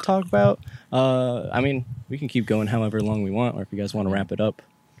wanted to talk about? I mean, we can keep going however long we want, or if you guys want to wrap it up,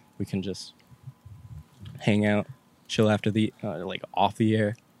 we can just hang out, chill after the like off the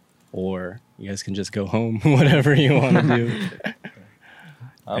air, or you guys can just go home, whatever you want to do.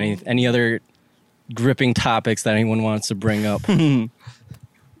 Any other gripping topics that anyone wants to bring up?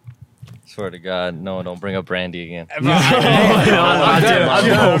 Swear to God, no, don't bring up Randy again. I'm done.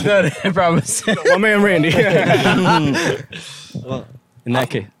 I promise. My man Randy. Well, in that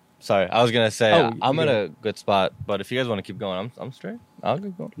case, Sorry, I was gonna say Oh, I'm you're at a good spot, but if you guys want to keep going, I'm straight. I'll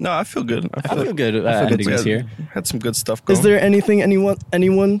keep going. No, I feel good. I feel good ending this here. Had some good stuff going. Is there anything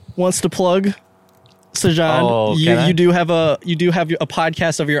anyone wants to plug? Sajan, Oh, can I? you do have a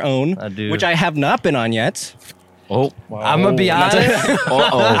podcast of your own, I do. which I have not been on yet. Oh, I'm gonna be honest.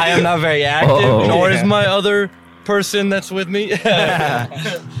 I am not very active, nor is my other person that's with me.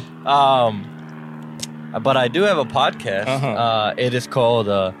 But I do have a podcast. Uh-huh. It is called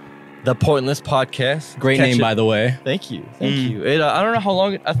The Pointless Podcast. Great Catch name, it- by the way. Thank you. I don't know how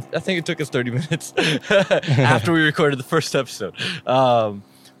long. I think it took us 30 minutes after we recorded the first episode.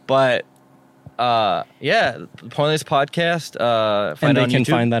 Yeah, The Pointless Podcast. And they on can YouTube.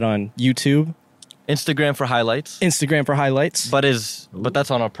 find that on YouTube, Instagram for highlights. Instagram for highlights, But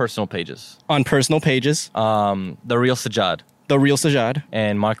that's on our personal pages. on personal pages, The Real Sajad The Real Sajad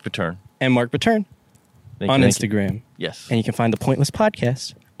and Mark Pattern. and Mark Pattern on Instagram. Yes. And you can find The Pointless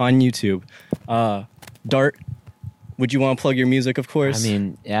Podcast on YouTube. Dart, would you want to plug your music, of course? I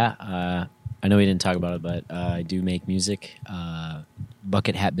mean, yeah. I know we didn't talk about it, but I do make music.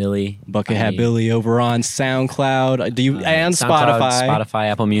 Bucket Hat Billy. Bucket Hat Billy over on SoundCloud. And SoundCloud, Spotify. Spotify,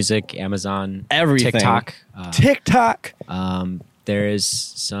 Apple Music, Amazon, Everything. TikTok. TikTok. There is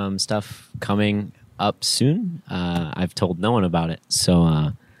some stuff coming up soon. I've told no one about it,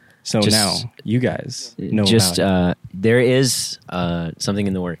 so So just- now you guys know just about there is something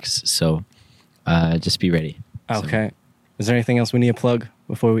in the works. So just be ready. it. Okay. Is there anything else we need to plug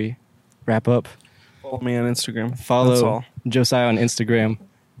before we wrap up? Follow me on Instagram. That's Follow all. Josiah on Instagram.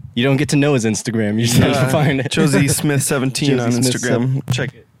 You don't get to know his Instagram. You just have to find it. Josie Smith 17 on Josie Smith Instagram.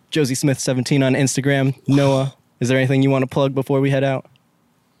 Check it. Josie Smith 17 on Instagram. Noah, is there anything you want to plug before we head out?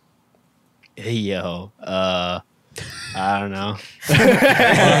 Hey, yo. I don't know.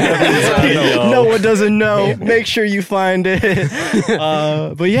 Noah doesn't know. Make sure you find it.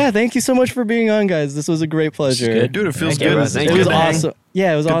 But yeah, thank you so much for being on, guys. This was a great pleasure. good. Dude, it feels Thank you, good. bro. Thank It you. was Good hang. awesome.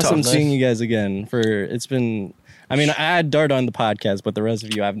 Yeah, it was Good awesome talk. seeing Nice. you guys again. It's been. I mean, I had Dart on the podcast, but the rest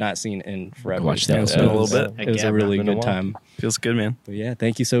of you I've not seen in forever. Watch that. So Yeah, it a was, little bit. It was Yeah, a really been a good while. time. Feels good, man. But yeah,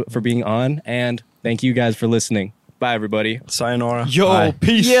 thank you so for being on, and thank you guys for listening. Bye, everybody. Sayonara. Yo, Bye.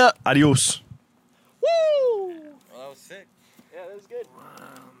 peace. Yeah. Adios. Woo! Well, that was sick. Yeah, that was good.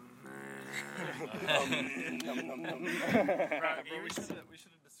 We should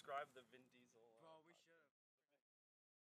have